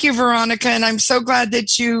 Thank you, Veronica. And I'm so glad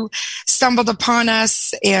that you stumbled upon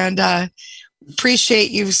us, and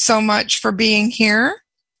appreciate you so much for being here.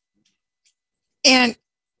 And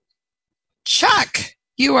Chuck,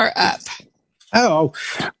 you are up. Oh,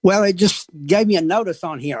 well, it just gave me a notice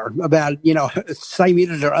on here about, say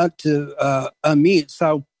muted or to unmute.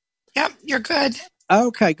 So, yep, you're good.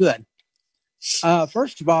 Okay, good.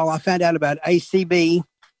 First of all, I found out about ACB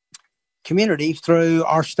community through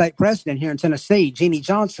our state president here in Tennessee, Jeannie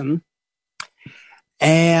Johnson.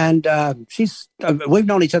 And we've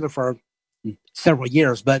known each other for several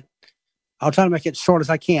years, but I'll try to make it short as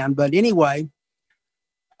I can. But anyway,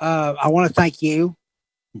 I want to thank you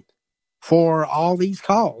for all these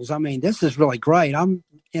calls. I mean, this is really great. I'm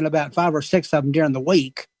in about 5 or 6 of them during the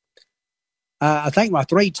week. I think my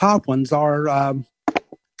 3 top ones are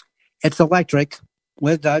It's Electric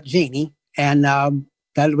with Jeannie, and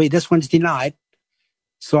that'll be this Wednesday night.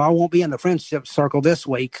 So I won't be in the friendship circle this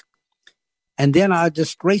week. And then I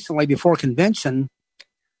just recently, before convention,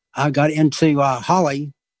 I got into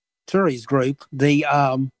Holly Turi's group, the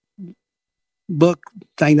book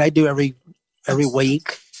thing they do every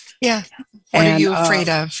week. Yeah. What are you afraid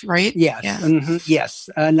of, right? Yes. Yeah. Mm-hmm,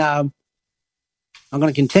 yes. And I'm going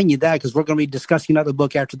to continue that, because we're going to be discussing another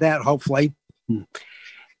book after that, hopefully.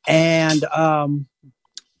 And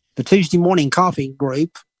the Tuesday morning coffee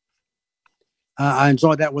group, I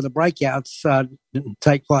enjoyed that where the breakouts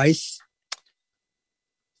take place.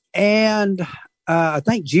 And I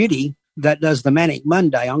think Judy, that does the Manic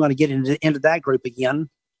Monday, I'm going to get into that group again.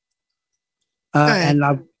 And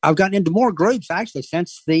I've gotten into more groups actually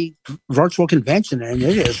since the virtual convention, and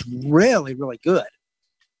it is really, really good.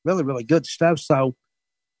 Really, really good stuff. So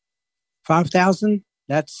 5,000,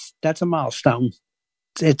 that's a milestone.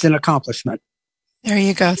 It's an accomplishment. There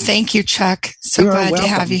you go. Thank you, Chuck. So You're glad welcome.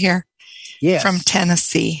 to have you here. Yes. From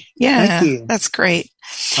Tennessee. Yeah, Thank you. That's great.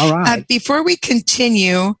 All right. Before we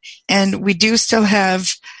continue, and we do still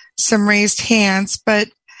have some raised hands, but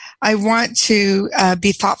I want to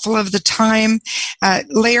be thoughtful of the time.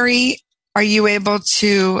 Larry, are you able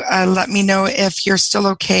to let me know if you're still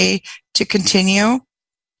okay to continue?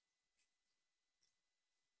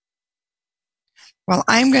 Well,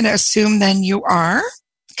 I'm going to assume then you are,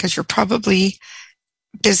 because you're probably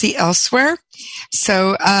busy elsewhere.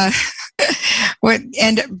 So, and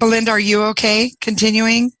Belinda, are you okay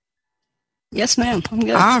continuing? Yes, ma'am. I'm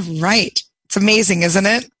good. All right. It's amazing, isn't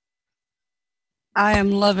it? I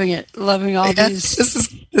am loving it. Loving all these.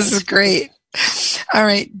 This is great. All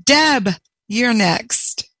right. Deb, you're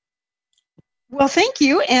next. Well, thank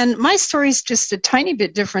you. And my story is just a tiny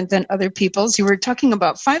bit different than other people's. You were talking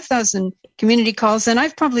about 5,000 community calls, and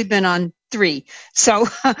I've probably been on 3. So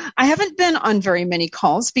I haven't been on very many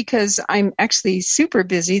calls because I'm actually super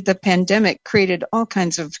busy. The pandemic created all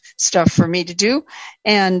kinds of stuff for me to do.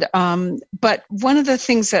 And but one of the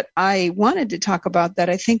things that I wanted to talk about that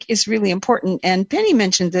I think is really important, and Penny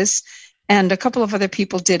mentioned this, and a couple of other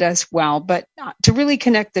people did as well, but to really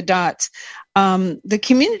connect the dots, the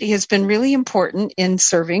community has been really important in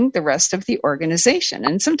serving the rest of the organization.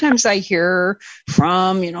 And sometimes I hear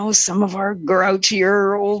from, some of our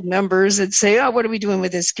grouchier old members that say, oh, what are we doing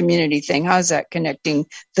with this community thing? How's that connecting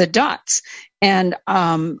the dots? And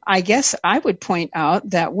I guess I would point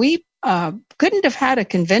out that we couldn't have had a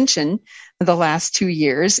convention the last 2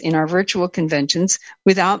 years in our virtual conventions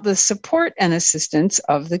without the support and assistance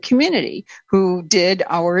of the community who did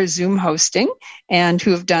our Zoom hosting and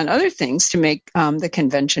who have done other things to make the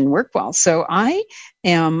convention work well. So I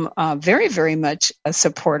am very, very much a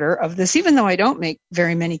supporter of this, even though I don't make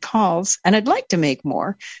very many calls, and I'd like to make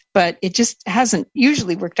more, but it just hasn't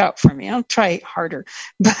usually worked out for me. I'll try harder,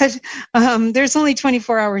 but there's only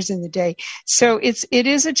 24 hours in the day. So it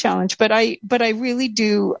is a challenge, but I really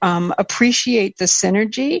do appreciate the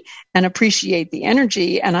synergy and appreciate the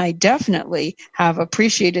energy, and I definitely have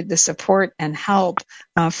appreciated the support and help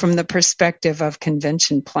from the perspective of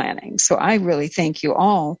convention planning. So I really thank you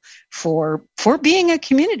all for being a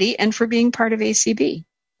community and for being part of ACB.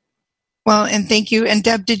 Well, and thank you. And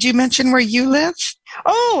Deb, did you mention where you live?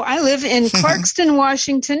 Oh, I live in Clarkston,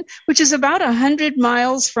 Washington, which is about 100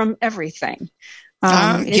 miles from everything.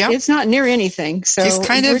 Yep. It's not near anything. So she's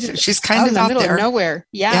kind of in the middle there. of nowhere.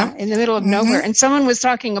 Yeah, in the middle of nowhere. And someone was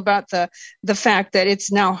talking about the fact that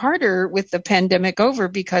it's now harder with the pandemic over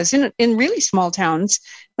because in really small towns,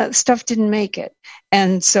 stuff didn't make it.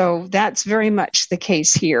 And so that's very much the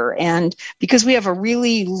case here. And because we have a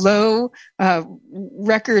really low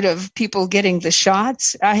record of people getting the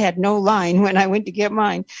shots, I had no line when I went to get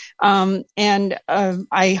mine. And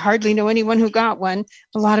I hardly know anyone who got one.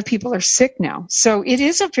 A lot of people are sick now. So it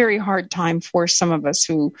is a very hard time for some of us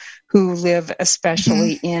who live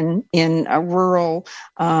especially in rural,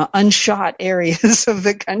 unshot areas of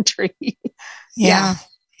the country. Yeah.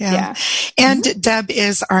 And Deb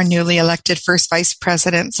is our newly elected first vice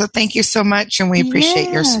president. So thank you so much. And we appreciate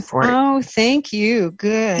your support. Oh, thank you.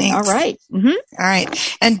 Good. Thanks. All right. All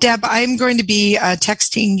right. And Deb, I'm going to be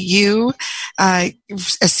texting you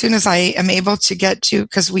as soon as I am able to get to,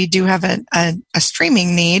 because we do have a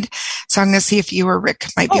streaming need. So I'm going to see if you or Rick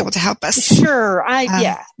might be able to help us. Sure.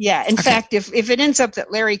 In fact, if it ends up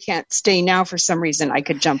that Larry can't stay now for some reason, I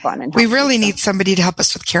could jump on and help. We really need somebody to help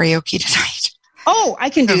us with karaoke tonight. Oh, I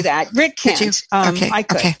can do that. Rick can't. Okay. I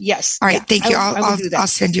could. Okay. Yes. All right. Thank you. I'll do that. I'll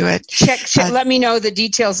send you a check. Let me know the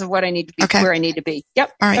details of what I need to be, where I need to be.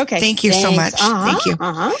 Yep. All right. Okay. Thank you so much. Thank you.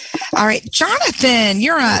 All right. Jonathan,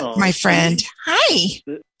 you're up, my friend. Hi.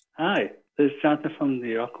 Hi. This is Jonathan from New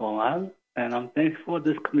York, Long Island, and I'm thankful for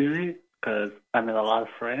this community because I met a lot of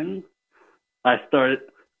friends. I started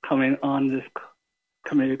coming on this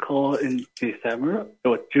community call in December. It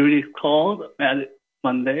was Judy's call, met it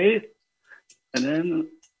Monday. And then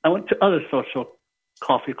I went to other social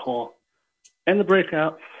coffee call and the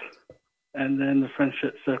breakouts and then the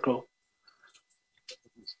friendship circle.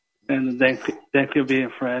 And thank you being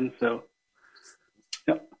friends. So,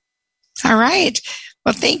 yep. All right.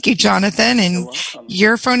 Well, thank you, Jonathan. And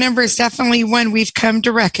your phone number is definitely one we've come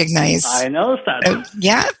to recognize. I know that.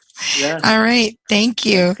 Yeah. All right. Thank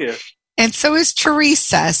you. Thank you. And so is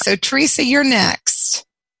Teresa. So, Teresa, you're next.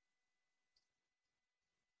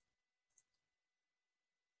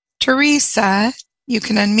 Teresa, you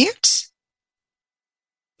can unmute.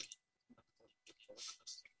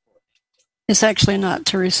 It's actually not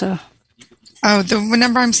Teresa. Oh, the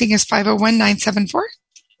number I'm seeing is 501-974.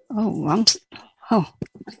 Oh,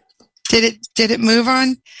 Did it move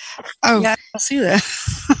on? Oh, yeah, I see that.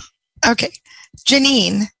 Okay.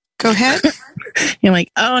 Janine, go ahead. You're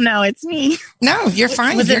like, oh no, it's me. No, you're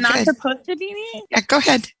fine. Was you're it not good. supposed to be me? Yeah, go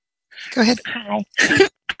ahead.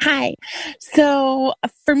 Hi. So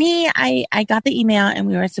for me, I got the email and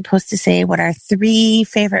we were supposed to say what our 3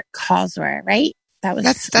 favorite calls were, right?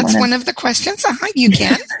 That's one of the questions. You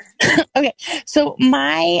can. Okay. So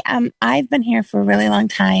I've been here for a really long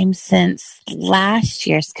time, since last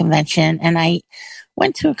year's convention, and I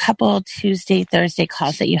went to a couple Tuesday, Thursday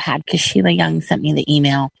calls that you had because Sheila Young sent me the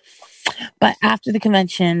email. But after the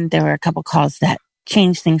convention, there were a couple calls that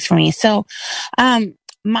changed things for me. So,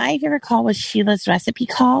 my favorite call was Sheila's recipe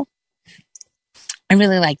call. I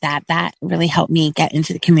really like that. That really helped me get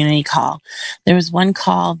into the community call. There was one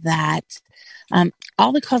call that,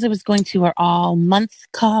 all the calls I was going to were all month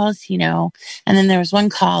calls, and then there was one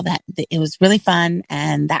call that it was really fun.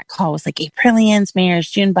 And that call was like Aprillians, Mayors,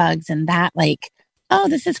 June bugs. And that oh,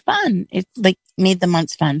 this is fun. It made the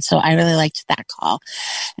months fun. So I really liked that call.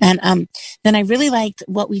 And then I really liked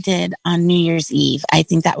what we did on New Year's Eve. I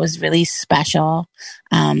think that was really special.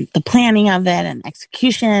 The planning of it and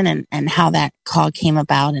execution and how that call came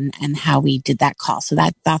about and how we did that call. So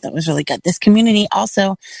I thought that was really good. This community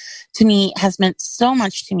also, to me, has meant so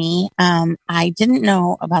much to me. I didn't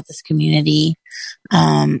know about this community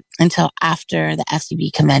until after the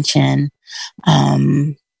FCB convention.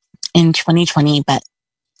 In 2020, but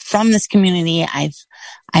from this community, I've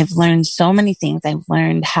learned so many things. I've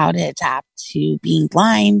learned how to adapt to being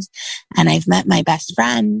blind, and I've met my best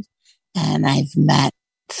friend, and I've met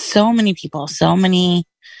so many people that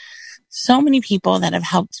have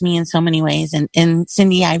helped me in so many ways. And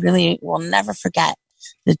Cindy, I really will never forget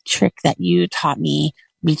the trick that you taught me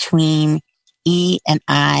between E and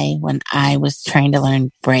I when I was trying to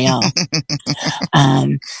learn Braille.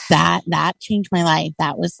 That changed my life.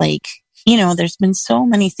 That was there's been so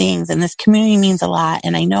many things, and this community means a lot.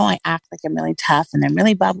 And I know I act like I'm really tough and I'm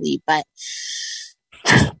really bubbly, but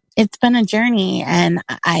it's been a journey, and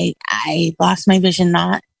I lost my vision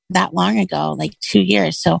not that long ago, 2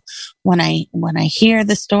 years. So when I hear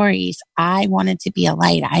the stories, I wanted to be a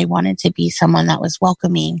light. I wanted to be someone that was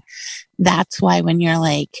welcoming. That's why when you're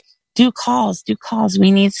do calls.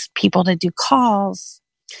 We need people to do calls.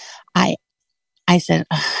 I said,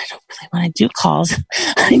 I don't really want to do calls.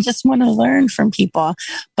 I just want to learn from people.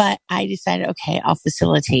 But I decided, okay, I'll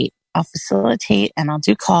facilitate and I'll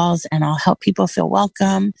do calls and I'll help people feel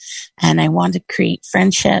welcome. And I want to create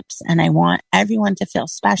friendships, and I want everyone to feel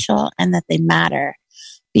special and that they matter,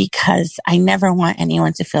 because I never want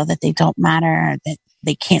anyone to feel that they don't matter, that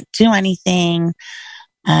they can't do anything.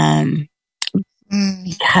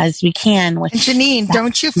 Because we can. And Janine,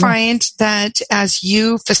 don't you find that as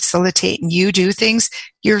you facilitate and you do things,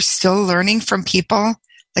 you're still learning from people?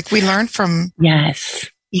 We learn from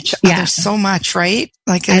each other so much, right?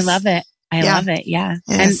 I love it. I love it. Yeah.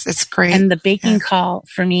 Yes, it's great. And the baking call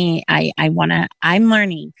for me, I'm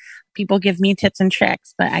learning. People give me tips and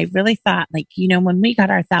tricks, but I really thought when we got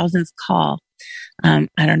our 1000th call, I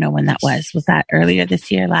don't know when that was. Was that earlier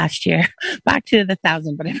this year, last year? Back to the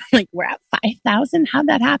 1,000, but I'm we're at 5,000. How'd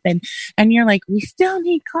that happen? And you're we still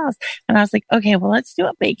need calls. And I was okay, well, let's do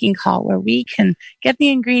a baking call where we can get the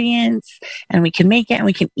ingredients and we can make it and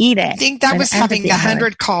we can eat it. I think that was having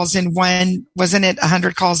 100 calls in one, wasn't it?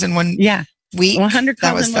 100 calls in one week? 100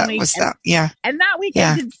 calls in 1 week. Yeah. And that week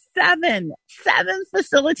I did seven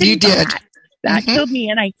facilitating. You did. That killed me,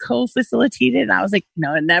 and I co-facilitated. And I was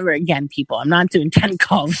no, never again, people. I'm not doing 10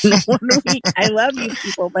 calls in 1 week. I love you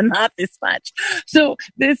people, but not this much. So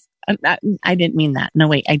this, I didn't mean that. No,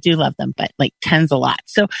 wait, I do love them, but 10's a lot.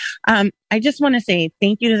 So I just want to say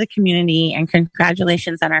thank you to the community and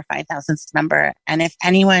congratulations on our 5,000th number. And if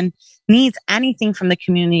anyone needs anything from the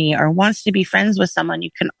community or wants to be friends with someone,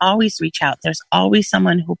 you can always reach out. There's always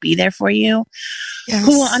someone who'll be there for you,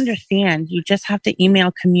 who will understand. You just have to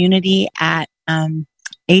email community@acb.org.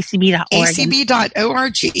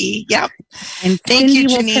 acb.org. Yep. And thank Cindy you,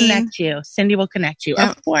 will Janine. connect you. Cindy will connect you.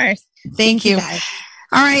 Of course. Thank you. Guys.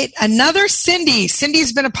 All right. Another Cindy.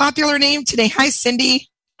 Cindy's been a popular name today. Hi, Cindy.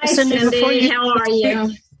 Hi, Cindy. How are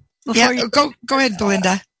you? Go ahead,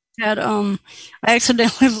 Belinda. I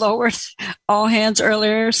accidentally lowered all hands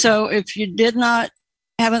earlier. So if you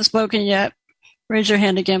haven't spoken yet, raise your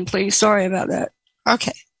hand again, please. Sorry about that.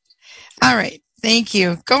 Okay. All right. Thank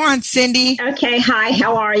you. Go on, Cindy. Okay. Hi.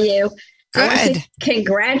 How are you? Good.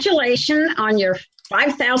 Congratulations on your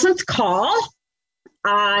 5,000th call.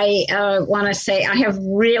 I want to say I have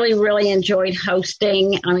really, really enjoyed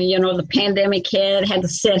hosting. I mean, the pandemic hit, had to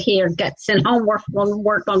sit here, got sent home from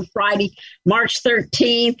work on Friday, March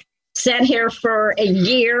 13th, sat here for a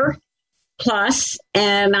year plus,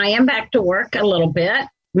 and I am back to work a little bit,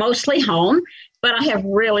 mostly home, but I have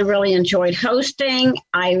really, really enjoyed hosting.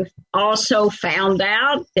 I've also found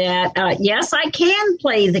out that, yes, I can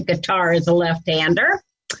play the guitar as a left-hander.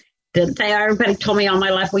 Everybody told me all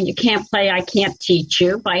my life, well, you can't play, I can't teach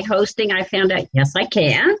you. By hosting, I found out, yes, I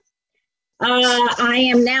can. I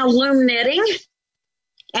am now loom knitting.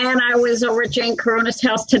 And I was over at Jane Corona's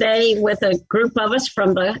house today with a group of us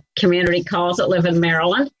from the community calls that live in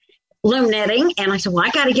Maryland, loom knitting. And I said, well,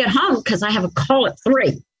 I got to get home because I have a call at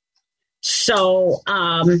 3. So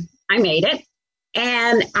I made it.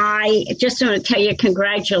 And I just want to tell you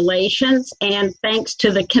congratulations. And thanks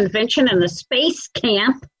to the convention and the space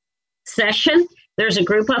camp session, there's a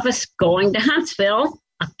group of us going to Huntsville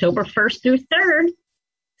October 1st through 3rd.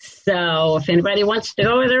 So if anybody wants to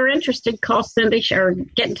go or they're interested, call Cindy or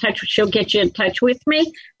get in touch. She'll get you in touch with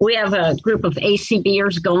me. We have a group of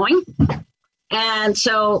ACBers going. And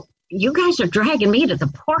so you guys are dragging me to the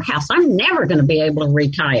poorhouse. I'm never going to be able to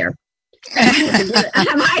retire.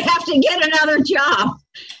 I might have to get another job.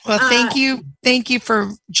 Well, thank you. Thank you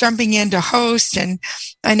for jumping in to host. And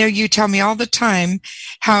I know you tell me all the time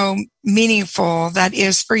how meaningful that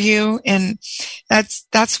is for you. And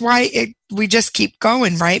that's why we just keep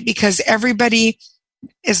going, right? Because everybody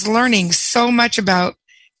is learning so much about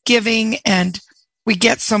giving, and we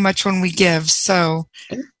get so much when we give. So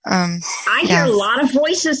I hear a lot of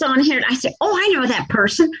voices on here. And I say, oh, I know that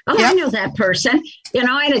person. Oh, I know that person.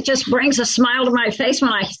 And it just brings a smile to my face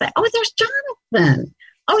when I say, oh, there's Jonathan.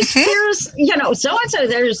 Oh, there's, so-and-so.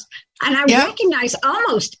 And I recognize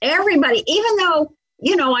almost everybody, even though,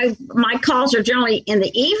 my calls are generally in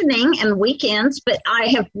the evening and weekends, but I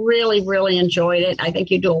have really, really enjoyed it. I think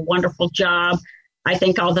you do a wonderful job. I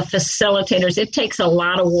think all the facilitators, it takes a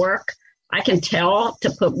lot of work. I can tell to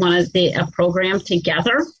put a program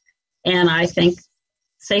together. And I say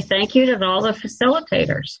thank you to all the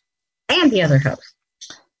facilitators and the other hosts.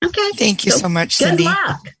 Okay. Thank you so much, Cindy. Good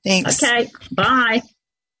luck. Thanks. Okay. Bye.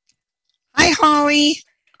 Hi, Holly.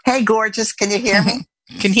 Hey, gorgeous. Can you hear me?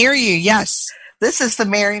 Can hear you. Yes. This is the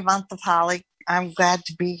merry month of Holly. I'm glad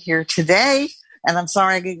to be here today. And I'm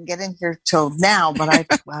sorry I didn't get in here till now, but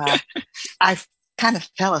I kind of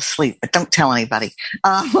fell asleep, but don't tell anybody.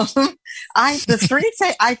 The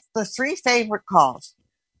three favorite calls.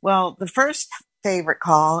 Well, the first favorite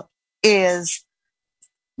call is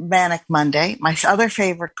Manic Monday. My other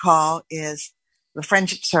favorite call is the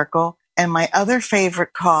Friendship Circle. And my other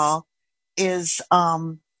favorite call is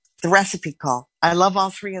the recipe call. I love all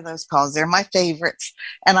 3 of those calls. They're my favorites.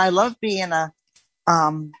 And I love being a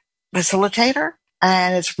facilitator,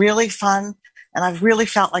 and it's really fun. And I've really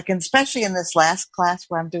felt like, and especially in this last class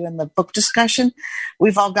where I'm doing the book discussion,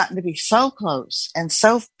 we've all gotten to be so close and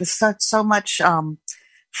so much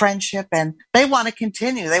friendship, and they want to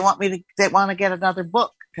continue. They want to get another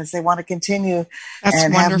book because they want to continue. That's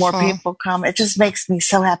and wonderful. Have more people come. It just makes me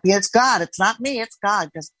so happy. It's God. It's not me. It's God,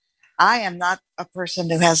 because I am not a person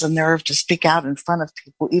who has a nerve to speak out in front of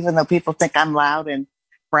people, even though people think I'm loud and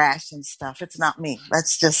brash and stuff. It's not me.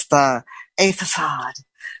 That's just a facade.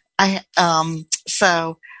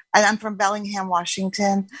 So I'm from Bellingham,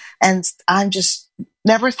 Washington, and I'm just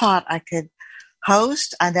never thought I could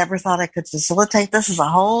host. I never thought I could facilitate. This is a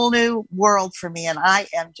whole new world for me, and I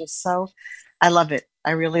am just I love it.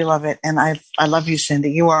 I really love it. And I love you,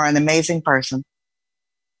 Cindy. You are an amazing person.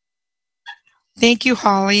 Thank you,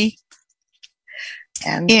 Holly.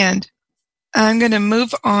 And I'm going to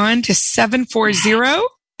move on to 740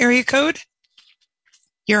 area code.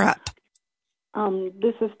 You're up.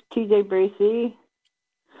 This is TJ Bracey,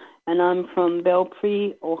 and I'm from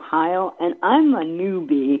Belpre, Ohio, and I'm a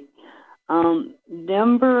newbie.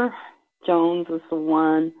 Denver Jones was the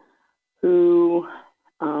one who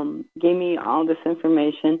gave me all this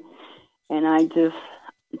information, and I just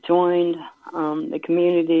joined the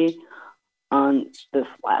community on this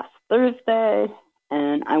last Thursday,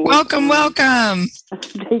 and I was welcome.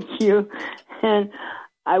 Thank you. And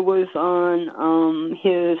I was on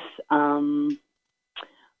his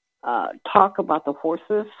talk about the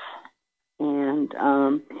horses, and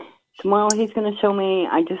tomorrow he's going to show me.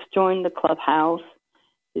 I just joined the clubhouse.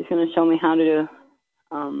 He's going to show me how to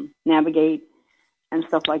navigate and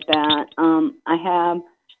stuff like that. I have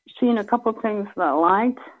seen a couple of things that I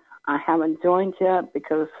liked. I haven't joined yet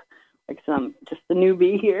because, like I said, I'm just a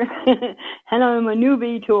newbie here, and I'm a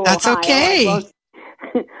newbie to Ohio. That's okay.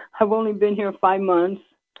 I've only been here 5 months.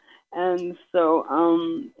 And so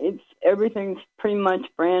everything's pretty much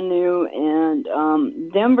brand new, and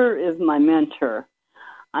Denver is my mentor.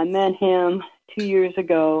 I met him 2 years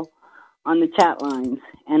ago on the chat lines,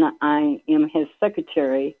 and I am his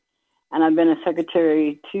secretary, and I've been a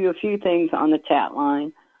secretary to a few things on the chat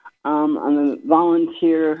line. I'm a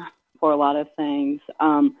volunteer for a lot of things,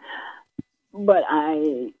 but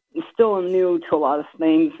I still am new to a lot of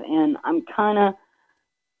things, and I'm kind of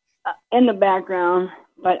in the background.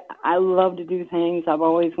 But I love to do things. I've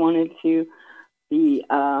always wanted to be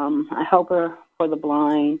a helper for the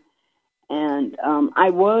blind. And I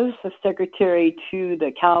was the secretary to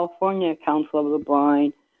the California Council of the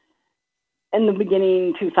Blind in the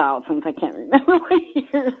beginning 2000s. I can't remember what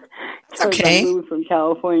years. Okay. I moved from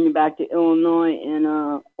California back to Illinois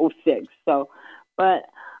in 06. So, but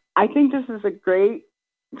I think this is a great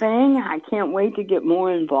thing. I can't wait to get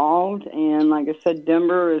more involved. And like I said,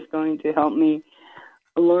 Denver is going to help me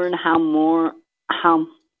learn how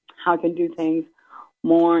I can do things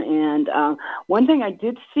more. And one thing I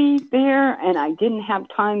did see there, and I didn't have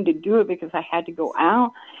time to do it because I had to go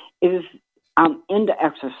out, is I'm into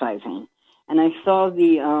exercising. And I saw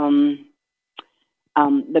the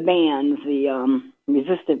bands, the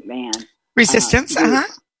resistant band. Resistance,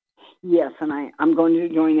 Yes, and I'm going to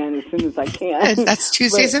join that as soon as I can. That's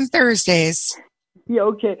Tuesdays and Thursdays. Yeah,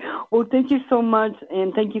 okay. Well, thank you so much,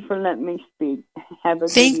 and thank you for letting me speak. Have a good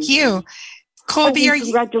Thank you. Colby, are you?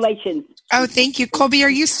 Congratulations. Oh, thank you. Colby, are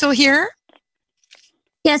you still here?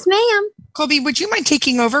 Yes, ma'am. Colby, would you mind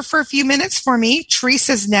taking over for a few minutes for me?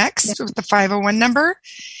 Teresa's next with the 501 number.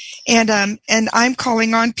 And I'm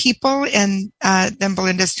calling on people, and then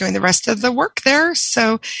Belinda's doing the rest of the work there.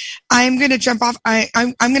 So I'm going to jump off.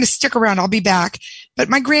 I'm going to stick around. I'll be back. But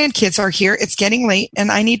my grandkids are here. It's getting late,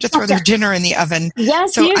 and I need to throw their dinner in the oven.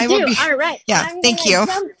 Yes, so you I will do. Be, all right. Yeah, thank you.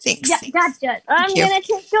 Thanks. Yeah, gotcha. I'm going to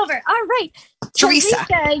take over. All right. Teresa,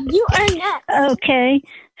 you are next. Okay.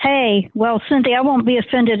 Hey, well, Cindy, I won't be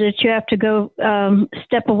offended that you have to go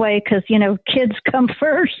step away because, kids come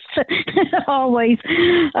first, always.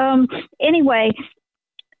 Anyway,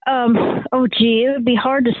 it would be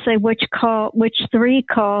hard to say which 3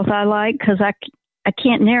 calls I like because I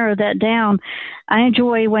can't narrow that down. I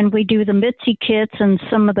enjoy when we do the Mitzi kits and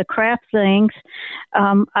some of the craft things.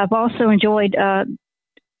 I've also enjoyed, and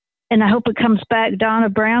I hope it comes back, Donna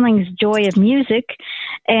Browning's Joy of Music.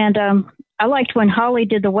 And I liked when Holly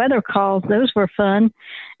did the weather calls. Those were fun.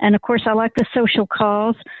 And, of course, I like the social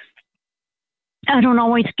calls. I don't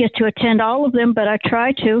always get to attend all of them, but I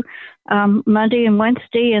try to, Monday and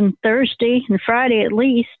Wednesday and Thursday and Friday at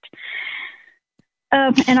least.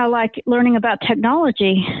 And I like learning about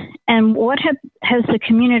technology. And what has the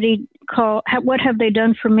community what have they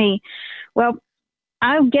done for me? Well,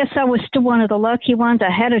 I guess I was still one of the lucky ones. I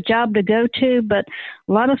had a job to go to, but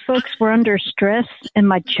a lot of folks were under stress in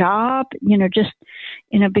my job,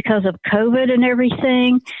 because of COVID and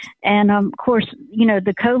everything. And, of course,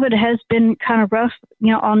 the COVID has been kind of rough,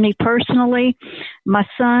 on me personally. My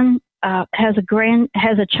son has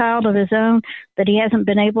a child of his own that he hasn't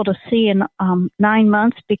been able to see in 9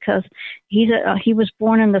 months because he was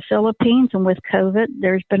born in the Philippines, and with COVID,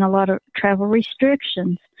 there's been a lot of travel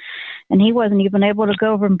restrictions. And he wasn't even able to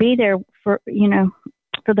go over and be there for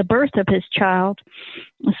the birth of his child.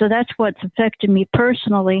 So that's what's affected me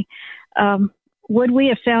personally. Would we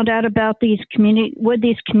have found out about would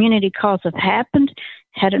these community calls have happened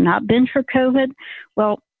had it not been for COVID?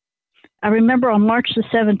 Well, I remember on March the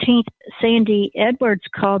 17th, Sandy Edwards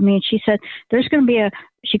called me and she said, there's going to be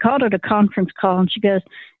she called it a conference call, and she goes,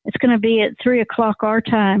 it's going to be at 3:00 our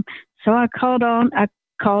time. So I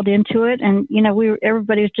called into it, and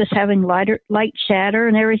everybody was just having light chatter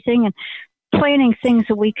and everything, and planning things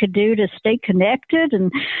that we could do to stay connected.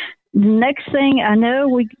 And the next thing I know,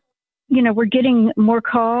 we're getting more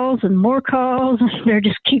calls, and they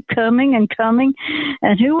just keep coming and coming.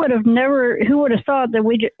 And who would have thought that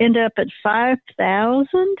we'd end up at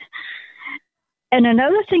 5,000? And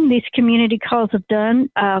another thing these community calls have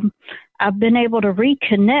done, I've been able to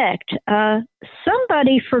reconnect.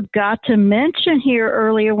 Somebody forgot to mention here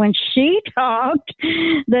earlier when she talked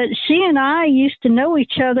that she and I used to know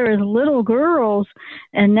each other as little girls,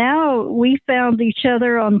 and now we found each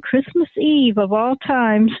other on Christmas Eve of all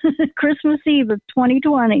times, Christmas Eve of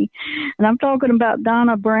 2020. And I'm talking about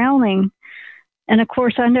Donna Browning. And, of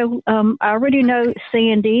course, I know I already know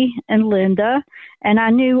Sandy and Linda, and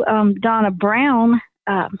I knew Donna Brown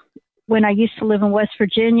when I used to live in West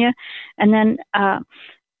Virginia. And then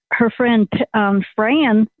her friend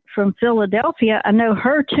Fran from Philadelphia, I know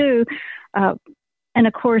her too. And,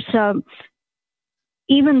 of course,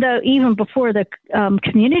 even before the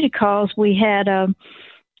community calls, we had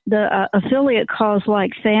the affiliate calls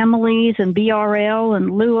like Families and BRL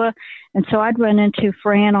and Lua. And so I'd run into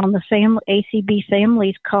Fran on the ACB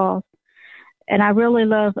Families calls. And I really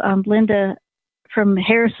love Linda from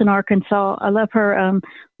Harrison, Arkansas. I love her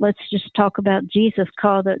Let's Just Talk About Jesus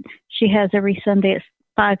call that she has every Sunday at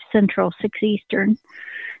 5 Central, 6 Eastern.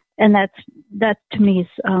 And that to me is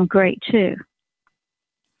great too.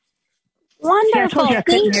 Wonderful. Yeah,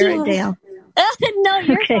 Thank you. No,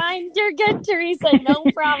 you're fine. You're good, Teresa. No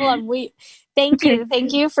problem. Thank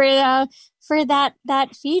you for for that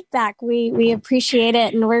feedback. We appreciate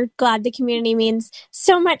it, and we're glad the community means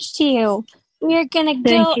so much to you. We're gonna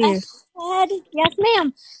go ahead. Yes,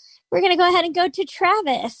 ma'am. We're gonna go ahead and go to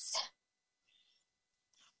Travis.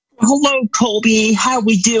 Hello, Colby. How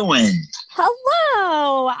we doing?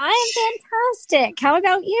 Hello. I am fantastic. How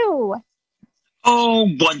about you? Oh,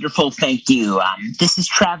 wonderful. Thank you. This is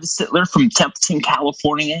Travis Sittler from Templeton,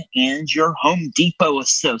 California, and your Home Depot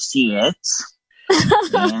associate.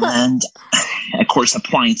 And, of course,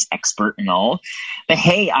 appliance expert and all. But,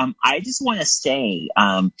 hey, I just want to say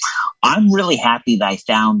I'm really happy that I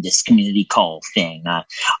found this community call thing.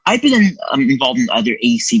 I've been involved in other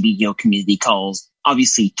ACBO community calls,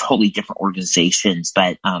 obviously totally different organizations,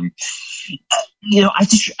 but I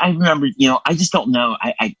remember, I just don't know.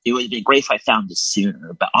 It would have been great if I found this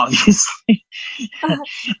sooner, but obviously,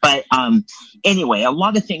 but anyway, a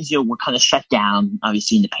lot of things, were kind of shut down,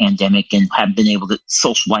 obviously in the pandemic, and have been able to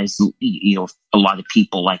socialize, a lot of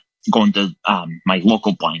people, like going to my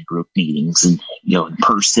local blind group meetings and, in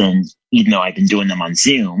person, even though I've been doing them on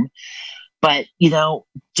Zoom. But,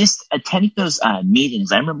 just attending those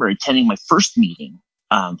meetings, I remember attending my first meeting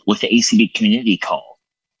with the ACB community call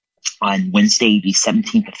on Wednesday, the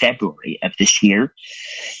 17th of February of this year.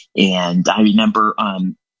 And I remember,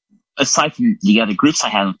 aside from the other groups I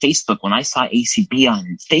had on Facebook, when I saw ACB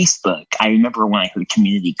on Facebook, I remember when I heard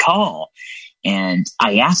community call and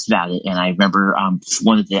I asked about it. And I remember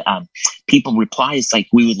one of the people replied, it's like,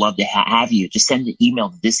 we would love to have you. Just send an email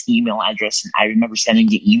to this email address. And I remember sending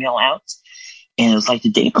the email out. And it was like the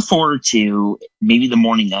day before to maybe the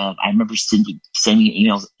morning of, I remember sending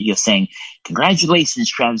emails, saying, congratulations,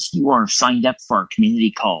 Travis, you are signed up for our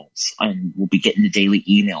community calls and we'll be getting the daily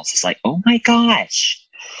emails. It's like, oh my gosh.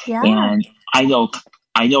 Yeah. And I know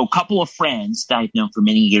a couple of friends that I've known for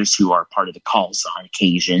many years who are part of the calls on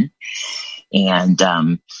occasion. And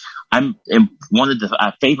one of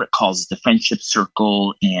the favorite calls is the Friendship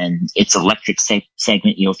Circle and its electric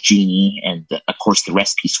segment, of Jeannie, and of course the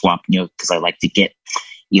recipe swap, because I like to get,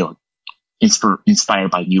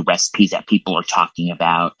 inspired by new recipes that people are talking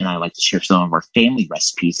about, and I like to share some of our family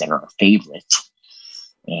recipes that are our favorite.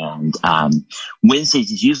 And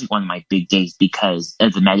Wednesdays is usually one of my big days because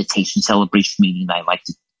of the meditation celebration meeting that I like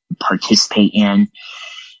to participate in.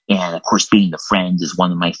 And of course, being the friend is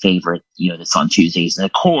one of my favorite, that's on Tuesdays. And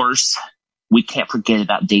of course, we can't forget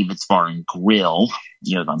about David's Bar and Grill,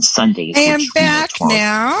 on Sundays. I am back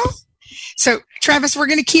now. So, Travis, we're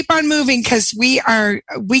going to keep on moving because we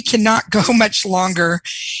cannot go much longer.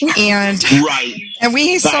 And, right. And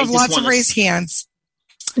we still have lots of raised hands.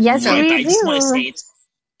 Yes, I we just want to do. say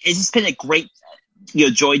it's just been a great,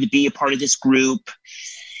 joy to be a part of this group.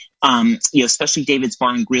 Especially David's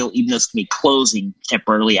Bar and Grill, even though it's going to be closing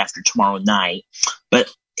temporarily after tomorrow night.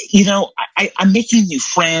 But, I'm making new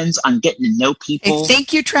friends. I'm getting to know people. Hey,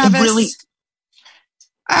 thank you, Travis. Really...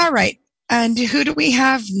 All right. And who do we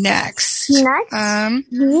have next? We have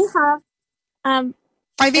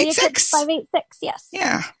 586. 586, yes.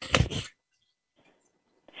 Yeah.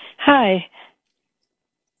 Hi.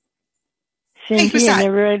 Hey, who's that?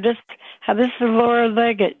 This is Laura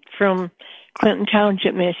Leggett from Clinton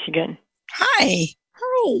Township, Michigan. Hi.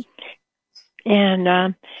 Hi. And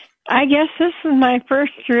I guess this is my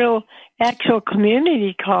first real actual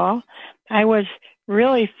community call. I was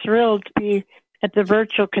really thrilled to be at the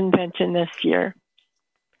virtual convention this year.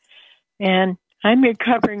 And I'm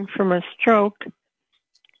recovering from a stroke.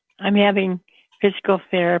 I'm having physical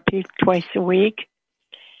therapy twice a week.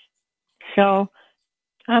 So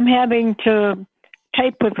I'm having to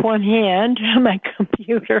type with one hand on my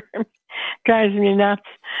computer. Drives me nuts.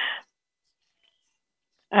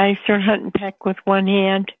 I sort of hunt and peck with one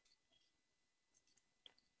hand.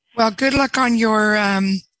 Well, good luck on your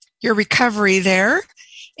recovery there.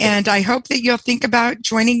 And I hope that you'll think about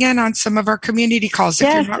joining in on some of our community calls.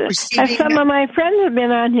 Yes, if you're not receiving some of my friends have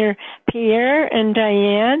been on here. Pierre and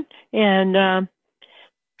Diane and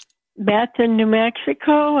Beth in New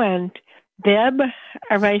Mexico and Deb,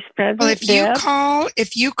 our vice president. Well,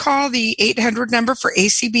 if you call the 800 number for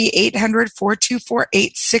ACB,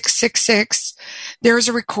 800-424-8666, there's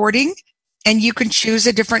a recording, and you can choose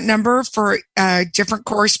a different number for different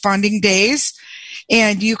corresponding days,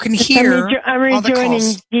 and you can hear I'm all the rejoining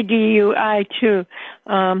calls. DDUI too.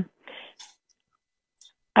 I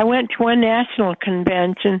went to one national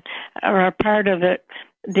convention, or a part of it,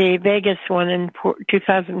 the Vegas one in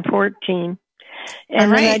 2014.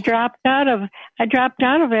 And then I dropped out of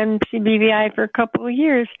NCBVI for a couple of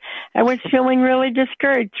years. I was feeling really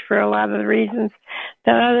discouraged for a lot of the reasons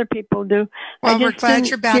that other people do. Well, we're glad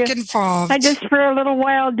you're back involved. I just, for a little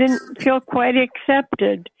while, didn't feel quite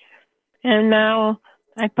accepted. And now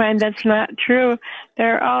I find that's not true.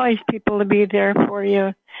 There are always people to be there for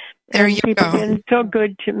you. There you people go. People been so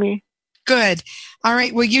good to me. Good. All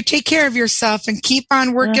right. Well, you take care of yourself and keep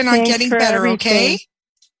on working on getting better, everything. okay?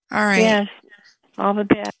 All right. Yes. All the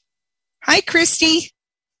best. Hi, Christy.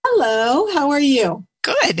 Hello. How are you?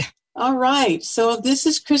 Good. All right. So this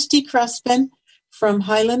is Christy Crespin from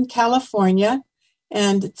Highland, California.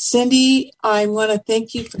 And Cindy, I want to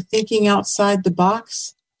thank you for thinking outside the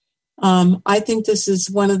box. I think this is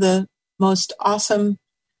one of the most awesome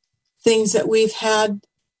things that we've had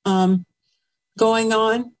going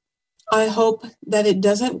on. I hope that it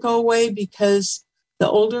doesn't go away, because the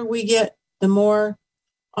older we get, the more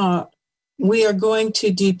we are going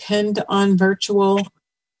to depend on virtual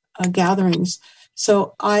gatherings.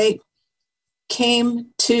 So I came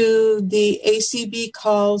to the ACB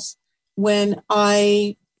calls when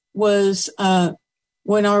I was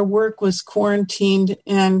when our work was quarantined,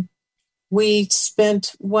 and we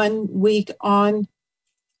spent 1 week on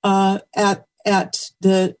at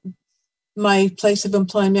my place of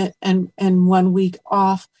employment and 1 week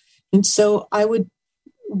off. And so I would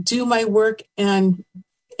do my work and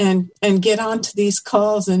get onto these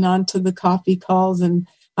calls and onto the coffee calls. And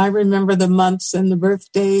I remember the months and the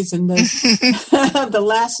birthdays and the the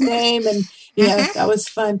last name. And yeah, that was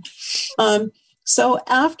fun. So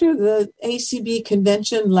after the ACB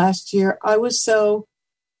convention last year, I was so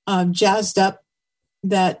jazzed up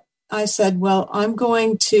that I said, well, I'm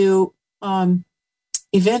going to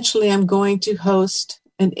eventually I'm going to host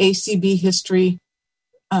an ACB history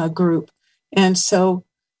group. And so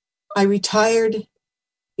I retired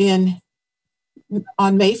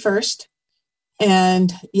on May 1st,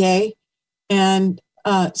 and yay. And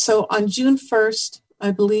so on June 1st,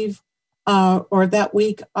 I believe, or that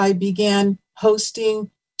week, I began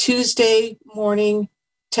hosting Tuesday morning,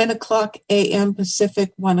 10 o'clock a.m.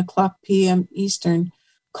 Pacific, 1 o'clock p.m. Eastern,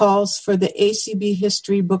 calls for the ACB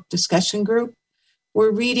History Book Discussion Group.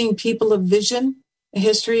 We're reading People of Vision, A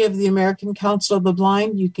History of the American Council of the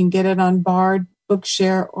Blind. You can get it on Bard,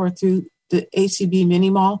 Bookshare, or through the ACB Mini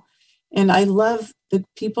Mall. And I love the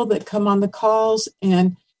people that come on the calls,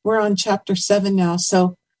 and we're on Chapter 7 now.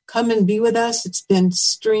 So come and be with us. It's been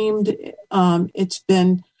streamed. It's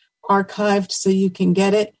been archived so you can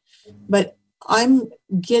get it. But I'm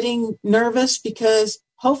getting nervous because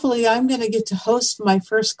hopefully I'm going to get to host my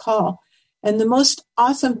first call. And the most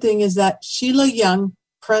awesome thing is that Sheila Young,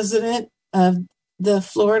 president of the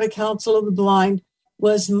Florida Council of the Blind,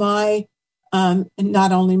 was my,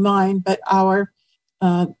 not only mine, but our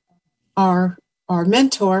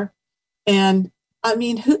mentor. And I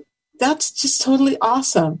mean, that's just totally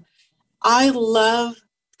awesome. I love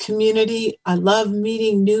community. I love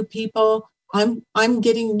meeting new people. I'm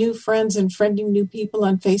getting new friends and friending new people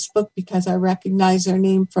on Facebook because I recognize their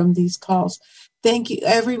name from these calls. Thank you,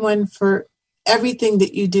 everyone, for everything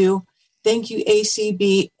that you do. Thank you,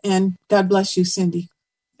 ACB, and God bless you, Cindy.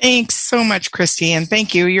 Thanks so much, Christy, and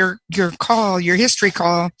thank you. Your call, your history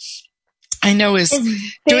call, I know is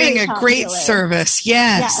doing a great service.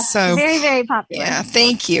 Yes. So very, very popular. Yeah,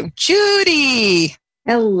 thank you. Judy.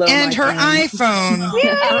 Hello. And her iPhone,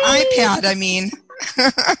 her iPad, I mean.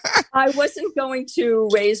 I wasn't going to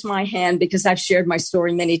raise my hand because I've shared my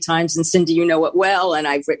story many times, and Cindy, you know it well, and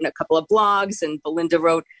I've written a couple of blogs, and Belinda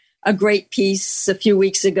wrote a great piece a few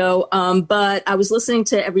weeks ago. But I was listening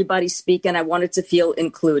to everybody speak, and I wanted to feel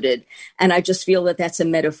included. And I just feel that that's a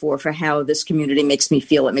metaphor for how this community makes me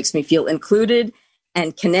feel. It makes me feel included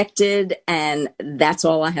and connected, and that's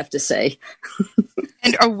all I have to say.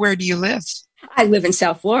 And where do you live? I live in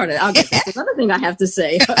South Florida. That's another thing I have to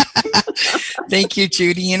say. Thank you,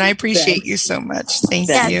 Judy, and I appreciate you so much. Thank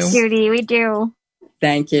you. Yes, Judy, we do.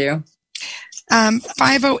 Thank you.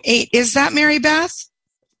 508, is that Mary Beth?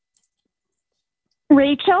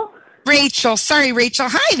 Rachel? Rachel. Sorry, Rachel.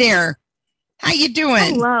 Hi there. How you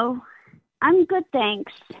doing? Hello. I'm good,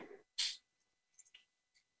 thanks.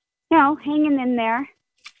 You know, hanging in there.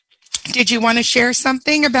 Did you want to share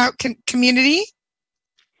something about community?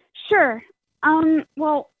 Sure.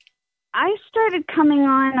 Well, I started coming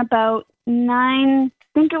on about 9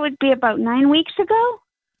 weeks ago,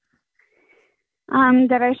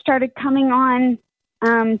 that I started coming on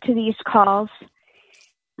to these calls.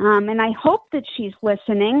 And I hope that she's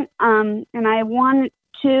listening. And I wanted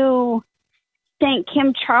to thank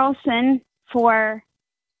Kim Charlson for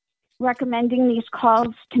recommending these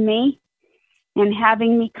calls to me and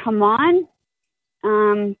having me come on.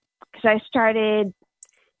 Because I started,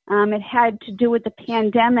 it had to do with the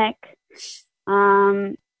pandemic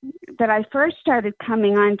that I first started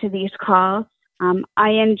coming on to these calls. I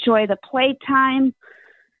enjoy the playtime,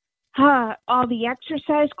 all the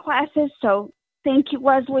exercise classes. So thank you,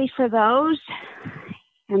 Leslie, for those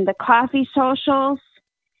and the coffee socials.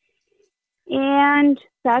 And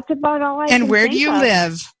that's about all I can And where think do you of.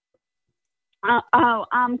 live?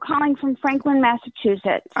 I'm calling from Franklin,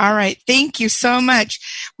 Massachusetts. All right. Thank you so much.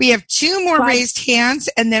 We have 2 more raised hands,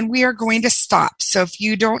 and then we are going to stop. So if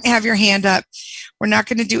you don't have your hand up, we're not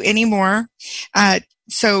going to do any more.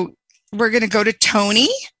 So we're going to go to Tony.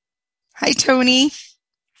 Hi, Tony.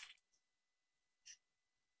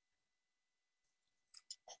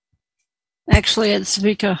 Actually, it's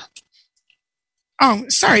Vika. Oh,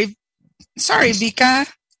 sorry. Sorry, Vika.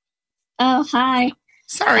 Oh, hi.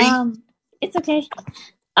 Sorry. It's okay.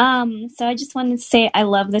 So I just wanted to say I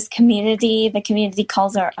love this community. The community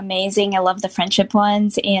calls are amazing. I love the friendship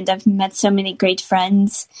ones, and I've met so many great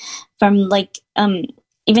friends from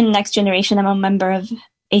even Next Generation. I'm a member of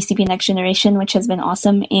ACP Next Generation, which has been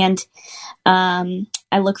awesome, and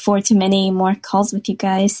I look forward to many more calls with you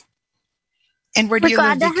guys. And where do you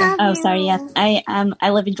live, Vika? Oh, sorry. Yeah, I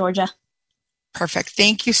live in Georgia. Perfect.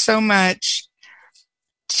 Thank you so much.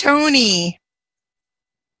 Tony.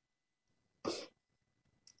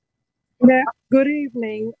 Yeah, good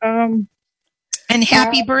evening. And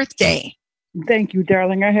happy birthday. Thank you,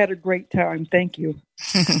 darling. I had a great time. Thank you.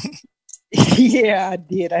 Yeah, I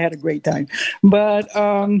did. I had a great time. But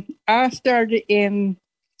I started in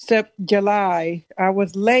July. I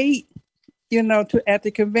was late, at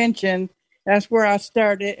the convention. That's where I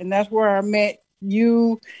started, and that's where I met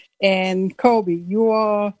you and Kobe. You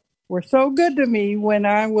all were so good to me when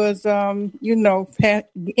I was, in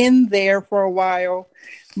there for a while.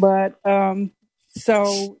 But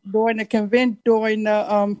so during the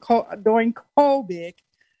during COVID,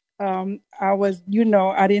 I was,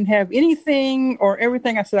 I didn't have anything or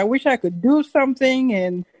everything. I said, I wish I could do something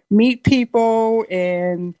and meet people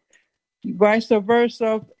and vice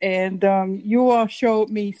versa. And you all showed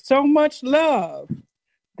me so much love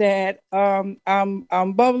that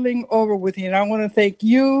I'm bubbling over with you. And I want to thank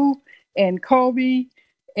you and Kobe.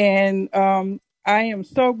 And I am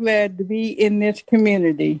so glad to be in this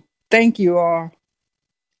community. Thank you all.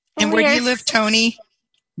 And where do you live, Tony?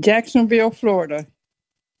 Jacksonville, Florida.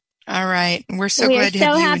 All right. We're so glad to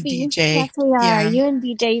have you and DJ. Yes, we are. Yeah. You and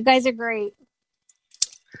DJ, you guys are great.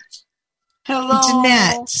 Hello.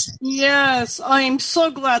 Jeanette. Yes, I'm so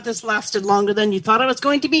glad this lasted longer than you thought it was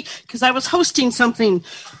going to be because I was hosting something,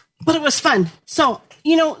 but it was fun. So,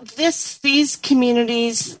 these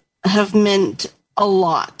communities have meant a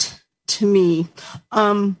lot to me.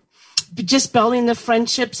 Just building the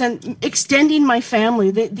friendships and extending my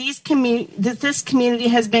family. This community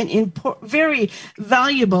has been very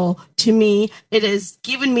valuable to me. It has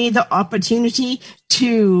given me the opportunity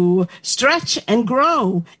to stretch and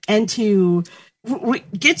grow and to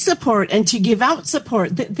get support and to give out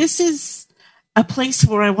support. This is a place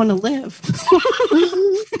where I want to live.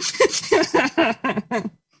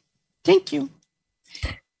 Thank you.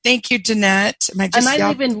 Thank you, Jeanette. And I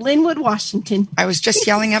live in Linwood, Washington. I was just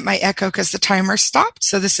yelling at my echo because the timer stopped.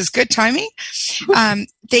 So this is good timing.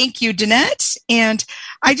 Thank you, Jeanette. And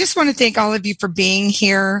I just want to thank all of you for being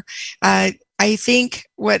here. I think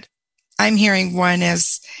what I'm hearing, one,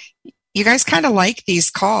 is you guys kind of like these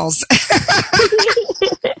calls.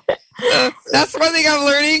 That's one thing I'm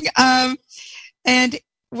learning. And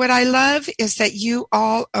what I love is that you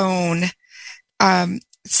all own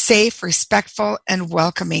safe, respectful, and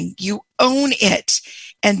welcoming. You own it.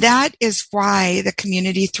 And that is why the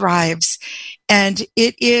community thrives. And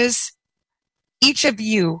it is each of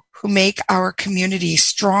you who make our community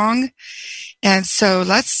strong. And so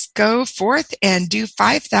let's go forth and do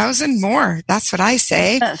 5,000 more. That's what I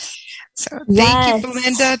say. So thank you,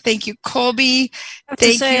 Belinda. Thank you, Colby.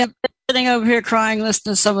 Thank you. I'm sitting over here crying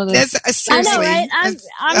listening to some of this. I know, right? I'm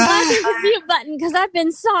glad there's a mute button because I've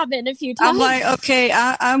been sobbing a few times. I'm like, okay,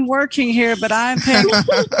 I'm working here, but I'm paying.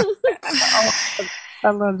 I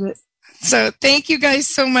loved it. So thank you guys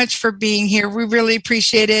so much for being here. We really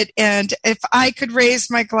appreciate it. And if I could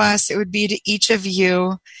raise my glass, it would be to each of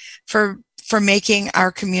you for making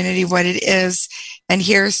our community what it is. And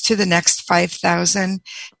here's to the next 5,000.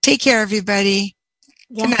 Take care, everybody.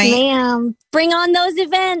 Yes, ma'am. Bring on those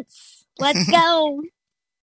events. Let's go.